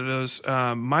had one of those.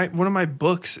 One of my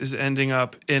books is ending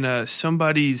up in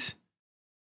somebody's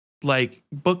like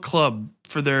book club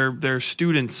for their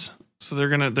students. So they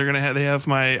have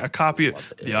a copy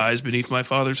of The Eyes Beneath My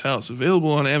Father's House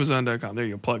available on Amazon.com. There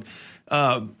you go, plug.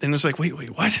 And it's like, wait,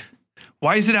 what?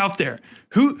 Why is it out there?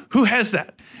 Who has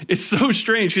that? It's so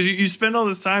strange because you spend all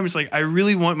this time. It's like, I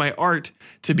really want my art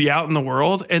to be out in the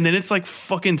world. And then it's like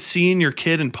fucking seeing your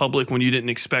kid in public when you didn't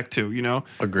expect to, you know?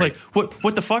 Agreed. Like,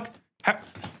 what the fuck?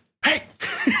 Hey,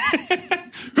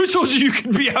 who told you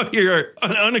could be out here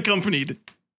unaccompanied?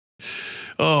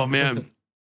 Oh, man.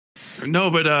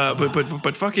 No, but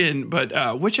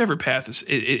Whichever Path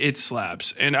it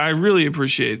slaps. And I really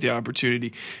appreciate the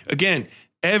opportunity. Again,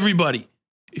 everybody,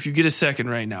 if you get a second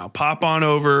right now, pop on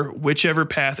over Whichever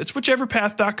Path. It's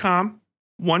whicheverpath.com.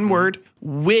 One word.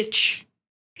 Witch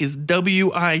is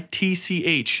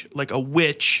WITCH, like a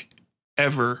witch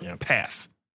ever path.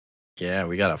 Yeah,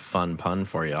 we got a fun pun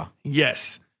for you.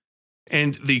 Yes.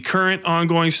 And the current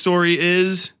ongoing story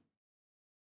is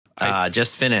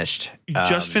just finished.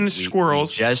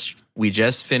 Squirrels. We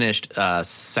just finished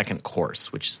second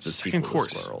course, which is the second sequel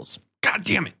course. to Squirrels. God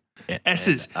damn it.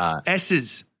 S's.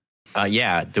 S's.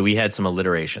 Yeah, we had some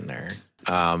alliteration there.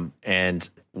 And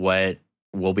what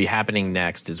will be happening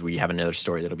next is we have another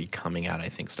story that'll be coming out, I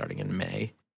think, starting in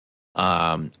May.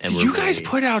 And you guys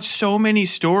put out so many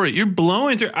stories. You're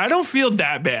blowing through. I don't feel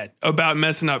that bad about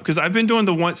messing up because I've been doing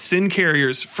the Sin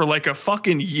Carriers for like a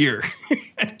fucking year.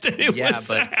 And then it was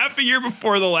half a year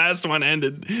before the last one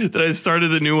ended that I started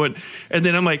the new one. And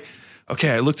then I'm like,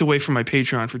 okay, I looked away from my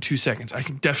Patreon for 2 seconds. I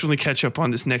can definitely catch up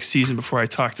on this next season before I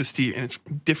talk to Steve. And it's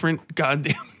a different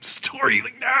goddamn story.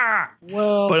 Like,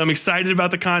 well, but I'm excited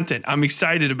about the content. I'm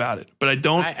excited about it. But I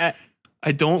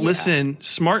don't listen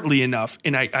smartly enough,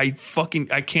 and I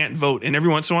can't vote. And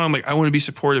every once in a while, I'm like, I want to be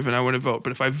supportive and I want to vote.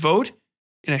 But if I vote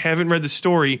and I haven't read the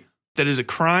story, that is a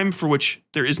crime for which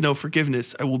there is no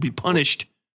forgiveness. I will be punished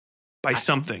by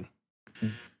something.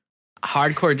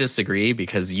 Hardcore disagree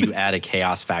because you add a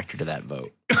chaos factor to that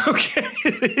vote. Okay,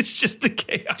 it's just the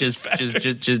chaos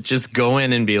factor. Just go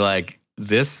in and be like,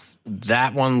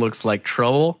 that one looks like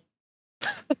trouble.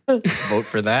 Vote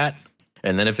for that,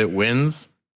 and then if it wins,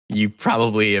 you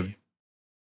probably have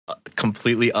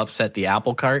completely upset the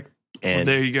apple cart, and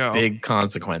there you go. Big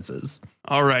consequences.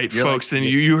 All right, You're folks, like- then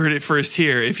you heard it first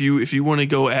here. If you want to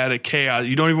go add a chaos,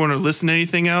 you don't even want to listen to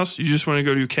anything else. You just want to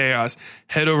go to chaos.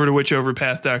 Head over to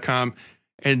witcheverpath.com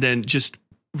and then just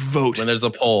vote. When there's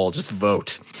a poll, just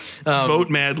vote.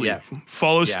 Vote madly. Yeah.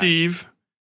 Follow Steve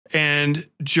and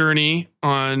Journey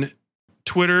on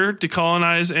Twitter,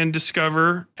 Decolonize and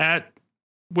Discover at,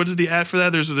 what is the at for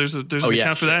that? There's an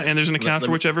account for that, and there's an account for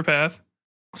Whichever Path.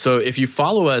 So if you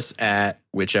follow us at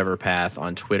Whichever Path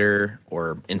on Twitter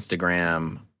or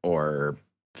Instagram or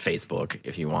Facebook,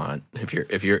 if you want,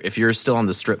 if you're still on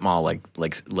the strip mall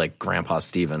like Grandpa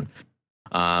Steven,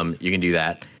 you can do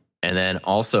that. And then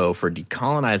also for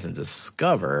Decolonize and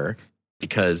Discover,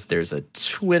 because there's a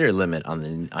Twitter limit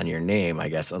on your name, I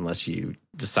guess, unless you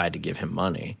decide to give him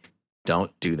money.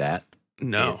 Don't do that.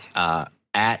 No. It's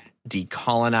at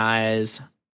Decolonize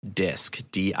Disc,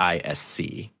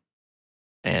 DISC.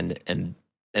 And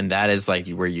that is like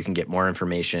where you can get more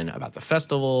information about the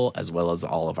festival, as well as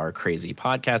all of our crazy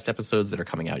podcast episodes that are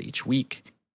coming out each week.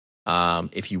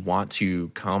 If you want to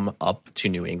come up to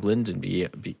New England and be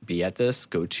at this,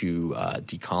 go to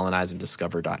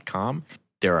decolonizeanddiscover.com.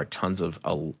 There are tons of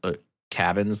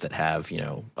cabins that have,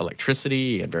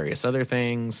 electricity and various other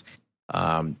things.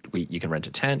 You can rent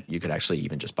a tent. You could actually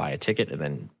even just buy a ticket and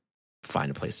then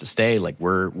find a place to stay. Like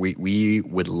we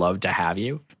would love to have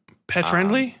you. Pet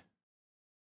friendly?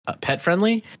 Pet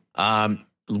friendly.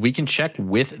 We can check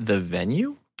with the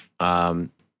venue.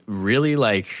 Really,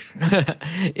 like,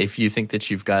 if you think that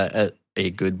you've got a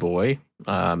good boy,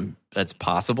 that's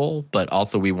possible. But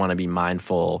also, we want to be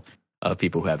mindful of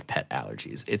people who have pet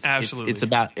allergies. Absolutely. It's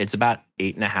about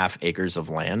 8.5 acres of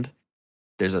land.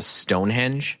 There's a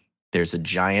Stonehenge. There's a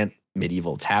giant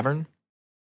medieval tavern,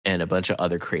 and a bunch of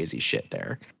other crazy shit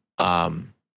there.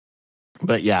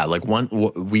 But yeah, like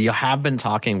we have been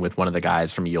talking with one of the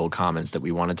guys from Ye Olde Commons that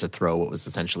we wanted to throw what was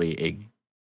essentially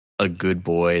a good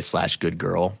boy / good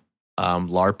girl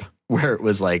LARP, where it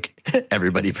was like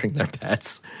everybody bring their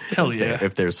pets. Hell yeah.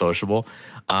 if they're sociable.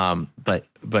 But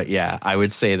yeah, I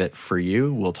would say that for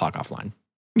you, we'll talk offline.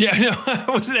 Yeah, no, I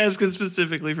wasn't asking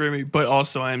specifically for me, but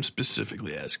also I am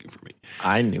specifically asking for me.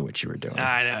 I knew what you were doing.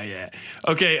 I know, yeah.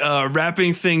 Okay,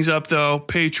 wrapping things up, though,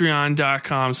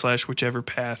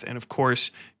 patreon.com/whicheverpath. And, of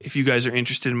course, if you guys are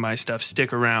interested in my stuff,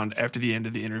 stick around after the end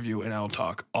of the interview, and I'll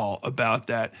talk all about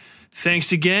that.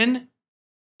 Thanks again,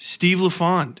 Steve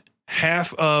LaFond,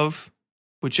 half of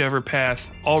Whichever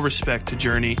Path. All respect to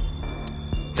Journey.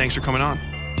 Thanks for coming on.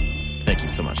 Thank you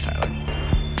so much, Tyler.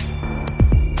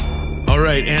 All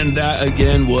right, and that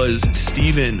again was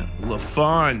Steven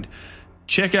LaFond.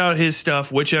 Check out his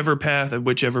stuff, Whichever Path at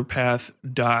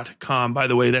whicheverpath.com. By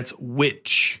the way, that's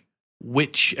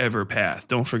Whichever Path.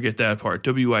 Don't forget that part.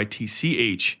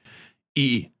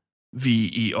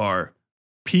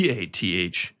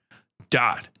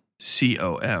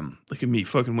 WITCHEVERPATH.com. Look at me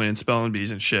fucking winning spelling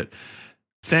bees and shit.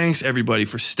 Thanks, everybody,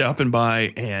 for stopping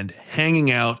by and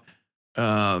hanging out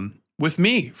with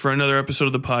me for another episode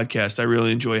of the podcast. I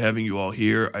really enjoy having you all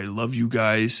here. I love you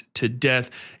guys to death.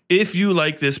 If you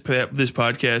like this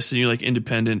podcast and you like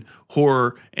independent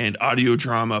horror and audio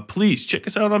drama, please check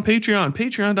us out on Patreon,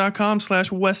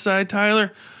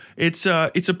 patreon.com/WestsideTyler. It's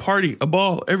a party, a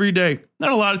ball every day. Not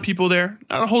a lot of people there,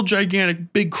 not a whole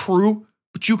gigantic big crew,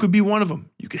 but you could be one of them.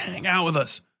 You could hang out with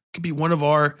us. You could be one of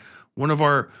our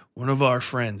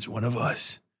friends, one of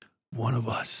us.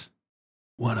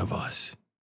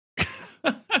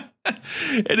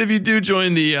 And if you do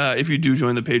join the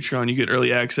Patreon, you get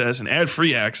early access and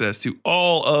ad-free access to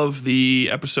all of the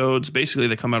episodes, basically,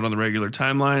 that come out on the regular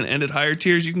timeline. And at higher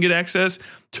tiers, you can get access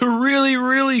to really,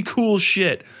 really cool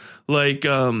shit, like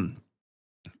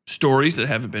stories that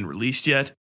haven't been released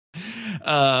yet.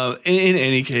 In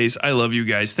any case, I love you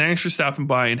guys. Thanks for stopping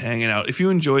by and hanging out. If you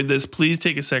enjoyed this, please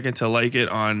take a second to like it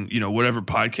on, whatever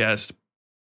podcast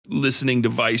listening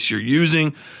device you're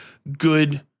using.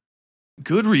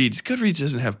 Goodreads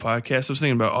doesn't have podcasts. I was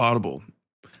thinking about Audible.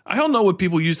 I don't know what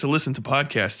people use to listen to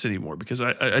podcasts anymore, because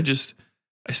I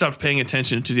stopped paying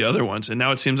attention to the other ones, and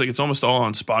now it seems like it's almost all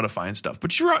on Spotify and stuff.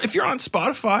 But if you're on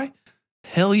Spotify,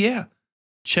 hell yeah,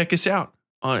 check us out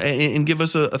and give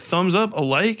us a thumbs up, a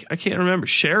like. I can't remember.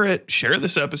 Share it. Share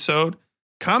this episode.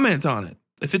 Comment on it.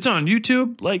 If it's on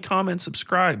YouTube, like, comment,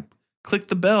 subscribe, click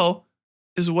the bell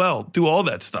as well. Do all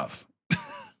that stuff.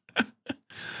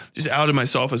 Just outed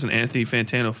myself as an Anthony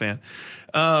Fantano fan.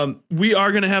 We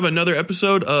are going to have another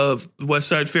episode of West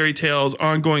Side Fairy Tales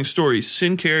Ongoing Stories,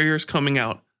 Sin Carriers, coming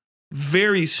out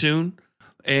very soon.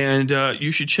 And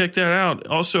you should check that out.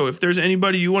 Also, if there's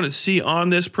anybody you want to see on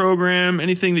this program,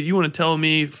 anything that you want to tell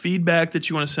me, feedback that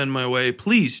you want to send my way,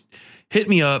 please hit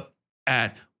me up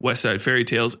at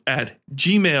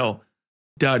westsidefairytales@gmail.com.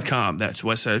 That's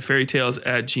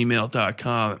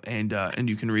westsidefairytales@gmail.com. And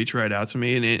you can reach right out to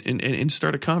me and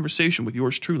start a conversation with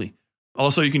yours truly.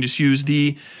 Also, you can just use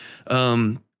the,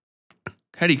 how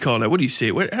do you call that? What do you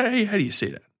say? How do you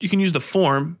say that? You can use the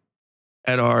form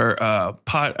at our,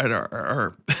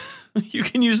 you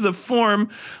can use the form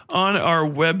on our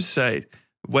website,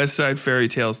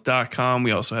 westsidefairytales.com.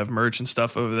 We also have merch and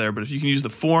stuff over there, but if you can use the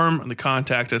form in the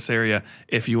contact us area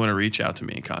if you want to reach out to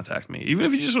me and contact me, even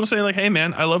if you just want to say like, hey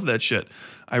man, I love that shit,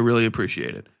 I really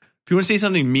appreciate it. If you want to say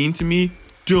something mean to me,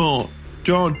 don't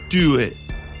do it.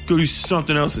 Go do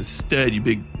something else instead, you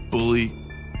big bully.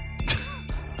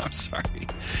 I'm sorry.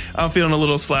 I'm feeling a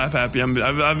little slap happy.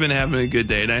 I've been having a good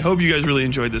day, and I hope you guys really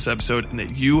enjoyed this episode and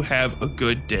that you have a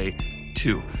good day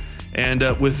too. And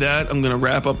with that, I'm going to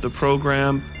wrap up the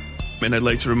program. And I'd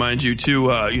like to remind you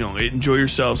to, enjoy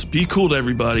yourselves, be cool to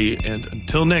everybody, and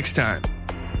until next time,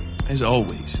 as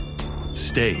always,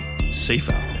 stay safe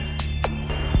out there.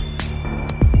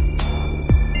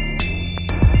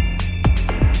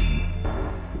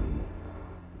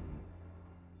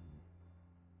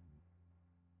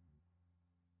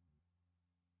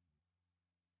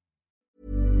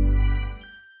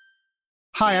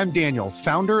 Hi, I'm Daniel,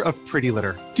 founder of Pretty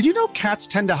Litter. Did you know cats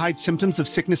tend to hide symptoms of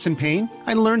sickness and pain?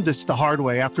 I learned this the hard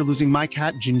way after losing my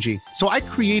cat, Gingy. So I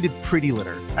created Pretty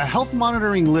Litter, a health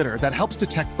monitoring litter that helps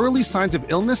detect early signs of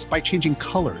illness by changing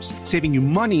colors, saving you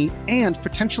money and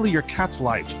potentially your cat's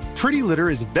life. Pretty Litter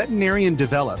is veterinarian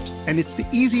developed, and it's the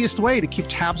easiest way to keep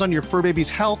tabs on your fur baby's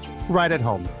health right at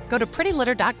home. Go to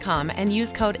prettylitter.com and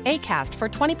use code ACAST for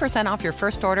 20% off your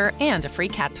first order and a free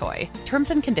cat toy.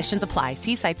 Terms and conditions apply.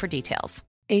 See site for details.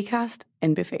 Acast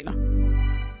anbefaler.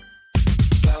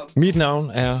 Mit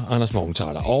navn er Anders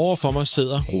Morgenthaler. Over for mig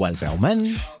sidder Roald Bergmann.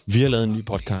 Vi har lavet en ny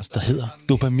podcast, der hedder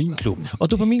Dopaminklubben.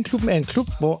 Og Dopaminklubben er en klub,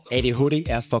 hvor ADHD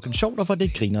er fucking sjovt, og hvor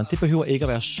det griner. Det behøver ikke at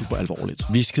være super alvorligt.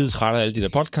 Vi er skide trætte af alle de der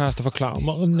podcasts, der forklarer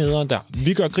mig nederen der.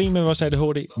 Vi gør grin med vores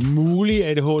ADHD. Mulig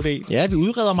ADHD. Ja, vi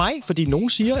udreder mig, fordi nogen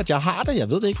siger, at jeg har det. Jeg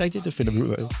ved det ikke rigtigt, det finder vi ud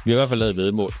af. Vi har i hvert fald lavet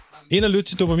væddemål. Ind og lyt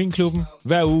til Dopaminklubben.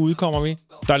 Hver uge udkommer vi.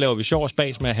 Der laver vi sjov og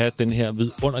spas med at have den her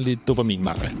vidunderlige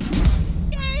dopaminmangel.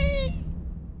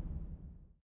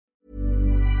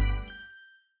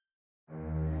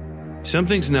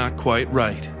 Something's not quite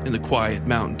right in the quiet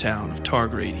mountain town of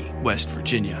Targrady, West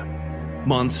Virginia.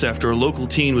 Months after a local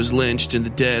teen was lynched in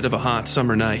the dead of a hot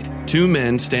summer night, two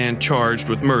men stand charged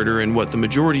with murder in what the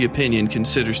majority opinion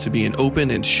considers to be an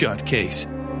open and shut case.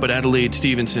 But Adelaide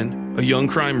Stevenson, a young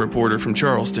crime reporter from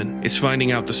Charleston, is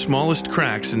finding out the smallest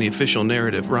cracks in the official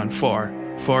narrative run far,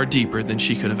 far deeper than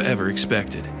she could have ever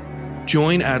expected.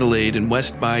 Join Adelaide in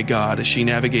West by God as she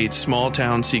navigates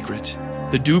small-town secrets,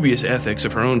 the dubious ethics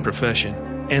of her own profession,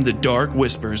 and the dark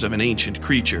whispers of an ancient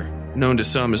creature, known to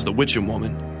some as the Witching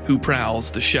Woman, who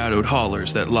prowls the shadowed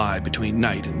hollers that lie between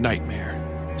night and nightmare.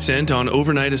 Sent on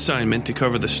overnight assignment to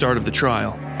cover the start of the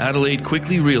trial, Adelaide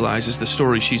quickly realizes the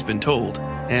story she's been told,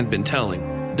 and been telling,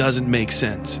 doesn't make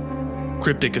sense.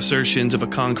 Cryptic assertions of a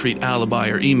concrete alibi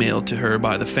are emailed to her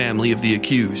by the family of the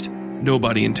accused.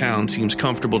 Nobody in town seems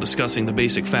comfortable discussing the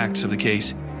basic facts of the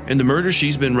case, and the murder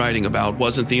she's been writing about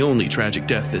wasn't the only tragic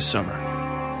death this summer.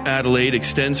 Adelaide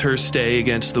extends her stay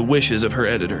against the wishes of her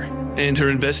editor, and her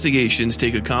investigations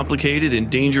take a complicated and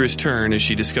dangerous turn as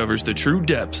she discovers the true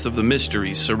depths of the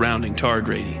mysteries surrounding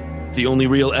Targrady. The only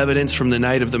real evidence from the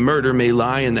night of the murder may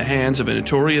lie in the hands of a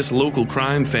notorious local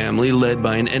crime family led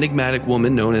by an enigmatic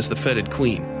woman known as the Fetid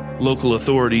Queen. Local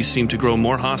authorities seem to grow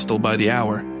more hostile by the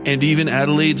hour, and even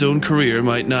Adelaide's own career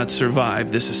might not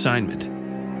survive this assignment.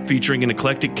 Featuring an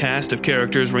eclectic cast of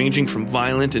characters ranging from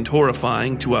violent and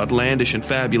horrifying to outlandish and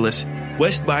fabulous,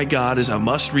 West by God is a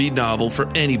must-read novel for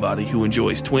anybody who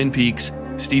enjoys Twin Peaks,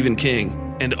 Stephen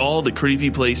King, and all the creepy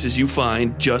places you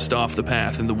find just off the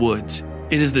path in the woods.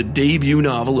 It is the debut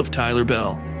novel of Tyler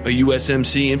Bell, a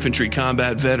USMC infantry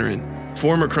combat veteran,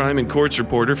 former crime and courts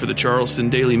reporter for the Charleston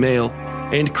Daily Mail,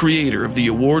 and creator of the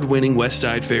award-winning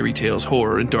Westside Fairy Tales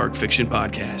horror and dark fiction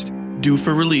podcast. Due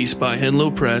for release by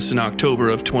Henlow Press in October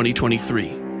of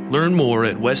 2023. Learn more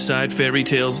at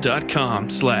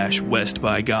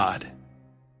westsidefairytales.com/westbygod.